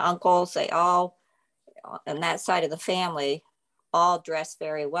 aunts and uncles, they all, on that side of the family, all dressed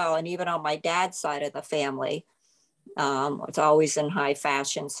very well. And even on my dad's side of the family, it's always in high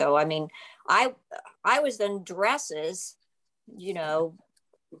fashion. So, I was in dresses,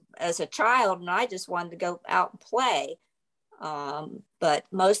 as a child, and I just wanted to go out and play. But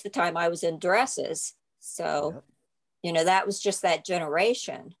most of the time I was in dresses. So, that was just that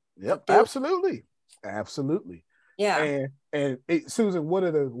generation. Yep, absolutely. Absolutely. Yeah. And Susan, what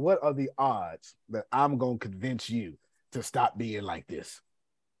are the odds that I'm gonna convince you to stop being like this?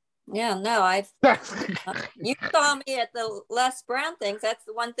 Yeah, no, you saw me at the Les Brown things. That's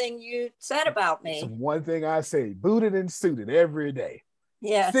the one thing you said about me. It's one thing I say, booted and suited every day.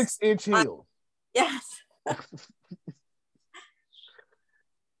 Yes. 6-inch heels. Yes. The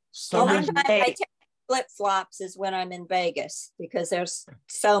only time I take flip-flops is when I'm in Vegas because there's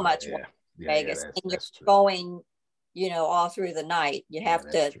so much in Vegas. And you're going, all through the night. You have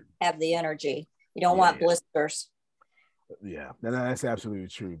to have the energy. You don't want blisters. Yeah, no, that's absolutely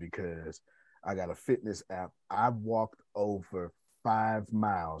true because I got a fitness app. I walked over 5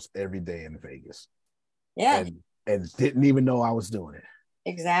 miles every day in Vegas. Yeah. And didn't even know I was doing it.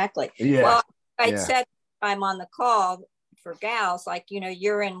 Exactly. Yeah. Well, I said I'm on the call for gals, like,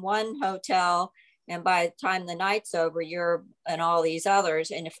 you're in one hotel and by the time the night's over, you're in all these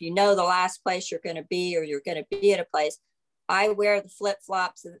others. And if you know the last place you're going to be or you're going to be at a place, I wear the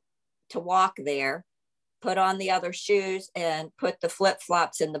flip-flops to walk there, put on the other shoes and put the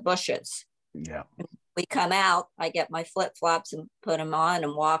flip-flops in the bushes. Yeah. We come out, I get my flip-flops and put them on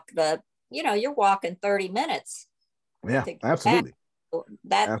and walk you're walking 30 minutes. Yeah, absolutely.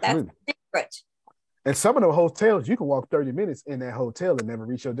 That's the secret. And some of the hotels, you can walk 30 minutes in that hotel and never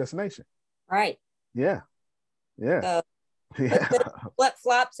reach your destination. Right. Yeah. Yeah. So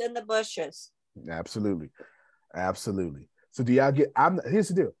flip-flops in the bushes. Absolutely. Absolutely. So do y'all here's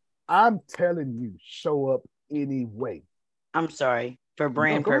the deal. I'm telling you, show up anyway. I'm sorry. For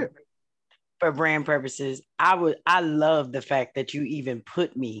brand purposes, I love the fact that you even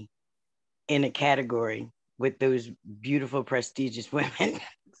put me in a category with those beautiful, prestigious women.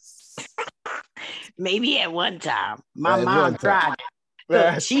 Maybe at one time. My mom tried it.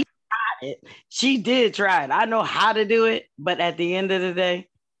 Look, she tried it. She did try it. I know how to do it, but at the end of the day,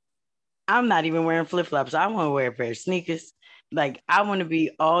 I'm not even wearing flip-flops. I want to wear a pair of sneakers. Like, I want to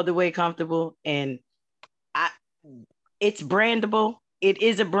be all the way comfortable, and it's brandable. It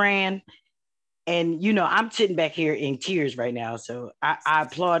is a brand, And you know, I'm sitting back here in tears right now. So I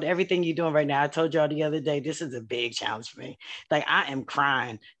applaud everything you're doing right now. I told y'all the other day, this is a big challenge for me. Like I am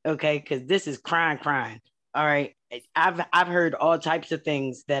crying, okay, because this is crying. All right. I've heard all types of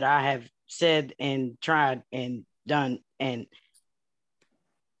things that I have said and tried and done. And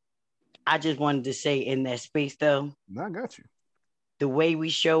I just wanted to say in that space though, I got you. The way we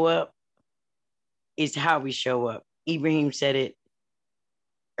show up is how we show up. Ibrahim said it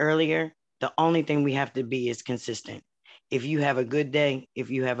earlier. The only thing we have to be is consistent. If you have a good day,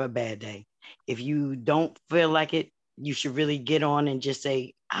 if you have a bad day, if you don't feel like it, you should really get on and just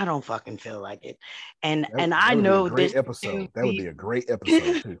say, I don't fucking feel like it. And I know this episode. That would be a great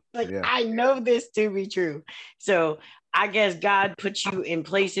episode too. Like, yeah. I know this to be true. So I guess God puts you in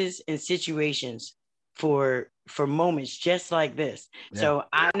places and situations for moments just like this. Yeah. So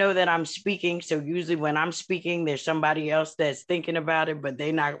I know that I'm speaking. So usually when I'm speaking, there's somebody else that's thinking about it, but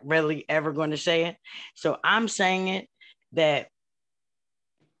they're not really ever going to say it. So I'm saying it that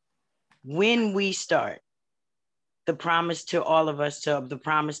when we start, the promise to all of us, the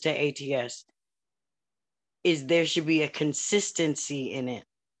promise to ATS, is there should be a consistency in it,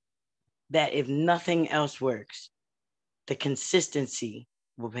 that if nothing else works, the consistency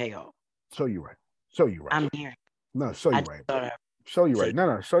will pay off. So you're right. I'm here. No, so you're right. So you're right.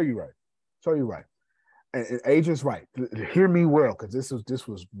 No, so you're right. So you're right. And Agent's right. Hear me well, because this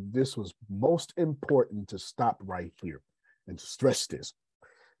was most important to stop right here and to stress this,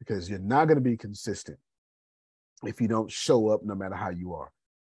 because you're not going to be consistent if you don't show up no matter how you are.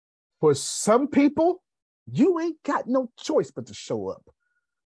 For some people, you ain't got no choice but to show up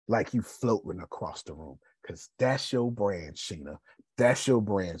like you floating across the room, because that's your brand, Sheena. That's your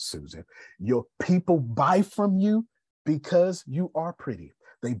brand, Susan. Your people buy from you because you are pretty.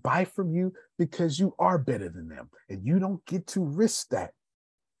 They buy from you because you are better than them, and you don't get to risk that.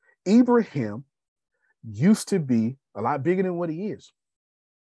 Ibrahim used to be a lot bigger than what he is.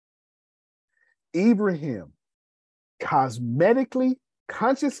 Ibrahim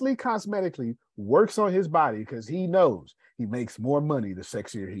consciously cosmetically works on his body because he knows he makes more money the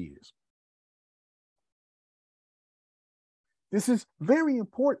sexier he is. This is very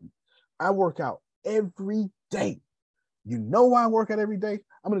important. I work out every day. You know why I work out every day?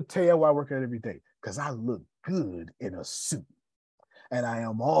 I'm going to tell you why I work out every day. Because I look good in a suit. And I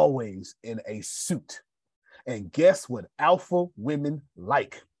am always in a suit. And guess what alpha women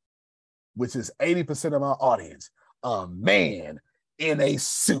like, which is 80% of my audience? A man in a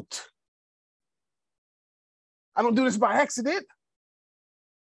suit. I don't do this by accident.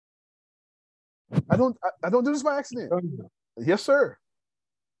 I don't do this by accident. Yes, sir.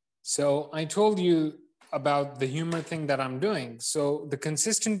 So I told you about the humor thing that I'm doing. So the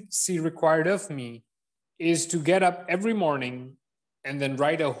consistency required of me is to get up every morning and then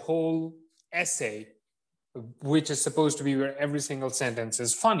write a whole essay, which is supposed to be where every single sentence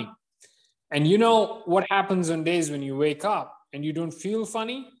is funny. And you know what happens on days when you wake up and you don't feel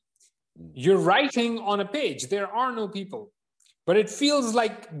funny? You're writing on a page. There are no people. But it feels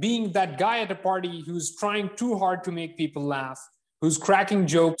like being that guy at a party who's trying too hard to make people laugh, who's cracking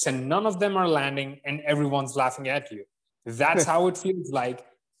jokes and none of them are landing and everyone's laughing at you. That's how it feels like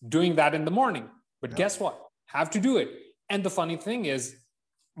doing that in the morning. But guess what? Have to do it. And the funny thing is,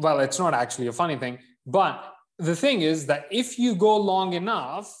 well, it's not actually a funny thing, but the thing is that if you go long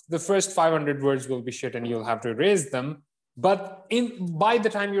enough, the first 500 words will be shit and you'll have to erase them. But by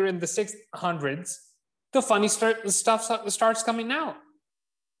the time you're in the 600s, the funny stuff starts coming out.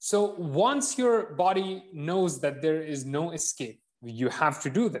 So once your body knows that there is no escape, you have to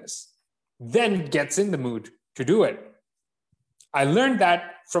do this, then it gets in the mood to do it. I learned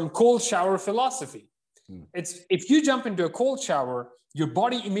that from cold shower philosophy. It's if you jump into a cold shower, your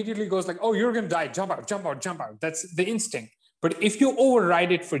body immediately goes like, oh, you're going to die. Jump out, jump out, jump out. That's the instinct. But if you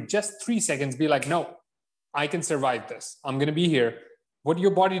override it for just 3 seconds, be like, no, I can survive this. I'm going to be here. What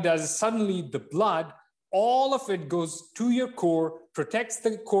your body does is suddenly the blood, all of it goes to your core, protects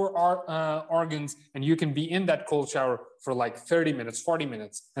the core organs, and you can be in that cold shower for like 30 minutes, 40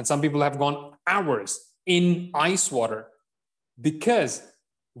 minutes. And some people have gone hours in ice water, because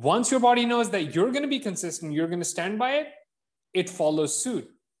once your body knows that you're going to be consistent, you're going to stand by it, it follows suit,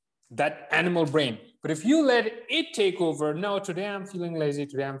 that animal brain. But if you let it take over, no, today I'm feeling lazy,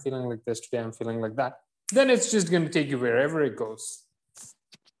 today I'm feeling like this, today I'm feeling like that, then it's just going to take you wherever it goes.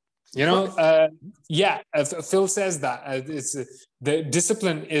 You know, Phil says that it's the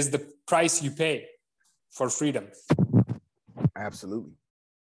discipline is the price you pay for freedom. Absolutely.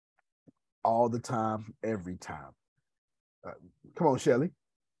 All the time, every time. Come on, Shelly.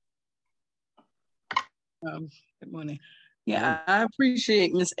 Good morning. Yeah, I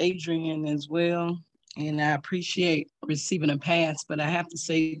appreciate Miss Adrian as well. And I appreciate receiving a pass, but I have to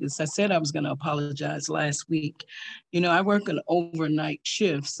say this. I said I was going to apologize last week. You know, I work an overnight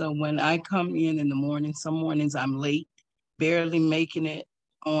shift. So when I come in the morning, some mornings I'm late, barely making it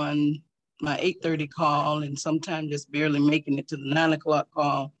on my 8:30 call, and sometimes just barely making it to the 9 o'clock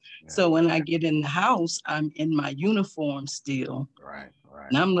call. Yeah. So when I get in the house, I'm in my uniform still. Right.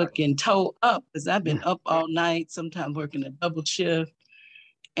 And I'm looking toe up because I've been up all night, sometimes working a double shift.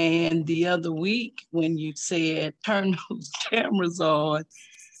 And the other week when you said turn those cameras on,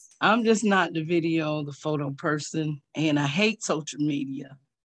 I'm just not the video, the photo person. And I hate social media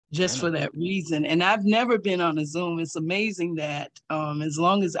just for that reason. And I've never been on a Zoom. It's amazing that as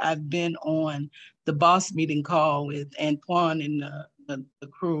long as I've been on the boss meeting call with Antoine and the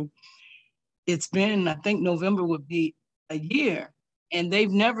crew, it's been, I think November would be a year. And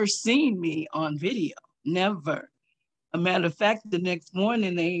they've never seen me on video, never. A matter of fact, the next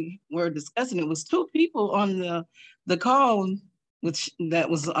morning they were discussing, it was 2 people on the call, which that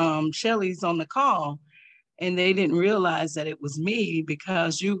was Shelly's on the call, and they didn't realize that it was me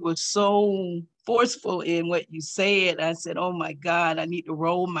because you were so forceful in what you said. I said, oh my God, I need to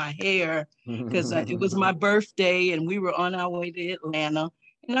roll my hair because it was my birthday and we were on our way to Atlanta.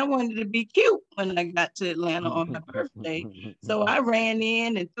 And I wanted to be cute when I got to Atlanta on my birthday. So I ran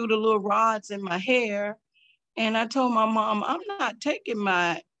in and threw the little rods in my hair. And I told my mom, I'm not taking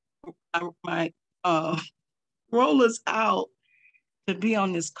my rollers out to be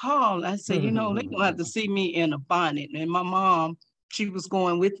on this call. I said, you know, they're gonna have to see me in a bonnet. And my mom, she was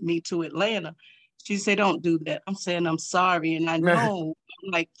going with me to Atlanta. She said, don't do that. I'm saying, I'm sorry. And I know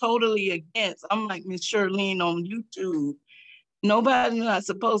I'm like totally against. I'm like Miss Shirlene on YouTube. Nobody's not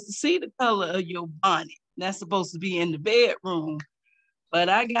supposed to see the color of your bonnet. That's supposed to be in the bedroom. But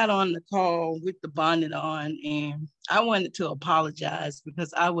I got on the call with the bonnet on and I wanted to apologize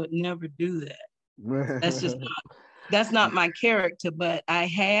because I would never do that. That's not my character, but I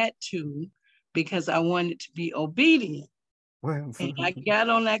had to because I wanted to be obedient. And I got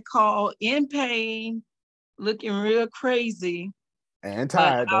on that call in pain, looking real crazy. And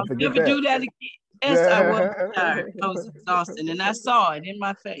tired, don't forget that. I'll never do that again. Yes, I was tired. I was exhausted and I saw it in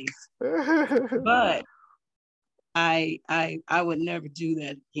my face. But I would never do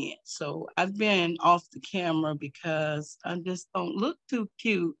that again. So I've been off the camera because I just don't look too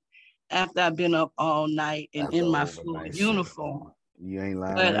cute after I've been up all night and in my full uniform. You ain't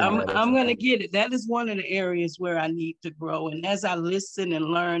lying. But I'm gonna get it. That is one of the areas where I need to grow. And as I listen and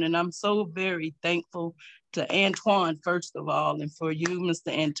learn, and I'm so very thankful to Antoine, first of all, and for you,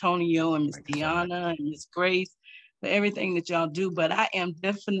 Mr. Antonio, and Miss Deanna, and Miss Grace, for everything that y'all do. But I am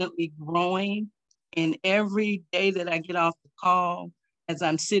definitely growing. And every day that I get off the call, as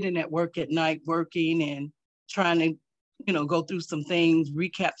I'm sitting at work at night working and trying to, you know, go through some things,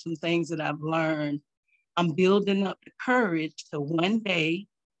 recap some things that I've learned, I'm building up the courage to one day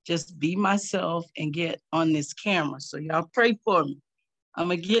just be myself and get on this camera. So y'all pray for me. I'm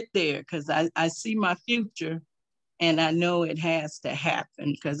gonna get there because I see my future and I know it has to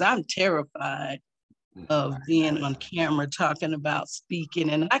happen because I'm terrified of being on camera talking about speaking,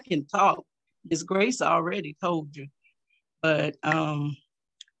 and I can talk. Miss Grace already told you, but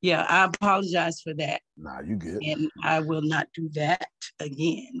yeah, I apologize for that. Nah, you good. And I will not do that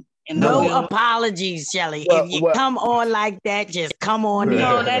again. And no apologies, Shelly. If you come on like that, just come on in.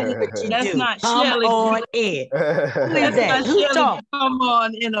 No, that's not come Shelly. on in. Who is that? Who's talking? Come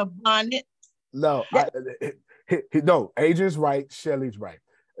on in a bonnet. No, no. Adrian's right. Shelly's right.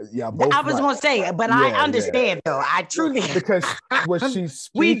 Yeah, both. I was gonna say, but I understand though. I truly because what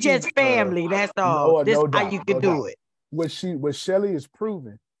she's we just family. That's all. This how you can do it. What Shelly is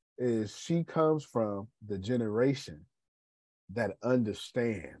proving is she comes from the generation that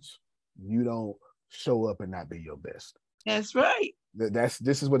understands you don't show up and not be your best. That's right.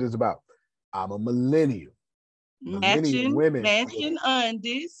 This is what it's about. I'm a millennial. Matching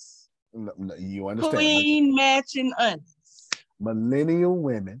undies. No, you understand? Queen matching undies. Millennial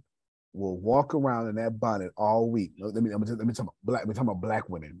women will walk around in that bonnet all week. Let me talk about black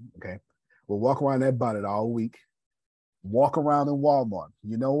women. Okay, will walk around in that bonnet all week. Walk around in Walmart.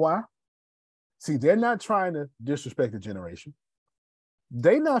 You know why? See, they're not trying to disrespect the generation.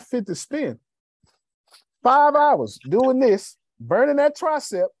 They not fit to spend 5 hours doing this, burning that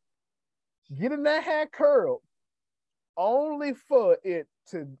tricep, getting that hair curled, only for it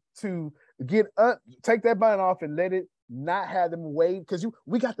to get take that bonnet off and let it not have them wave, because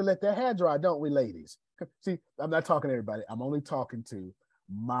we got to let that hair dry, don't we, ladies? See, I'm not talking to everybody. I'm only talking to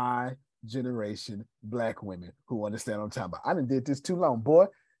my generation, black women who understand what I'm talking about. I done did this too long, boy.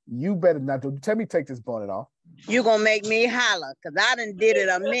 You better not do. Tell me take this bonnet off. You're gonna make me holler because I done did it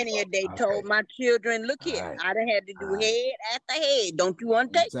a many a day. Told my children, look here, I done had to do head after head. Don't you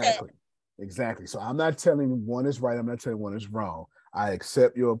want to take that? Exactly. So I'm not telling you one is right. I'm not telling you one is wrong. I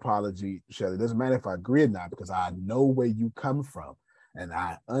accept your apology, Shelly. It doesn't matter if I agree or not because I know where you come from and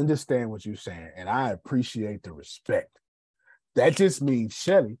I understand what you're saying and I appreciate the respect. That just means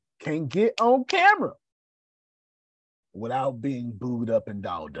Shelly can't get on camera without being booed up and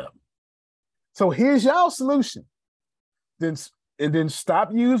dolled up. So here's y'all solution. Then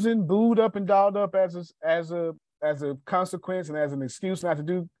stop using booed up and dolled up as a consequence and as an excuse not to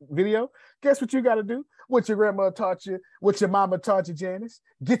do video. Guess what you got to do? What your grandma taught you, what your mama taught you, Janice.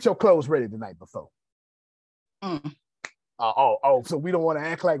 Get your clothes ready the night before. So we don't want to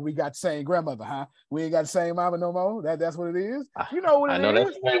act like we got the same grandmother, huh? We ain't got the same mama no more. That's what it is. You know what it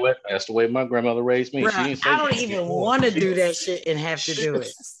is. That's the way my grandmother raised me. Bruh, She didn't say I don't even want to do that shit and have to do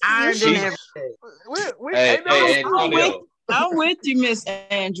it. Ironed and everything. I'm with you, Miss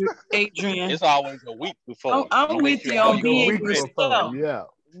Adrian. It's always a week before. I'm with you on being yourself. Yeah.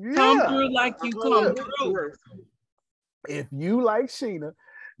 Come through like you come through. If you like Sheena,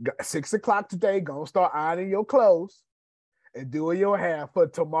 6 o'clock today, gonna start ironing your clothes and doing your hair for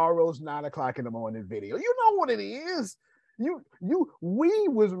tomorrow's 9 o'clock in the morning video. You know what it is. We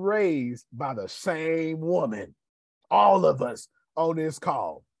was raised by the same woman. All of us on this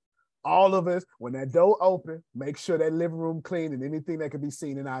call. All of us, when that door open, make sure that living room clean and anything that can be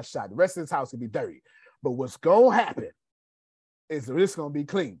seen in our shot. The rest of this house can be dirty. But what's gonna happen is it's gonna be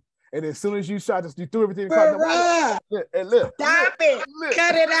clean. And as soon as you shot this, you threw everything in the car. Look, stop it.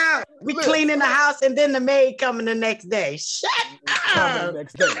 Cut it out. We cleaning the house and then the maid coming the next day. Shut up. The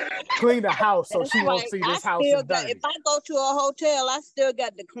next day. Clean the house so she won't see this house is dirty. If I go to a hotel, I still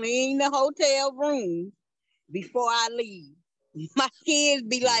got to clean the hotel room before I leave. My kids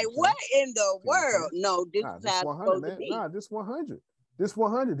be like, what in the world? No, this is how it's supposed to be. This 100. This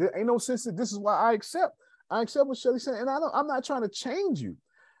 100. There ain't no sense that this is why I accept what Shelly's saying. And I'm not trying to change you.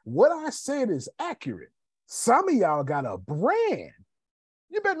 What I said is accurate. Some of y'all got a brand.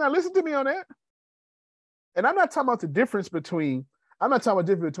 You better not listen to me on that. And I'm not talking about the difference between if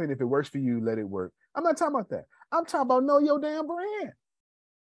it works for you, let it work. I'm not talking about that. I'm talking about know your damn brand.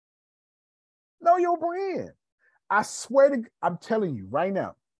 Know your brand. I swear I'm telling you right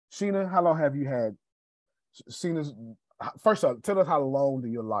now, Sheena, how long have you had Sheena's? First off, tell us how long do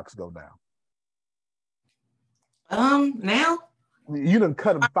your locks go down? Now? You done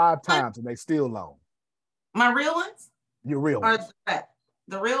cut them 5 times and they still long. My real ones? Your real ones.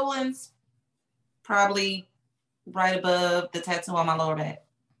 The real ones, probably right above the tattoo on my lower back.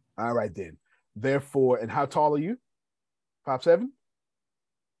 All right then. Therefore, and how tall are you? 5'7"?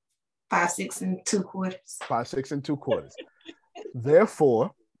 5'6" 2/4. 5'6" 2/4.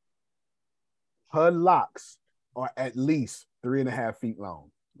 Therefore, her locks are at least 3.5 feet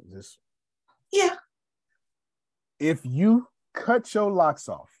long. Yeah. If you cut your locks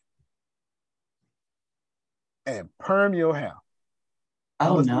off and perm your hair,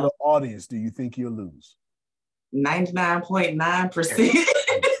 how much of your audience do you think you'll lose? 99.9%.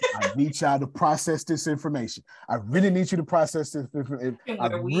 I need y'all to process this information. I really need you to process this information. I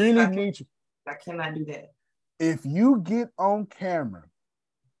need you. I cannot do that. If you get on camera,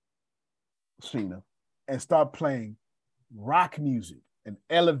 Sheena, and start playing rock music and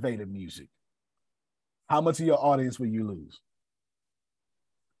elevator music, how much of your audience will you lose?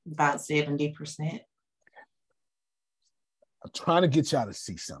 About 70%. I'm trying to get y'all to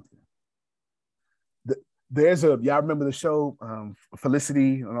see something. Y'all remember the show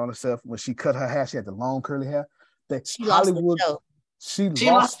Felicity and all the stuff when she cut her hair, she had the long curly hair. She lost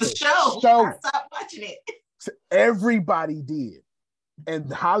the show. I stopped watching it. So everybody did.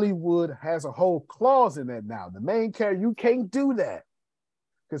 And Hollywood has a whole clause in that now. The main character, you can't do that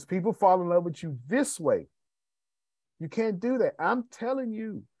because people fall in love with you this way. You can't do that. I'm telling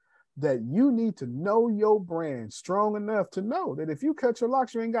you that you need to know your brand strong enough to know that if you cut your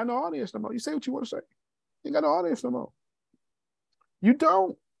locks, you ain't got no audience no more. You say what you want to say. You ain't got no audience no more. You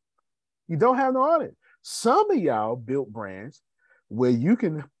don't. You don't have no audience. Some of y'all built brands where you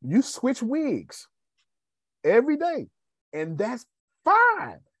switch wigs every day, and that's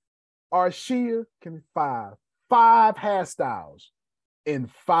fine. Arshia can five hairstyles in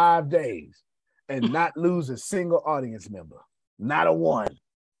 5 days and not lose a single audience member. Not a one.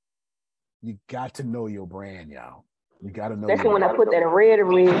 You got to know your brand, y'all. You got to know. That's when I put that red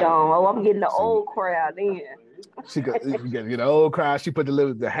wig on. Oh, I'm getting the old crowd in. You get the old crowd. She put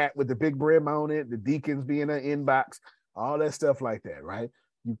the hat with the big brim on it, the deacons be in her inbox, all that stuff like that, right?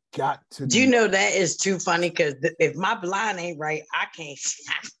 You got to. Do you know that is too funny? Because if my blind ain't right, I can't.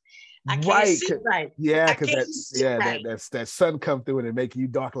 I can't right, see right. yeah, I because can't see right. that sun come through and make you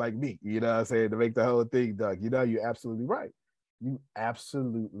dark like me. You know what I'm saying? To make the whole thing dark. You know, you're absolutely right. You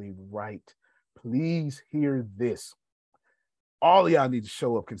absolutely right. Please hear this. All of y'all need to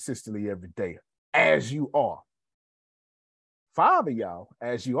show up consistently every day as you are. 5 of y'all,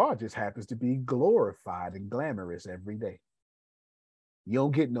 as you are, just happens to be glorified and glamorous every day. You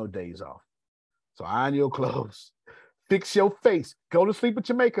don't get no days off. So iron your clothes, fix your face, go to sleep with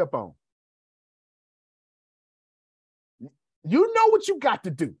your makeup on. You know what you got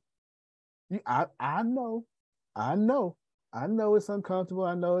to do. I know it's uncomfortable.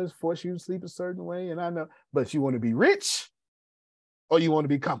 I know it's forced you to sleep a certain way, and I know, but you want to be rich or you want to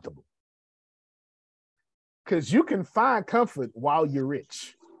be comfortable? Because you can find comfort while you're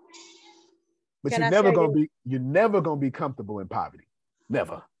rich. But you're never gonna be comfortable in poverty.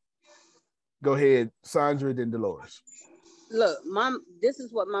 Never. Go ahead, Sandra, then Dolores. Look, this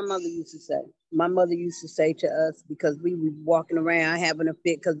is what my mother used to say. My mother used to say to us, because we were walking around having a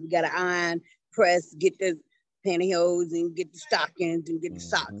fit because we got to iron, press, get the pantyhose and get the stockings and get the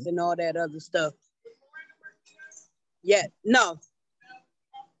socks and all that other stuff. Yeah, no.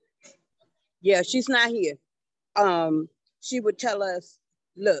 Yeah, she's not here. She would tell us,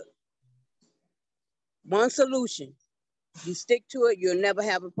 look, one solution. You stick to it, you'll never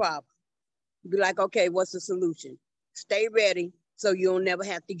have a problem. Be like, okay, what's the solution? Stay ready so you'll never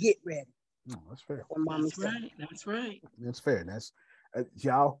have to get ready. No, that's fair. That's right. That's right. That's fair. That's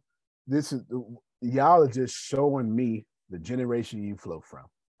y'all. Y'all are just showing me the generation you flow from.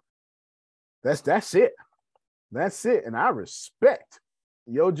 That's it. That's it. And I respect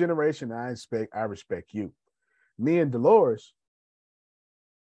your generation. I respect you. Me and Dolores,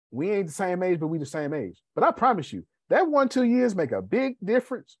 we ain't the same age, but we the same age. But I promise you, that 1-2 years make a big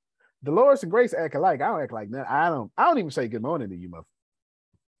difference. Dolores and Grace act alike. I don't act like that. I don't even say good morning to you, mother.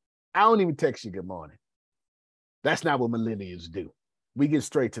 I don't even text you good morning. That's not what millennials do. We get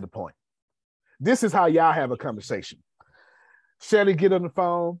straight to the point. This is how y'all have a conversation. Shelly get on the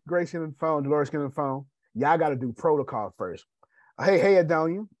phone, Grace get on the phone, Dolores get on the phone. Y'all got to do protocol first. Hey,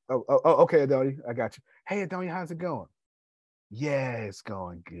 Adonia. Okay, Adonia, I got you. Hey, Adonia, how's it going? Yeah, it's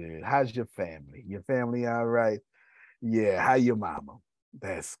going good. How's your family? Your family all right? Yeah, how your mama?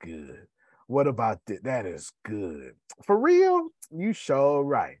 That's good. What about that? That is good. For real? You sure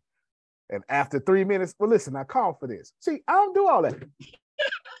right. And after 3 minutes, well, listen, I called for this. See, I don't do all that.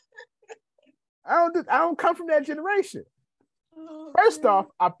 I don't come from that generation. First off,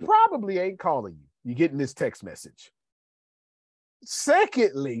 I probably ain't calling you. You're getting this text message.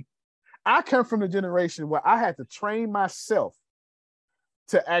 Secondly, I come from the generation where I had to train myself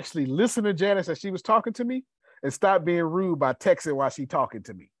to actually listen to Janice as she was talking to me and stop being rude by texting while she talking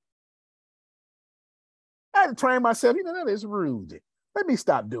to me. I had to train myself. That is rude. Let me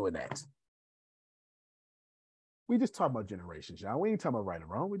stop doing that. We just talking about generations, y'all. We ain't talking about right or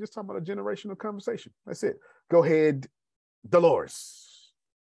wrong. We just talking about a generational conversation. That's it. Go ahead, Dolores.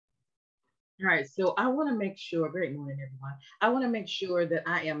 All right, so I want to make sure, great morning, everyone. I want to make sure that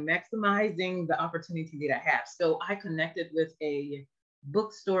I am maximizing the opportunity that I have. So I connected with a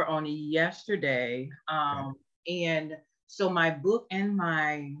bookstore on yesterday. And so my book and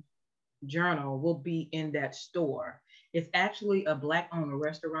my journal will be in that store. It's actually a Black-owned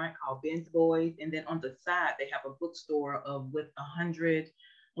restaurant called Ben's Boys. And then on the side, they have a bookstore with 100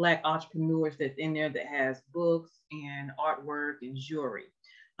 Black entrepreneurs that's in there that has books and artwork and jewelry.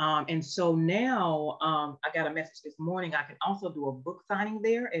 And so now I got a message this morning. I can also do a book signing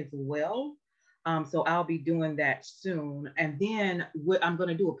there as well. So I'll be doing that soon. And then what I'm going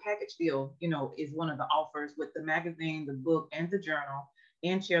to do a package deal, is one of the offers with the magazine, the book, and the journal,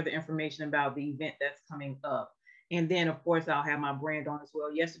 and share the information about the event that's coming up. And then, of course, I'll have my brand on as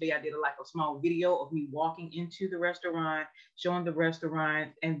well. Yesterday, I did a small video of me walking into the restaurant, showing the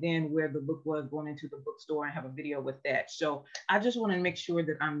restaurant, and then where the book was, going into the bookstore, and have a video with that. So I just want to make sure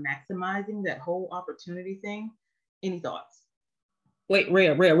that I'm maximizing that whole opportunity thing. Any thoughts? Wait,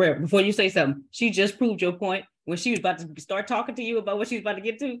 Rare. Before you say something, she just proved your point when she was about to start talking to you about what she was about to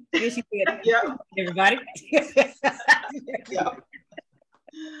get to. Then she said, "Yeah, everybody." Yeah.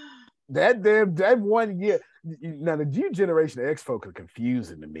 That 1 year. Now the new generation of X folk are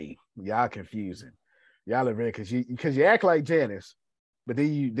confusing to me. Y'all confusing. Y'all are very because you act like Janice, but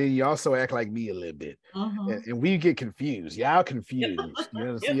then you also act like me a little bit, and we get confused. Y'all confused. You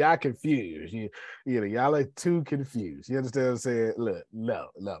understand? Y'all confused. Y'all are too confused. You understand what I'm saying? Look, no.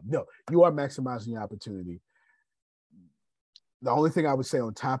 You are maximizing your opportunity. The only thing I would say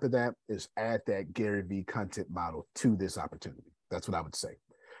on top of that is add that Gary V content model to this opportunity. That's what I would say.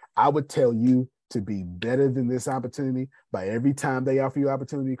 I would tell you to be better than this opportunity. By every time they offer you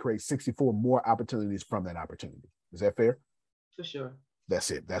opportunity, create 64 more opportunities from that opportunity. Is that fair? For sure.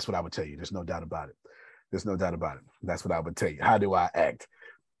 That's it. That's what I would tell you. There's no doubt about it. There's no doubt about it. That's what I would tell you. How do I act?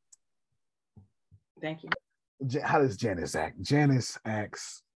 Thank you. How does Janice act? Janice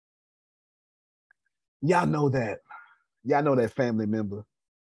acts. Y'all know that family member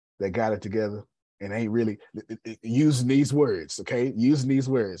that got it together and ain't really using these words, okay? Using these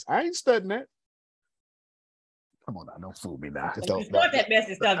words. I ain't studying that. Come on now, don't fool me now. Don't start that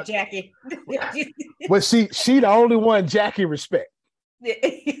messy stuff, Jackie. But she the only one Jackie respect.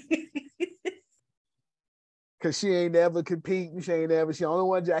 Cause she ain't never competing. She the only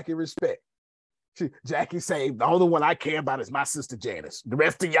one Jackie respect. Jackie say the only one I care about is my sister Janice. The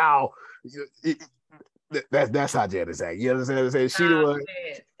rest of y'all, that's how Janice act. You understand what I'm saying? She the one.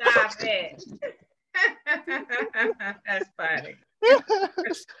 Stop it. That's funny.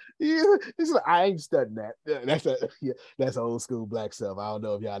 It's like, I ain't studying that. That's old school black stuff. I don't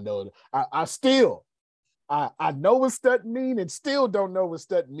know if y'all know it. I know what studying mean and still don't know what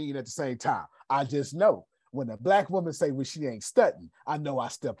studying mean at the same time. I just know when a black woman say, well, she ain't studying, I know I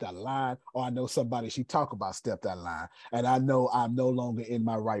stepped out of line, or I know somebody she talk about stepped out of line, and I know I'm no longer in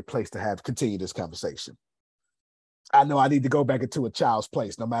my right place to continue this conversation. I know I need to go back into a child's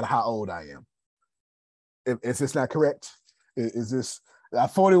place, no matter how old I am. Is this not correct? Is this? I'm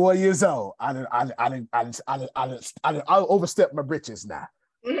 41 years old. I overstepped my britches now.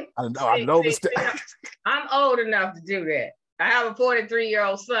 I overstepped. I'm old enough to do that. I have a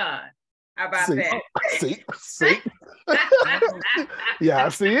 43-year-old son. How about that? See? Yeah, I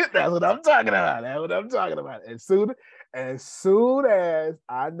see it. That's what I'm talking about. As soon as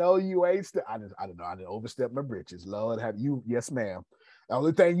I know you ain't, I don't know. I didn't overstep my britches. Lord, have you? Yes, ma'am. The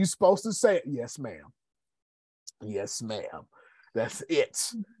only thing you supposed to say, yes, ma'am. Yes, ma'am. That's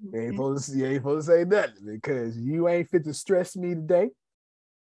it. You ain't supposed to say nothing because you ain't fit to stress me today.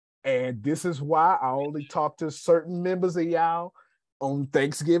 And this is why I only talk to certain members of y'all on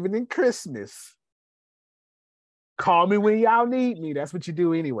Thanksgiving and Christmas. Call me when y'all need me. That's what you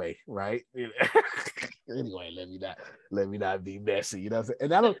do anyway, right? Anyway, let me not be messy. You know what I'm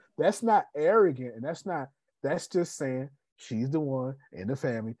saying? And that's not arrogant, and that's just saying she's the one in the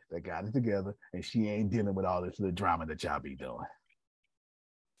family that got it together, and she ain't dealing with all this little drama that y'all be doing.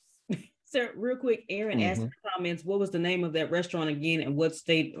 Sir, real quick, Aaron asked in the comments, what was the name of that restaurant again and what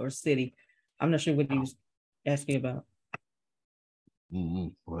state or city? I'm not sure what he was asking about.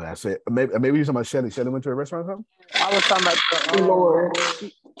 Well, I said maybe you talking about Shelly. Shelly went to a restaurant or something? I was talking about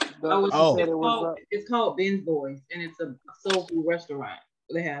it's called Ben's Boys, and it's a soul food restaurant.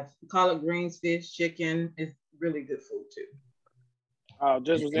 They have collard greens, fish, chicken. It's really good food too.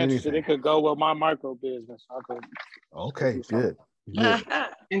 Just was interested. It could go with my micro business. Okay, good.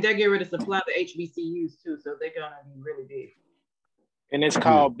 And they're getting ready to supply the HBCUs too, so they're gonna be really big. And it's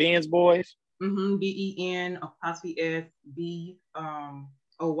called Ben's Boys. BEN apostrophe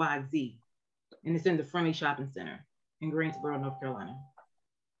SBOYZ, and it's in the Friendly Shopping Center in Greensboro, North Carolina.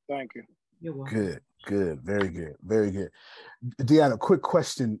 Thank you. You're welcome. Good, very good. Deanna, quick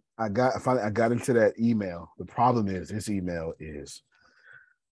question. I got into that email. The problem is this email is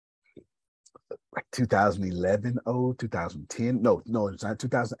like 2011, 2010. No, it's not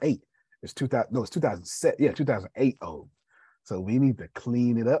 2008. It's 2007. Yeah, 2008 old. So we need to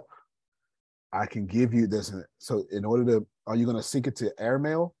clean it up. I can give you this. So in order to, are you going to sync it to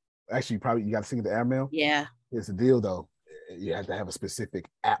airmail? Actually, you got to sync it to airmail. Yeah. Here's the deal though. You have to have a specific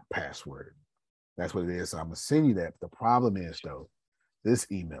app password. That's what it is. So I'm going to send you that. The problem is though, this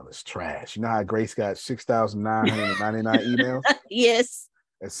email is trash. You know how Grace got 6,999 emails? Yes.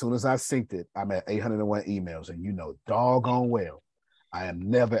 As soon as I synced it, I'm at 801 emails. And you know, doggone well, I am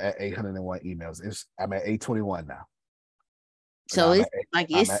never at 801 emails. I'm at 821 now. So it's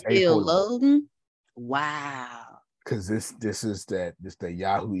still loading. Wow. Because this is the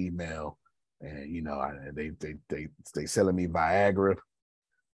Yahoo email, and you know they selling me Viagra,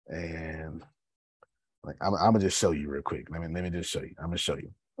 and like I'm gonna just show you real quick. Let me just show you. I'm gonna show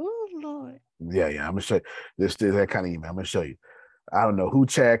you. Oh Lord. Yeah. I'm gonna show you. This that kind of email. I'm gonna show you. I don't know who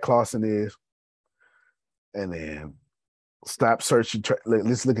Chad Clausen is, and then stop searching.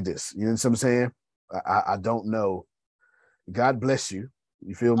 Let's look at this. You know what I'm saying? I don't know. God bless you.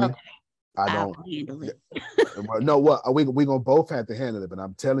 You feel me? Okay. I don't handle it. No, what we gonna both have to handle it, but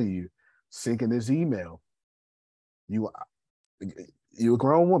I'm telling you, syncing this email, you're a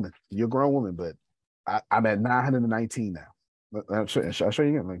grown woman. You're a grown woman, but I'm at 919 now. I'll show you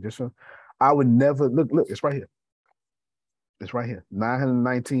again. Like this one. I would never look, it's right here. It's right here.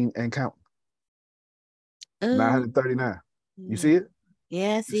 919 and count. 939. You see it?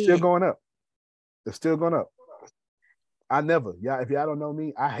 Yeah, I see it's still it. going up. It's still going up. I never, if y'all don't know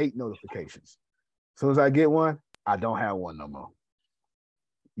me, I hate notifications. As soon as I get one, I don't have one no more.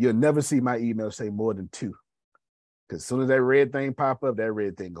 You'll never see my email say more than 2. Because as soon as that red thing pop up, that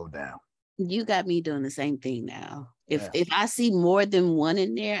red thing go down. You got me doing the same thing now. If I see more than 1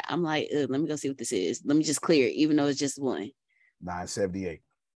 in there, I'm like, let me go see what this is. Let me just clear it, even though it's just 1. 978.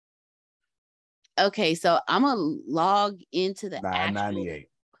 Okay, so I'm gonna log into the 998.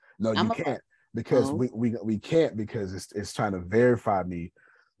 No, you can't because Oh. we can't because it's trying to verify me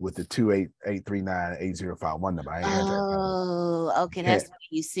with the 288398051 number. I ain't had that number. Oh, okay. That's why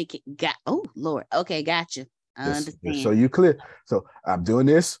you seek it. Oh, Lord. Okay, gotcha. I understand. So you clear. So I'm doing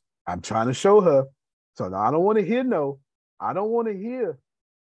this. I'm trying to show her. So now I don't want to hear no. I don't want to hear.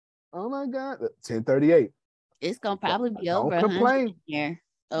 Oh my God. 1038. It's gonna probably be Don't over 100 complain. here.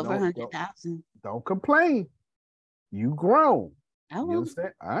 Over 100,000. Don't complain. You grown. I You won't.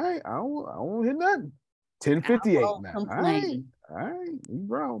 understand? All right. I won't hear nothing. 1058 now. Complain. All right. You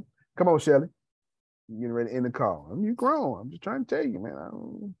grown. Come on, Shelly. You getting ready to end the call. You grown. I'm just trying to tell you, man.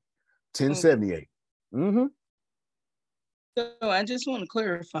 1078. Mm-hmm. So I just want to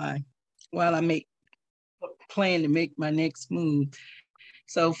clarify while I plan to make my next move.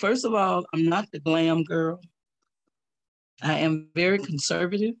 So first of all, I'm not the glam girl. I am very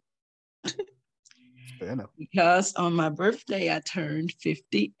conservative. Fair enough. Because on my birthday I turned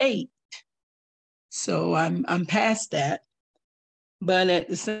 58. So I'm past that. But at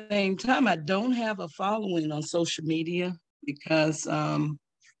the same time, I don't have a following on social media because I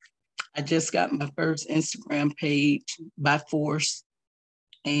just got my first Instagram page by force,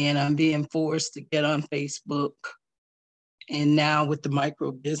 and I'm being forced to get on Facebook. And now with the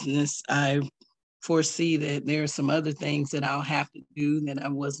micro business, I foresee that there are some other things that I'll have to do that I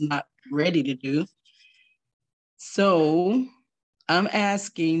was not ready to do. So I'm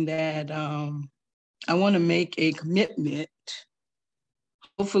asking that I want to make a commitment,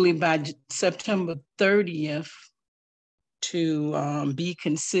 hopefully by September 30th, to be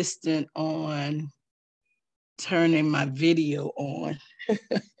consistent on turning my video on.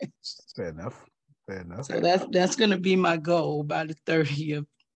 Fair enough. Fair enough. So that's going to be my goal by the 30th.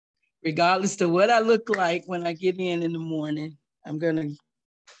 Regardless of what I look like when I get in the morning, I'm going to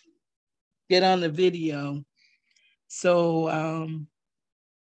get on the video. So I'm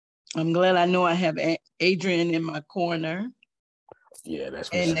glad I know I have Adrian in my corner. Yeah,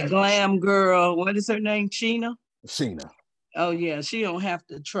 that's what and the glam girl. What is her name? Sheena. Sheena. Oh yeah, she don't have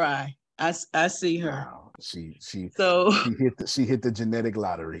to try. I see her. Wow. She hit the genetic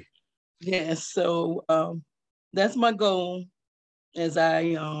lottery. Yeah. So that's my goal as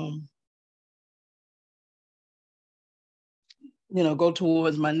I go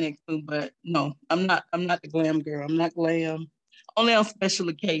towards my next move. But no, I'm not the glam girl. I'm not glam. Only on special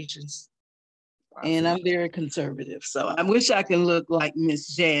occasions. And I'm very conservative. So I wish I can look like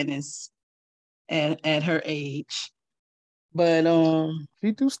Miss Janice at her age. But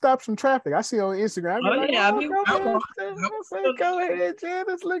she do stop some traffic. I see on Instagram. Go ahead,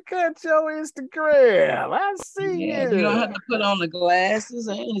 Janice. Look at your Instagram. I see you. You don't have to put on the glasses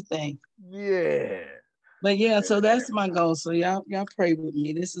or anything. Yeah. But yeah, so that's my goal. So y'all pray with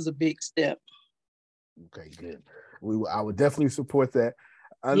me. This is a big step. Okay, good. I would definitely support that.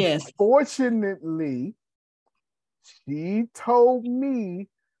 Yes. Unfortunately, she told me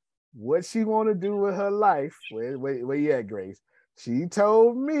what she want to do with her life. Where you at, Grace? She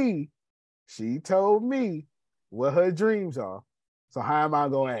told me what her dreams are. So how am I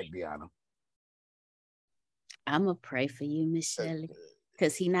gonna act, Deanna? I'm gonna pray for you, Miss Shelley,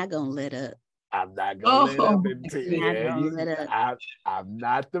 because he's not gonna let up. I'm not gonna let up until I'm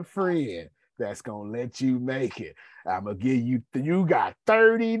not the friend that's gonna let you make it. I'm gonna give you got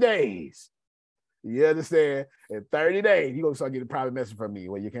 30 days. You understand? In 30 days, you're gonna start getting a private message from me.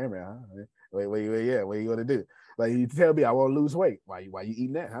 Where your camera, huh? What you gonna do? Like you tell me I want to lose weight. Why you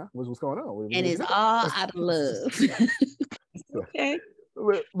eating that, huh? What's going on? And it's all out of love. Okay.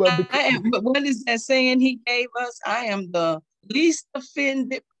 But what is that saying he gave us? I am the least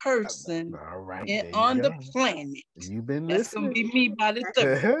offended person on the planet. You've been That's listening. That's gonna be me by the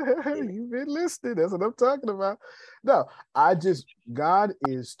 30th. You've been listening. That's what I'm talking about. No, God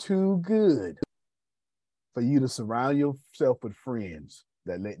is too good for you to surround yourself with friends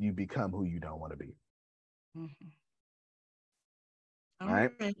that let you become who you don't want to be. Mm-hmm.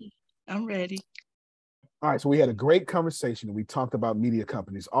 I'm ready. All right, so we had a great conversation and we talked about media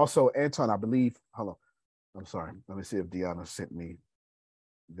companies. Also, Anton, I believe, hold on. I'm sorry. Let me see if Deanna sent me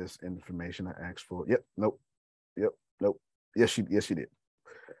this information I asked for. Yep, nope. Yes, she did.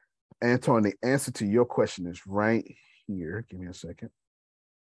 Anton, the answer to your question is right here. Give me a second.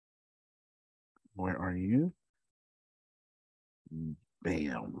 Where are you?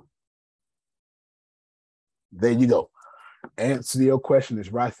 Bam. There you go. Answer to your question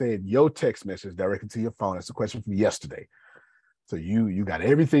is right there in your text message directly to your phone. That's a question from yesterday. So you got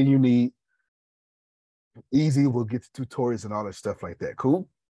everything you need. Easy. We'll get to tutorials and all that stuff like that. Cool?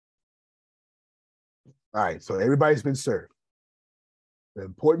 All right. So everybody's been served. The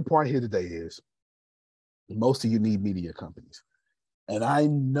important part here today is most of you need media companies. And I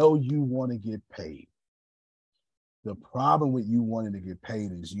know you want to get paid. The problem with you wanting to get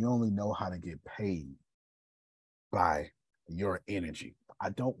paid is you only know how to get paid by your energy. I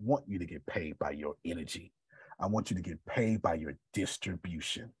don't want you to get paid by your energy. I want you to get paid by your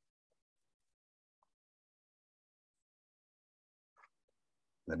distribution.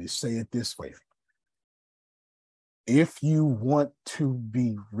 Let me say it this way. If you want to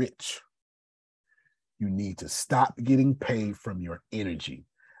be rich, you need to stop getting paid from your energy,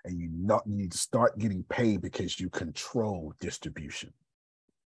 and you need to start getting paid because you control distribution.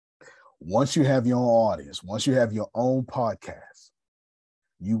 Once you have your own audience, once you have your own podcast,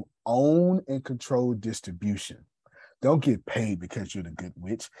 you own and control distribution. Don't get paid because you're the Good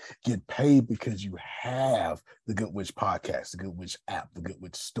Witch. Get paid because you have the Good Witch podcast, the Good Witch app, the Good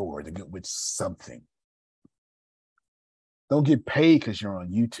Witch store, the Good Witch something. Don't get paid because you're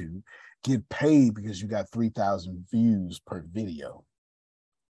on YouTube. Get paid because you got 3,000 views per video.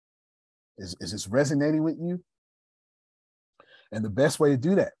 Is this resonating with you? And the best way to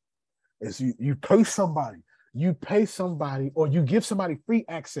do that is you pay somebody, or you give somebody free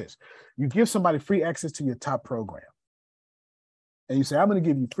access. You give somebody free access to your top program. And you say, I'm going to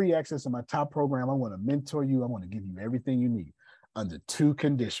give you free access to my top program. I want to mentor you. I want to give you everything you need under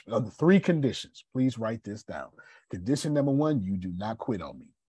three conditions. Please write this down. Condition number 1, you do not quit on me.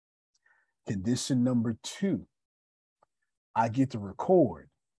 Condition number 2, I get to record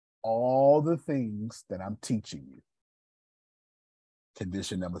all the things that I'm teaching you.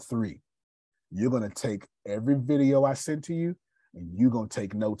 Condition number 3, you're going to take every video I send to you and you're going to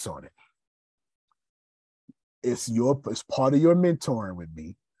take notes on it. It's part of your mentoring with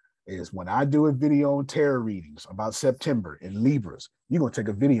me is when I do a video on tarot readings about September in Libras, you're going to take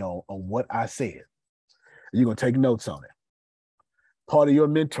a video on what I said. You're going to take notes on it. Part of your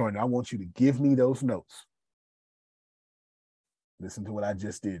mentoring, I want you to give me those notes. Listen to what I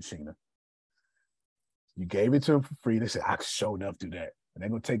just did, Sheena. You gave it to them for free. They said, I can show enough do that. And they're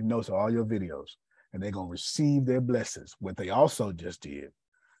going to take notes of all your videos and they're going to receive their blessings. What they also just did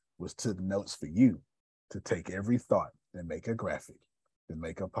was took notes for you to take every thought and make a graphic, then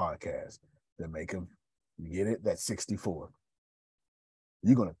make a podcast, then make a, you get it? That's 64.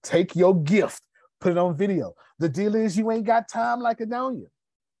 You're going to take your gift, put it on video. The deal is you ain't got time like Adonia.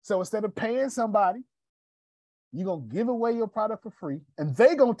 So instead of paying somebody, you're going to give away your product for free and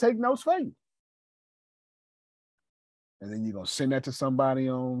they're going to take notes for you. And then you're going to send that to somebody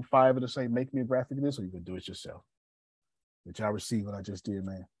on Fiverr to say, make me a graphic of this, or you can do it yourself. Did y'all receive what I just did,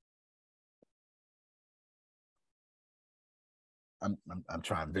 man? I'm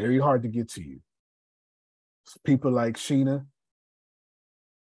trying very hard to get to you. People like Sheena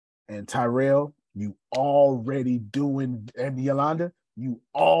and Tyrell, you already doing, and Yolanda, you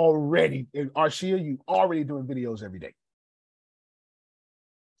already, and Arshia, you already doing videos every day.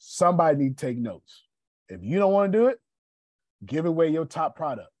 Somebody need to take notes. If you don't want to do it, give away your top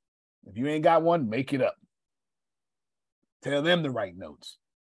product. If you ain't got one, make it up. Tell them to write notes.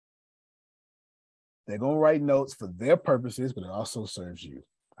 They're going to write notes for their purposes, but it also serves you.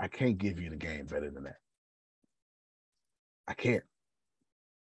 I can't give you the game better than that. I can't.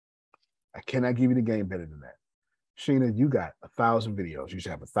 I cannot give you the game better than that. Sheena, you got 1,000 videos. You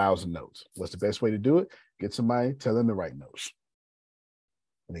should have 1,000 notes. What's the best way to do it? Get somebody, tell them to write notes.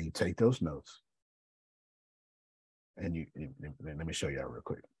 And then you take those notes. And let me show y'all real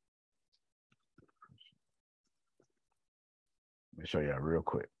quick. Let me show y'all real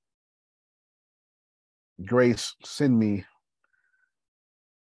quick. Grace, send me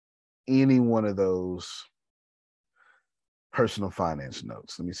any one of those personal finance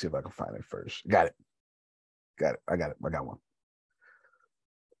notes. Let me see if I can find it first. Got it. I got it. I got one.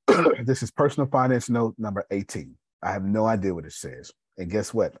 This is personal finance note number 18. I have no idea what it says. And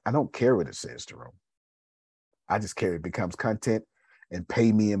guess what? I don't care what it says, Jerome. I just care it becomes content and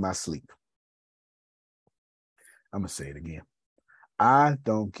pay me in my sleep. I'm going to say it again. I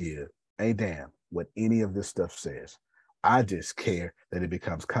don't give a damn what any of this stuff says. I just care that it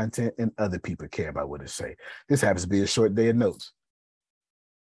becomes content and other people care about what it say. This happens to be a short day of notes.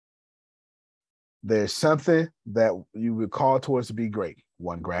 There's something that you would call towards to be great.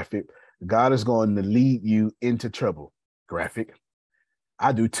 One graphic. God is going to lead you into trouble. Graphic.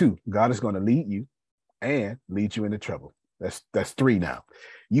 I do too. God is going to lead you and lead you into trouble. That's 3 now.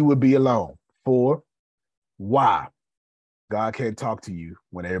 You will be alone. 4, why? God can't talk to you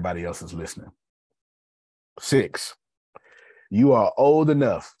when everybody else is listening. 6, you are old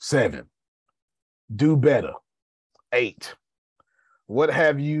enough. 7, do better. 8, what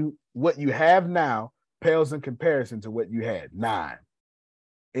you have now pales in comparison to what you had. 9,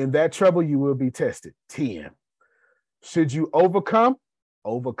 in that trouble you will be tested. 10, should you overcome?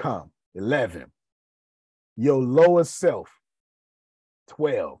 11, your lowest self.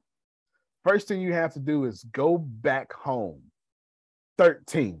 12, first thing you have to do is go back home.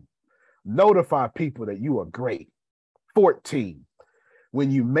 13, notify people that you are great. 14,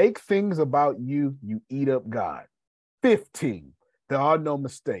 when you make things about you, you eat up God. 15, there are no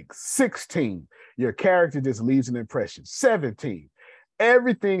mistakes. 16, your character just leaves an impression. 17,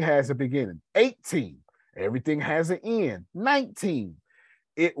 everything has a beginning. 18, everything has an end. 19,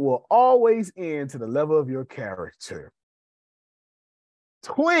 it will always end to the level of your character.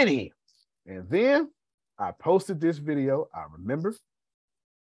 20, and then I posted this video. I remember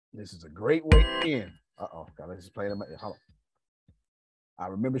this is a great way to end. This is playing. Hold on. I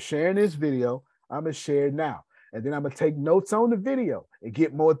remember sharing this video. I'm going to share it now. And then I'm going to take notes on the video and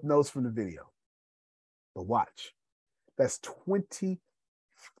get more notes from the video. But watch. That's 20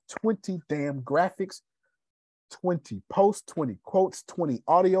 damn graphics, 20 posts, 20 quotes, 20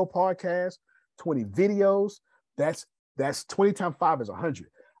 audio podcasts, 20 videos. That's 20 times 5 is 100.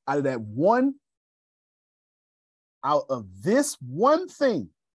 Out of this one thing,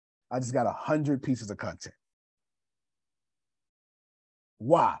 I just got 100 pieces of content.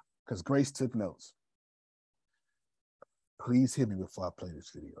 Why? Because Grace took notes. Please hit me before I play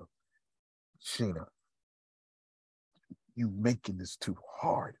this video. Sheena, you making this too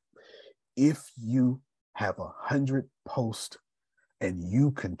hard. If you have 100 posts and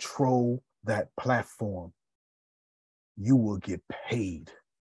you control that platform, you will get paid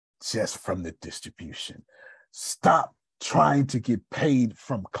just from the distribution. Stop trying to get paid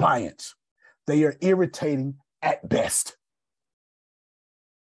from clients. They are irritating at best.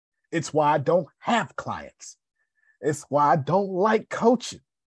 It's why I don't have clients. It's why I don't like coaching.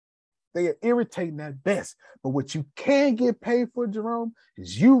 They are irritating at best. But what you can get paid for, Jerome,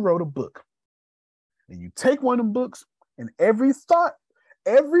 is you wrote a book. And you take one of them books, and every thought,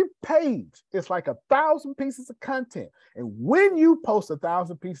 every page is like 1,000 pieces of content. And when you post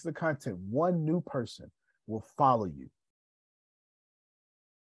 1,000 pieces of content, one new person will follow you.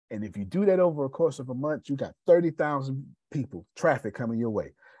 And if you do that over a course of a month, you got 30,000 people, traffic coming your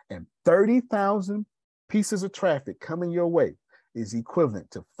way. And 30,000 pieces of traffic coming your way is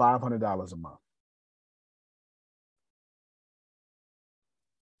equivalent to $500 a month.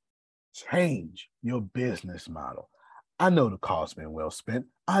 Change your business model. I know the cost's been well spent.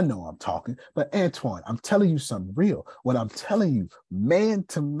 I know I'm talking, but Antoine, I'm telling you something real. What I'm telling you, man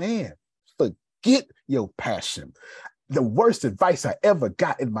to man, forget your passion. The worst advice I ever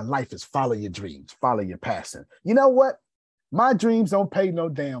got in my life is follow your dreams, follow your passion. You know what? My dreams don't pay no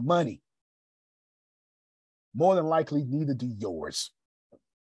damn money. More than likely, neither do yours.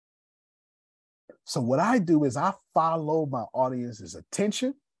 So what I do is I follow my audience's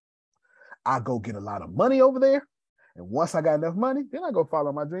attention. I go get a lot of money over there. And once I got enough money, then I go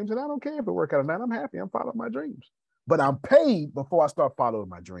follow my dreams. And I don't care if it works out or not. I'm happy. I'm following my dreams. But I'm paid before I start following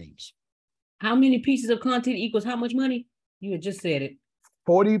my dreams. How many pieces of content equals how much money? You had just said it.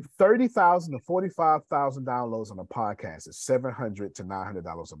 30,000 to 45,000 downloads on a podcast is $700 to $900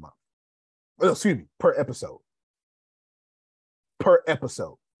 a month. Oh, excuse me, per episode. Per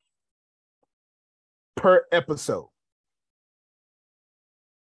episode. Per episode.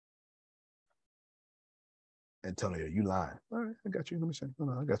 Antonio, you lying. All right, I got you. Let me see.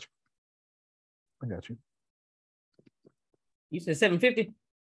 No, I got you. I got you. You said 750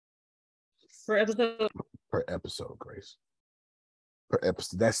 per episode? Per episode, Grace. Per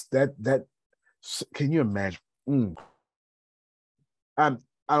episode. That can you imagine? I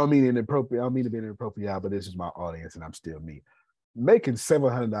don't mean inappropriate. I don't mean to be inappropriate, but this is my audience and I'm still me. Making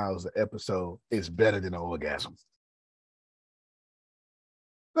 $700 an episode is better than an orgasm.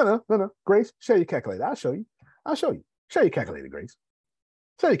 No. Grace, show your calculator. I'll show you. Show your calculator, Grace.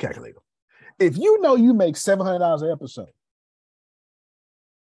 Show your calculator. If you know you make $700 an episode,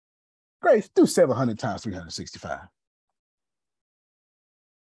 Grace, do 700 times 365.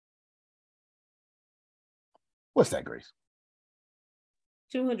 What's that, Grace?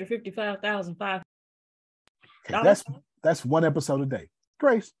 255,500. Okay, that's one episode a day.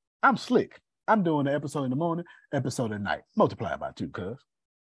 Grace, I'm slick. I'm doing an episode in the morning, episode at night. Multiply by 2, cuz.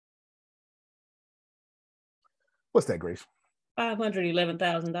 What's that, Grace?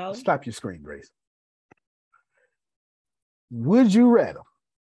 $511,000. Stop your screen, Grace. Would you rather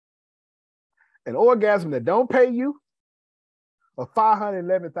an orgasm that don't pay you or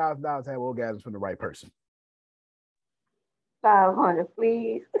 $511,000 have orgasms from the right person? 500,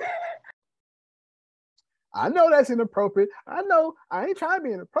 please. I know that's inappropriate. I know I ain't trying to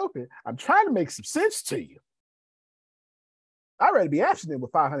be inappropriate. I'm trying to make some sense to you. I'd rather be abstinent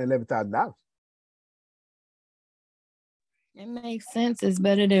with $511,000. It makes sense. It's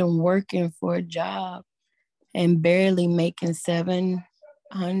better than working for a job and barely making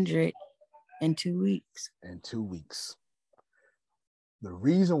 700 in 2 weeks. In 2 weeks. The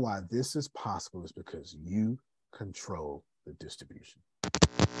reason why this is possible is because you control the distribution.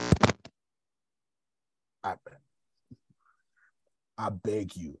 I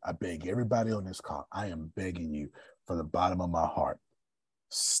beg you, I beg everybody on this call, I am begging you from the bottom of my heart,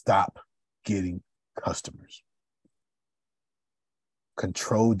 stop getting customers.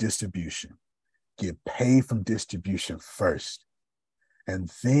 Control distribution. Get paid from distribution first.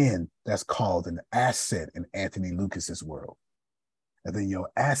 And then that's called an asset in Anthony Lucas's world. And then your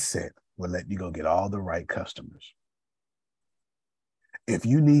asset will let you go get all the right customers. If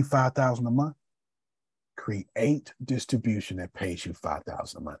you need $5,000 a month, create distribution that pays you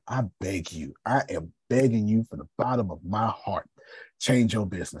 $5,000 a month. I beg you. I am begging you from the bottom of my heart. Change your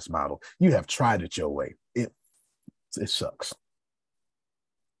business model. You have tried it your way. It sucks.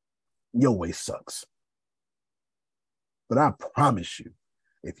 Your way sucks. But I promise you,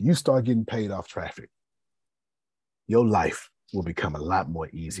 if you start getting paid off traffic, your life will become a lot more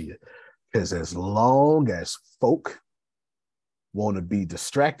easier. Because as long as folk want to be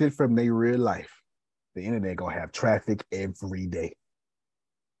distracted from their real life, the internet gonna have traffic every day.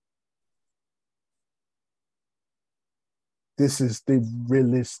 This is the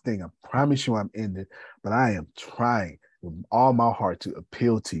realest thing. I promise you I'm in it, but I am trying with all my heart to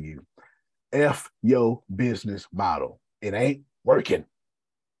appeal to you. F your business model. It ain't working.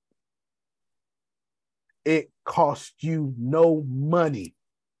 It costs you no money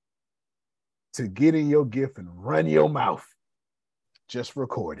to get in your gift and run your mouth. Just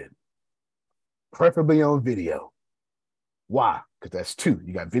record it. Preferably on video. Why? Because that's two.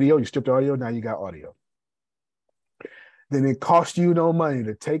 You got video, you stripped audio, now you got audio. Then it costs you no money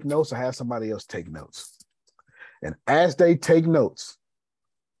to take notes or have somebody else take notes. And as they take notes,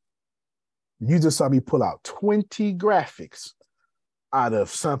 you just saw me pull out 20 graphics out of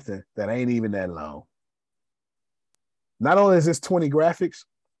something that ain't even that long. Not only is this 20 graphics,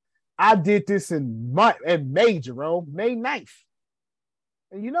 I did this in May, Jerome, May 9th.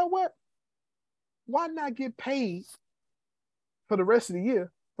 And you know what? Why not get paid for the rest of the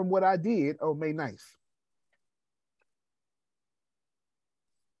year from what I did on May 9th?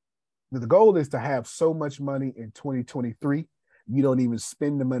 The goal is to have so much money in 2023, you don't even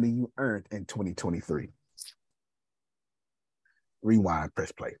spend the money you earned in 2023. Rewind,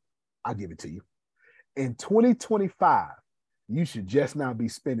 press play. I'll give it to you. In 2025, you should just now be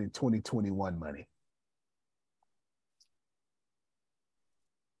spending 2021 money.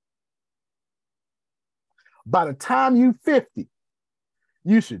 By the time you're 50,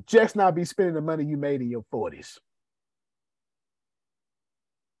 you should just not be spending the money you made in your 40s.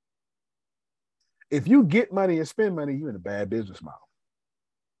 If you get money and spend money, you're in a bad business model.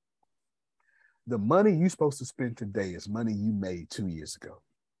 The money you're supposed to spend today is money you made 2 years ago.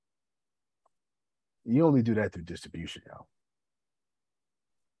 You only do that through distribution, y'all.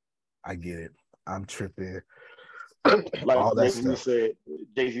 I get it. I'm tripping. Like all that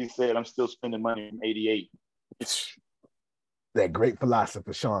Jay-Z said, I'm still spending money from 88. That great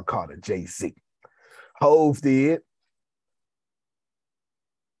philosopher, Sean Carter, Jay-Z. Hove did.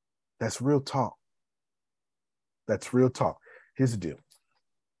 That's real talk. That's real talk. Here's the deal.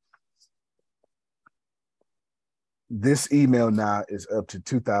 This email now is up to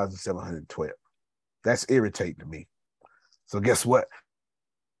 2,712. That's irritating to me. So guess what?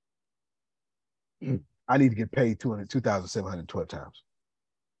 I need to get paid 2,712 times.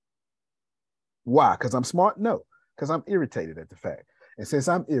 Why? Because I'm smart? No, because I'm irritated at the fact. And since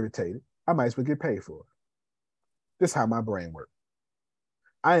I'm irritated, I might as well get paid for it. This is how my brain works.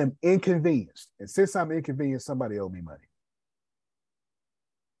 I am inconvenienced. And since I'm inconvenienced, somebody owe me money.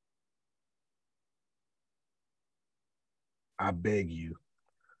 I beg you,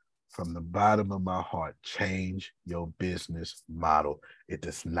 from the bottom of my heart, change your business model. It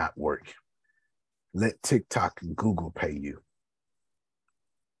does not work. Let TikTok and Google pay you.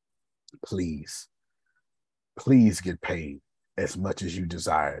 Please, please get paid as much as you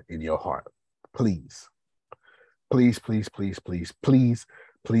desire in your heart. Please, please, please, please, please, please,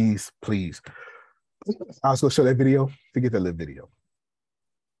 please, please. I was gonna show that video. Forget that little video.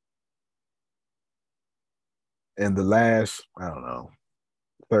 In the last, I don't know,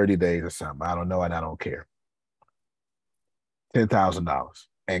 30 days or something. I don't know, and I don't care. $10,000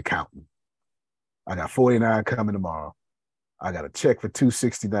 and counting. I got 49 coming tomorrow. I got a check for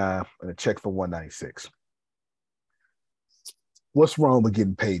 269 and a check for 196. What's wrong with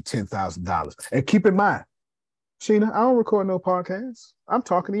getting paid $10,000? And keep in mind, Sheena, I don't record no podcasts. I'm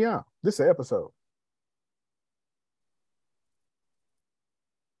talking to y'all. This is an episode.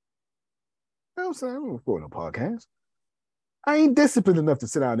 You know what I'm saying? I don't record no podcast. I ain't disciplined enough to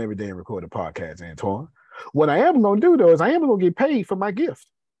sit down every day and record a podcast, Antoine. What I am going to do, though, is I am going to get paid for my gift.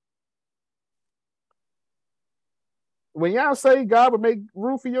 When y'all say God would make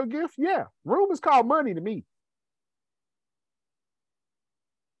room for your gift, yeah, room is called money to me.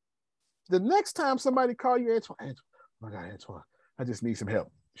 The next time somebody call you, Antoine, oh my God, Antoine, I just need some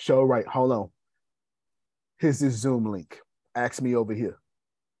help. Show right, hold on. Here's this Zoom link. Ask me over here.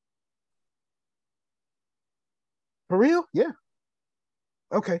 For real? Yeah.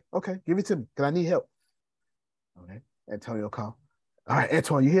 Okay, give it to me, because I need help. Okay, Antonio call. All right,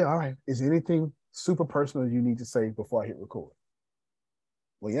 Antoine, you here? All right. Is there anything super personal you need to say before I hit record?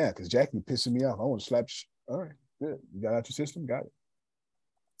 Well, yeah, because Jackie pissing me off. I want to slap you. All right, good. You got out your system? Got it.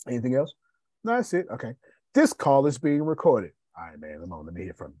 Anything else? No, that's it. Okay. This call is being recorded. All right, man. Come on, let me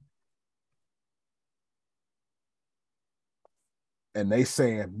hear from you. And they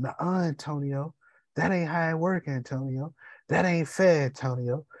saying, nah, Antonio, that ain't how it work, Antonio. That ain't fair,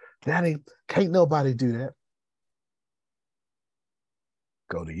 Antonio. Can't nobody do that.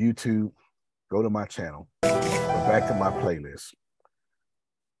 Go to YouTube, go to my channel, go back to my playlist,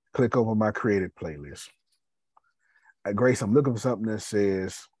 click over my created playlist. Grace, I'm looking for something that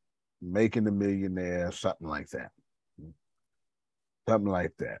says Making a Millionaire, something like that. Something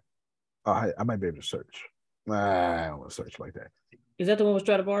like that. Oh, I might be able to search. I don't want to search like that. Is that the one with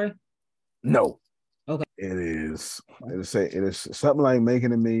Stradivari? No. Okay. It is something like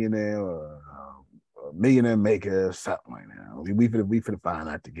Making a Millionaire or Millionaire Maker, something like that. We finna find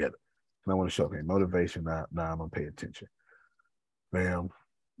out together. And I want to show, okay, motivation. Now I'm gonna pay attention. Bam,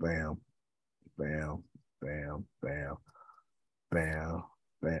 bam, bam, bam, bam, bam,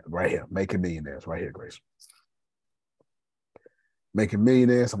 bam. Right here, Making Millionaires. Right here, Grace. Making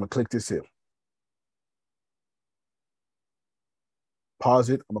Millionaires. I'm gonna click this here.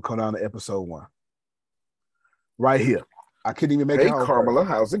 Pause it. I'm gonna come down to episode 1. Right here. I couldn't even make it. Hey, Carmela,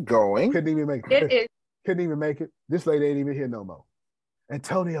 how's it going? Couldn't even make it. Couldn't even make it. This lady ain't even here no more.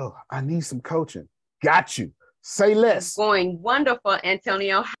 Antonio, I need some coaching. Got you. Say less. Going wonderful,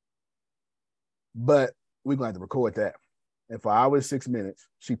 Antonio. But we're going to have to record that. And for 1 hour and 6 minutes,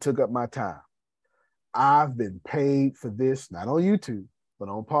 she took up my time. I've been paid for this, not on YouTube, but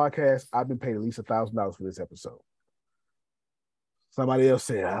on podcast. I've been paid at least $1,000 for this episode. Somebody else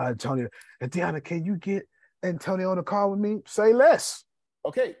said, Antonio, and Deanna, can you get Antonio on the call with me? Say less.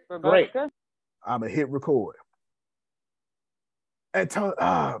 Okay, great. I'm going to hit record.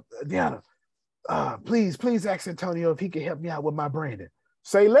 Antonio, Deanna, please ask Antonio if he can help me out with my branding.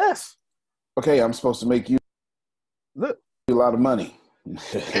 Say less. Okay, I'm supposed to make you look a lot of money.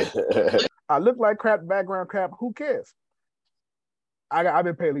 I look like crap, background crap. Who cares? I've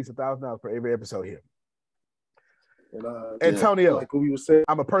been paid at least $1,000 for every episode here. And, Antonio, like what we were saying,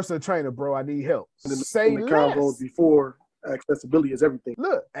 I'm a personal trainer, bro. I need help. Say in the combos before, accessibility is everything.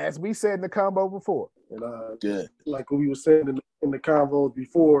 Look, as we said in the combo before. And like what we were saying in the convos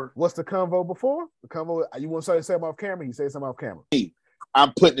before. What's the convo before? The convo, you want to say something off camera? He said something off camera.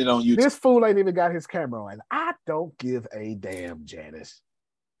 I'm putting it on YouTube. This fool ain't even got his camera on. I don't give a damn, Janice.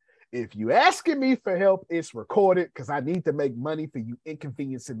 If you asking me for help, it's recorded because I need to make money for you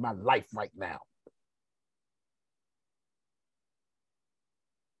inconveniencing my life right now.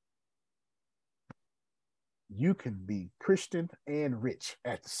 You can be Christian and rich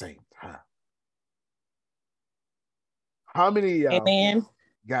at the same time. How many of y'all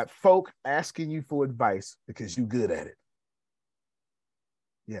got folk asking you for advice because you good at it?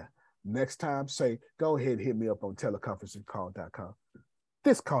 Yeah. Next time, say, go ahead and hit me up on teleconferencingcall.com.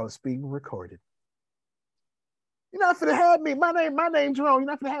 This call is being recorded. You're not gonna have me. My name's Jerome.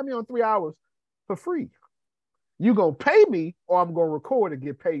 You're not gonna have me on 3 hours for free. You're gonna pay me, or I'm gonna record and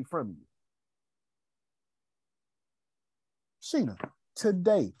get paid from you. Sheena,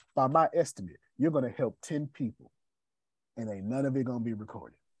 today, by my estimate, you're gonna help 10 people, and ain't none of it gonna be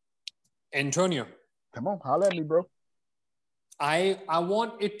recorded. Antonio, come on, holler at me, bro. I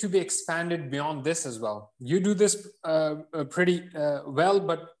want it to be expanded beyond this as well. You do this pretty well,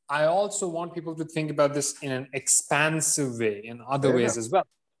 but I also want people to think about this in an expansive way, in other ways as well.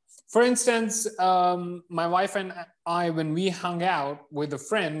 For instance, my wife and I, when we hung out with a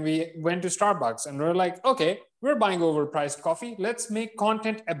friend, we went to Starbucks and we're like, okay, we're buying overpriced coffee. Let's make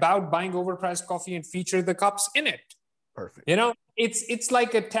content about buying overpriced coffee and feature the cups in it. Perfect. You know, it's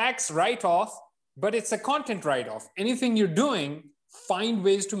like a tax write-off, but it's a content write-off. Anything you're doing, find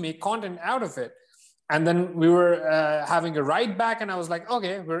ways to make content out of it. And then we were having a ride back and I was like,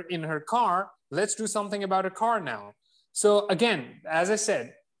 okay, we're in her car. Let's do something about her car now. So again, as I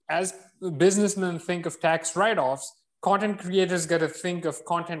said, as businessmen think of tax write-offs, content creators got to think of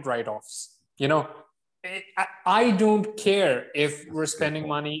content write-offs. You know, I don't care if we're spending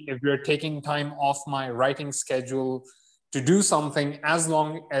money, if we're taking time off my writing schedule to do something, as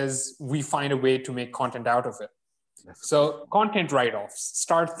long as we find a way to make content out of it. So content write-offs,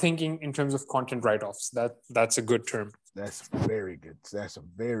 start thinking in terms of content write-offs. That's a good term. That's very good. That's a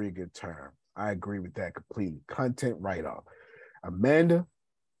very good term. I agree with that completely. Content write-off. Amanda,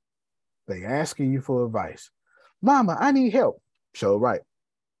 they asking you for advice. Mama, I need help. Show right.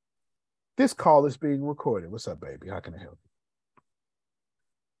 This call is being recorded. What's up, baby? How can I help you?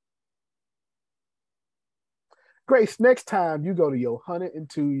 Grace, next time you go to your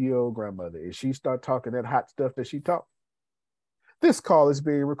 102-year-old grandmother, and she start talking that hot stuff that she talked, this call is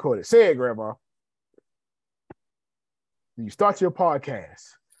being recorded. Say it, Grandma. You start your podcast,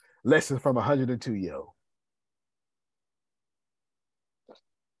 Lessons from a 102-year-old.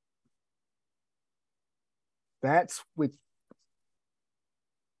 That's what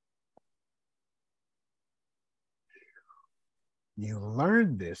you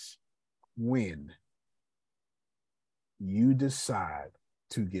learn this when you decide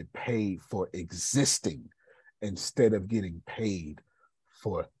to get paid for existing instead of getting paid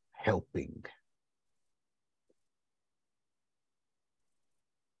for helping.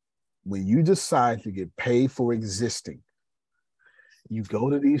 When you decide to get paid for existing, you go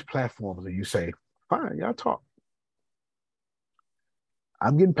to these platforms and you say, fine, y'all talk.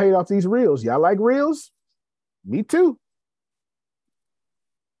 I'm getting paid off these reels. Y'all like reels? Me too.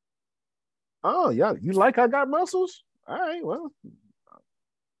 Oh, yeah, you like I got muscles? All right, well,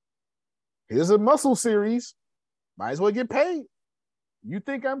 here's a muscle series. Might as well get paid. You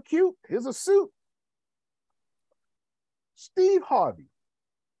think I'm cute? Here's a suit. Steve Harvey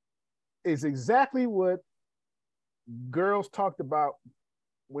is exactly what girls talked about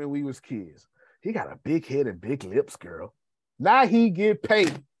when we was kids. He got a big head and big lips, girl. Now he get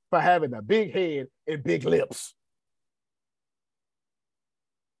paid for having a big head and big lips.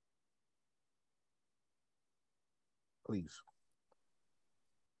 Please.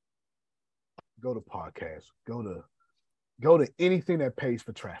 Go to podcasts. Go to anything that pays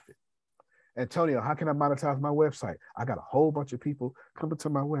for traffic. Antonio, how can I monetize my website? I got a whole bunch of people coming to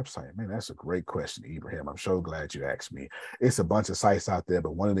my website. Man, that's a great question, Ibrahim. I'm so glad you asked me. It's a bunch of sites out there,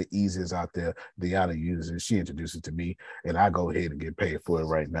 but one of the easiest out there, Deanna uses, she introduced it to me, and I go ahead and get paid for it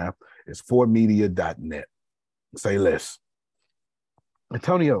right now. It's 4media.net. Say less.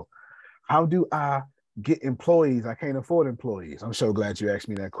 Antonio, how do I get employees? I can't afford employees. I'm so glad you asked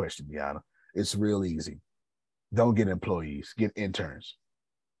me that question, Deanna. It's real easy. Don't get employees, get interns.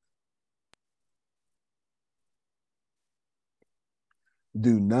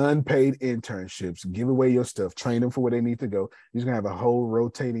 Do non-paid internships, give away your stuff, train them for where they need to go. You're gonna have a whole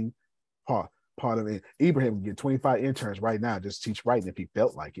rotating part of it. Ibrahim can get 25 interns right now, just teach writing if he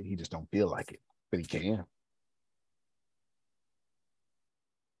felt like it. He just don't feel like it, but he can.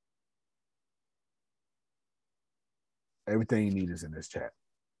 Everything you need is in this chat.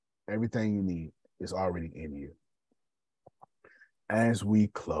 Everything you need is already in you. As we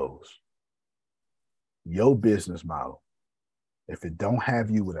close, your business model, if it don't have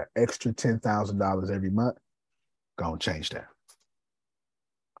you with an extra $10,000 every month, go and change that.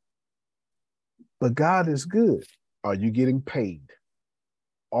 But God is good. Are you getting paid?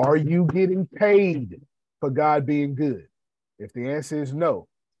 Are you getting paid for God being good? If the answer is no,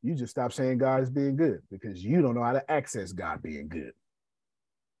 you just stop saying God is being good because you don't know how to access God being good.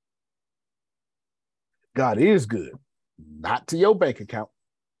 God is good, not to your bank account.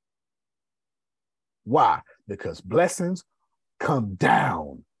 Why? Because blessings come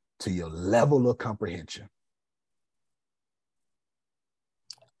down to your level of comprehension.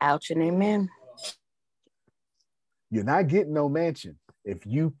 Ouch and amen. You're not getting no mansion if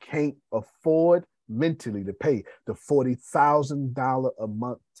you can't afford mentally to pay the $40,000 a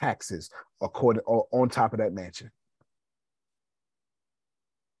month taxes according or on top of that mansion.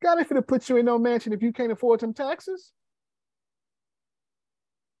 God ain't finna put you in no mansion if you can't afford them taxes.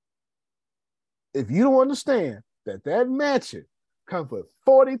 If you don't understand that mansion comes with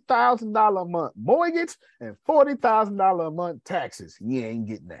 $40,000 a month mortgage and $40,000 a month taxes, you ain't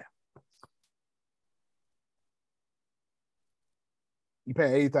getting that. You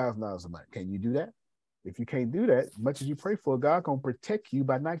pay $80,000 a month. Can you do that? If you can't do that, much as you pray for, God gonna protect you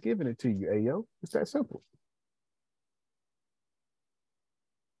by not giving it to you, Ayo. It's that simple.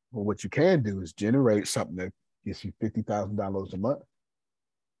 Well, what you can do is generate something that gets you $50,000 a month.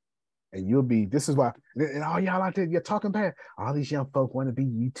 And you'll be, this is why, and all y'all out there, you're talking bad. All these young folk want to be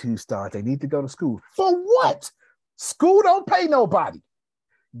YouTube stars. They need to go to school. For what? School don't pay nobody.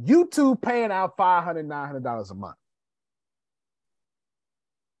 YouTube paying out $500, $900 a month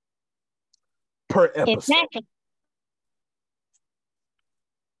per episode. Exactly.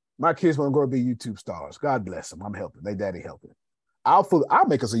 My kids want to go be YouTube stars. God bless them. I'm helping. They daddy helping. I'll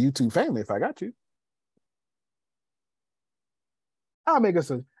make us a YouTube family if I got to. I'll make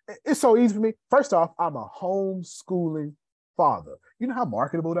us a, it's so easy for me. First off, I'm a homeschooling father. You know how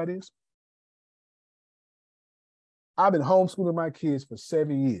marketable that is? I've been homeschooling my kids for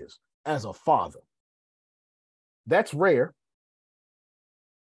 7 years as a father. That's rare.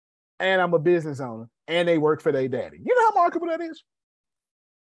 And I'm a business owner and they work for their daddy. You know how marketable that is?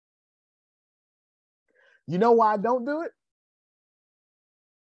 You know why I don't do it?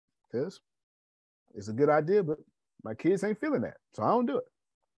 Because it's a good idea, but my kids ain't feeling that. So I don't do it.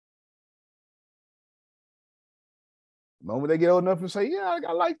 The moment they get old enough to say, yeah,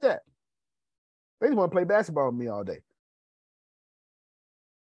 I like that. They just want to play basketball with me all day.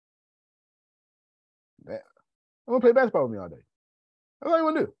 I want to play basketball with me all day. That's all I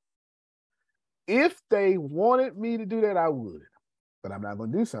want to do. If they wanted me to do that, I would. But I'm not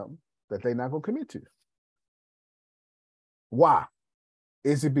going to do something that they're not going to commit to. Why?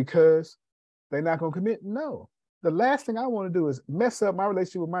 Is it because they're not going to commit? No. The last thing I want to do is mess up my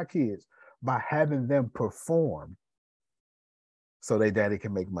relationship with my kids by having them perform so their daddy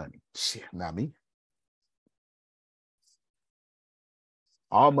can make money. Shit, not me.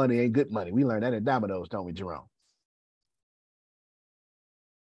 All money ain't good money. We learned that in Domino's, don't we, Jerome?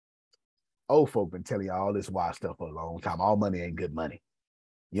 Old folk been telling you all this wild stuff for a long time. All money ain't good money.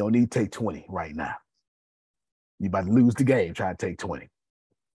 You don't need to take 20 right now. You about to lose the game trying to take 20.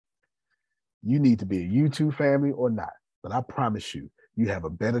 You need to be a YouTube family or not. But I promise you, you have a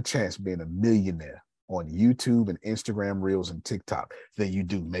better chance of being a millionaire on YouTube and Instagram Reels and TikTok than you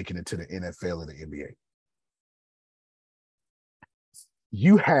do making it to the NFL or the NBA.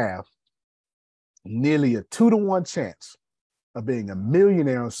 You have nearly a 2-to-1 chance of being a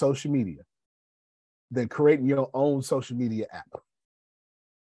millionaire on social media than creating your own social media app.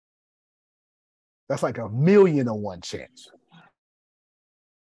 That's like 1,000,000 to 1 chance.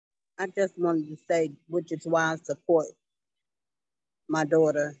 I just wanted to say, which is why I support my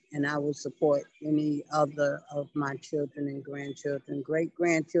daughter, and I will support any other of my children and grandchildren,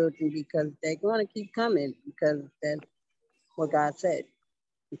 great-grandchildren, because they're going to keep coming, because that's what God said.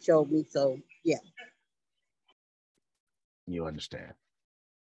 He showed me, so yeah. You understand?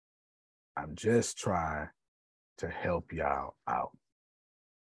 I'm just trying to help y'all out.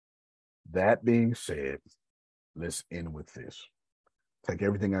 That being said, let's end with this. Take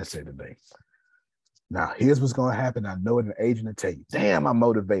everything I said today. Now, here's what's going to happen. I know it, an agent will tell you, damn, I'm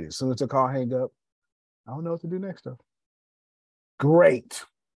motivated. As soon as the call hang up, I don't know what to do next, though. Great.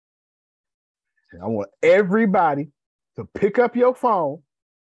 And I want everybody to pick up your phone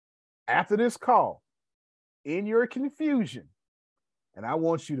after this call in your confusion. And I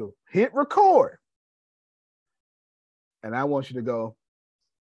want you to hit record. And I want you to go,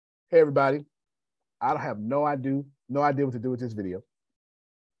 hey, everybody, I have no idea what to do with this video.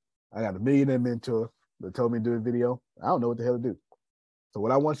 I got a millionaire mentor that told me to do a video. I don't know what the hell to do. So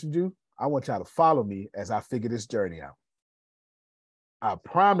what I want you to do, I want y'all to follow me as I figure this journey out. I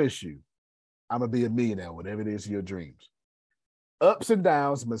promise you, I'm going to be a millionaire, whatever it is your dreams. Ups and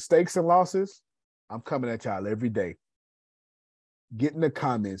downs, mistakes and losses, I'm coming at y'all every day. Get in the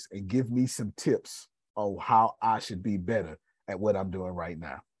comments and give me some tips on how I should be better at what I'm doing right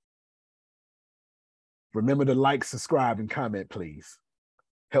now. Remember to like, subscribe, and comment, please.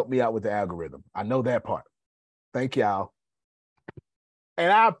 Help me out with the algorithm. I know that part. Thank y'all.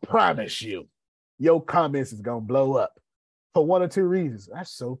 And I promise you, your comments is going to blow up for 1 or 2 reasons. I'm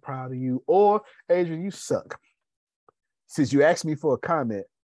so proud of you. Or, Adrian, you suck. Since you asked me for a comment,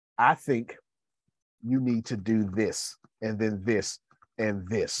 I think you need to do this, and then this, and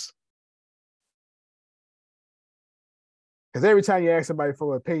this. Because every time you ask somebody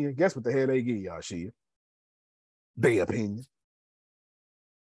for an opinion, guess what the hell they give y'all, Shia? Their opinion.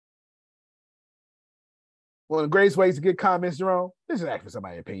 One of the greatest ways to get comments wrong, this is ask for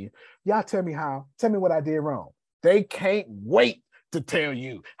somebody's opinion. Y'all tell me what I did wrong. They can't wait to tell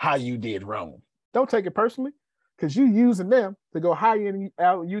you how you did wrong. Don't take it personally, because you're using them to go higher in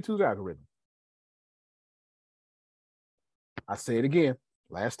YouTube's algorithm. I say it again.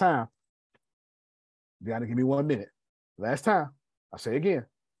 Last time. You gotta give me 1 minute. Last time. I say it again.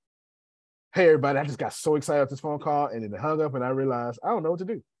 Hey, everybody, I just got so excited about this phone call and then it hung up and I realized I don't know what to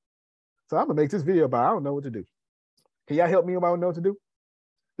do. So I'm going to make this video about I don't know what to do. Can y'all help me about know what to do?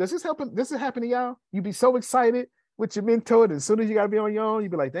 Does this happen? This is happening to y'all? You be so excited with your mentor and as soon as you got to be on your own, you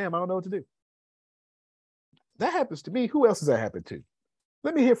be like, damn, I don't know what to do. That happens to me. Who else does that happen to?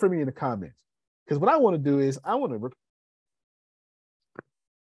 Let me hear from you in the comments. Because what I want to do is I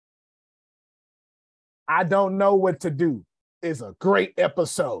don't know what to do is a great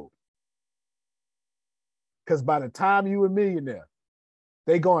episode. Because by the time you a millionaire,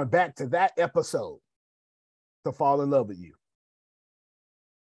 they going back to that episode to fall in love with you.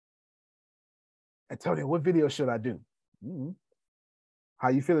 Antonio, what video should I do? How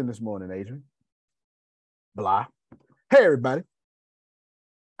you feeling this morning, Adrian? Blah. Hey, everybody.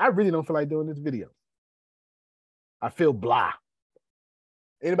 I really don't feel like doing this video. I feel blah.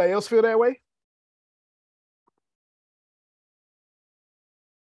 Anybody else feel that way?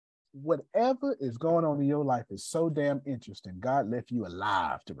 Whatever is going on in your life is so damn interesting. God left you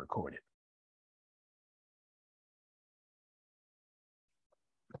alive to record it.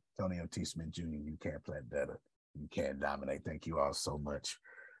 Antonio T. Smith Jr., you can't play better. You can't dominate. Thank you all so much.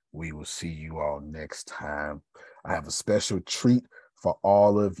 We will see you all next time. I have a special treat for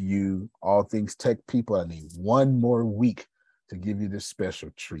all of you, all things tech people. I need 1 more week to give you this special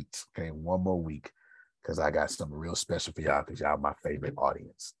treat. Okay, 1 more week. Because I got something real special for y'all because y'all my favorite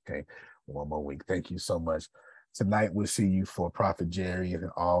audience. Okay, 1 more week. Thank you so much. Tonight, we'll see you for Prophet Jerry and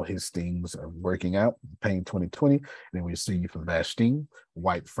all his things of working out, Pain 2020. And then we'll see you for Vashteen,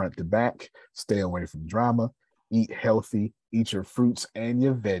 white front to back. Stay away from drama. Eat healthy. Eat your fruits and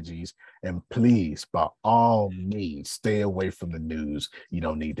your veggies. And please, by all means, stay away from the news. You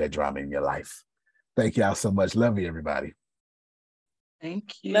don't need that drama in your life. Thank y'all so much. Love you, everybody.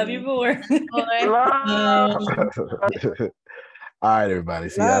 Thank you. Love you more. All right, everybody.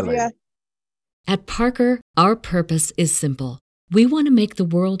 See y'all later. At Parker, our purpose is simple. We want to make the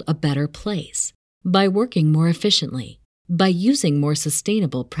world a better place by working more efficiently, by using more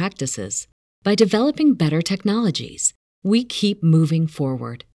sustainable practices, by developing better technologies. We keep moving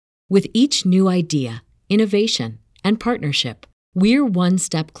forward. With each new idea, innovation, and partnership, we're one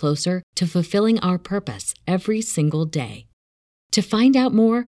step closer to fulfilling our purpose every single day. To find out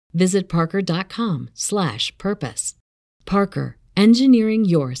more, visit parker.com/purpose. Parker, engineering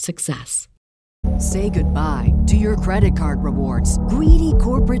your success. Say goodbye to your credit card rewards. Greedy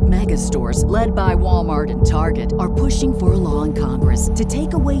corporate mega stores, led by Walmart and Target, are pushing for a law in Congress to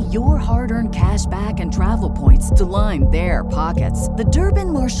take away your hard-earned cash back and travel points to line their pockets. The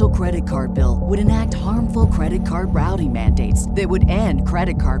Durbin-Marshall credit card bill would enact harmful credit card routing mandates that would end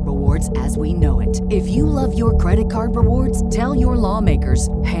credit card rewards as we know it. If you love your credit card rewards, tell your lawmakers,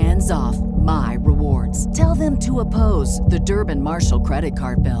 hands off my rewards. Tell them to oppose the Durbin-Marshall credit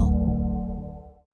card bill.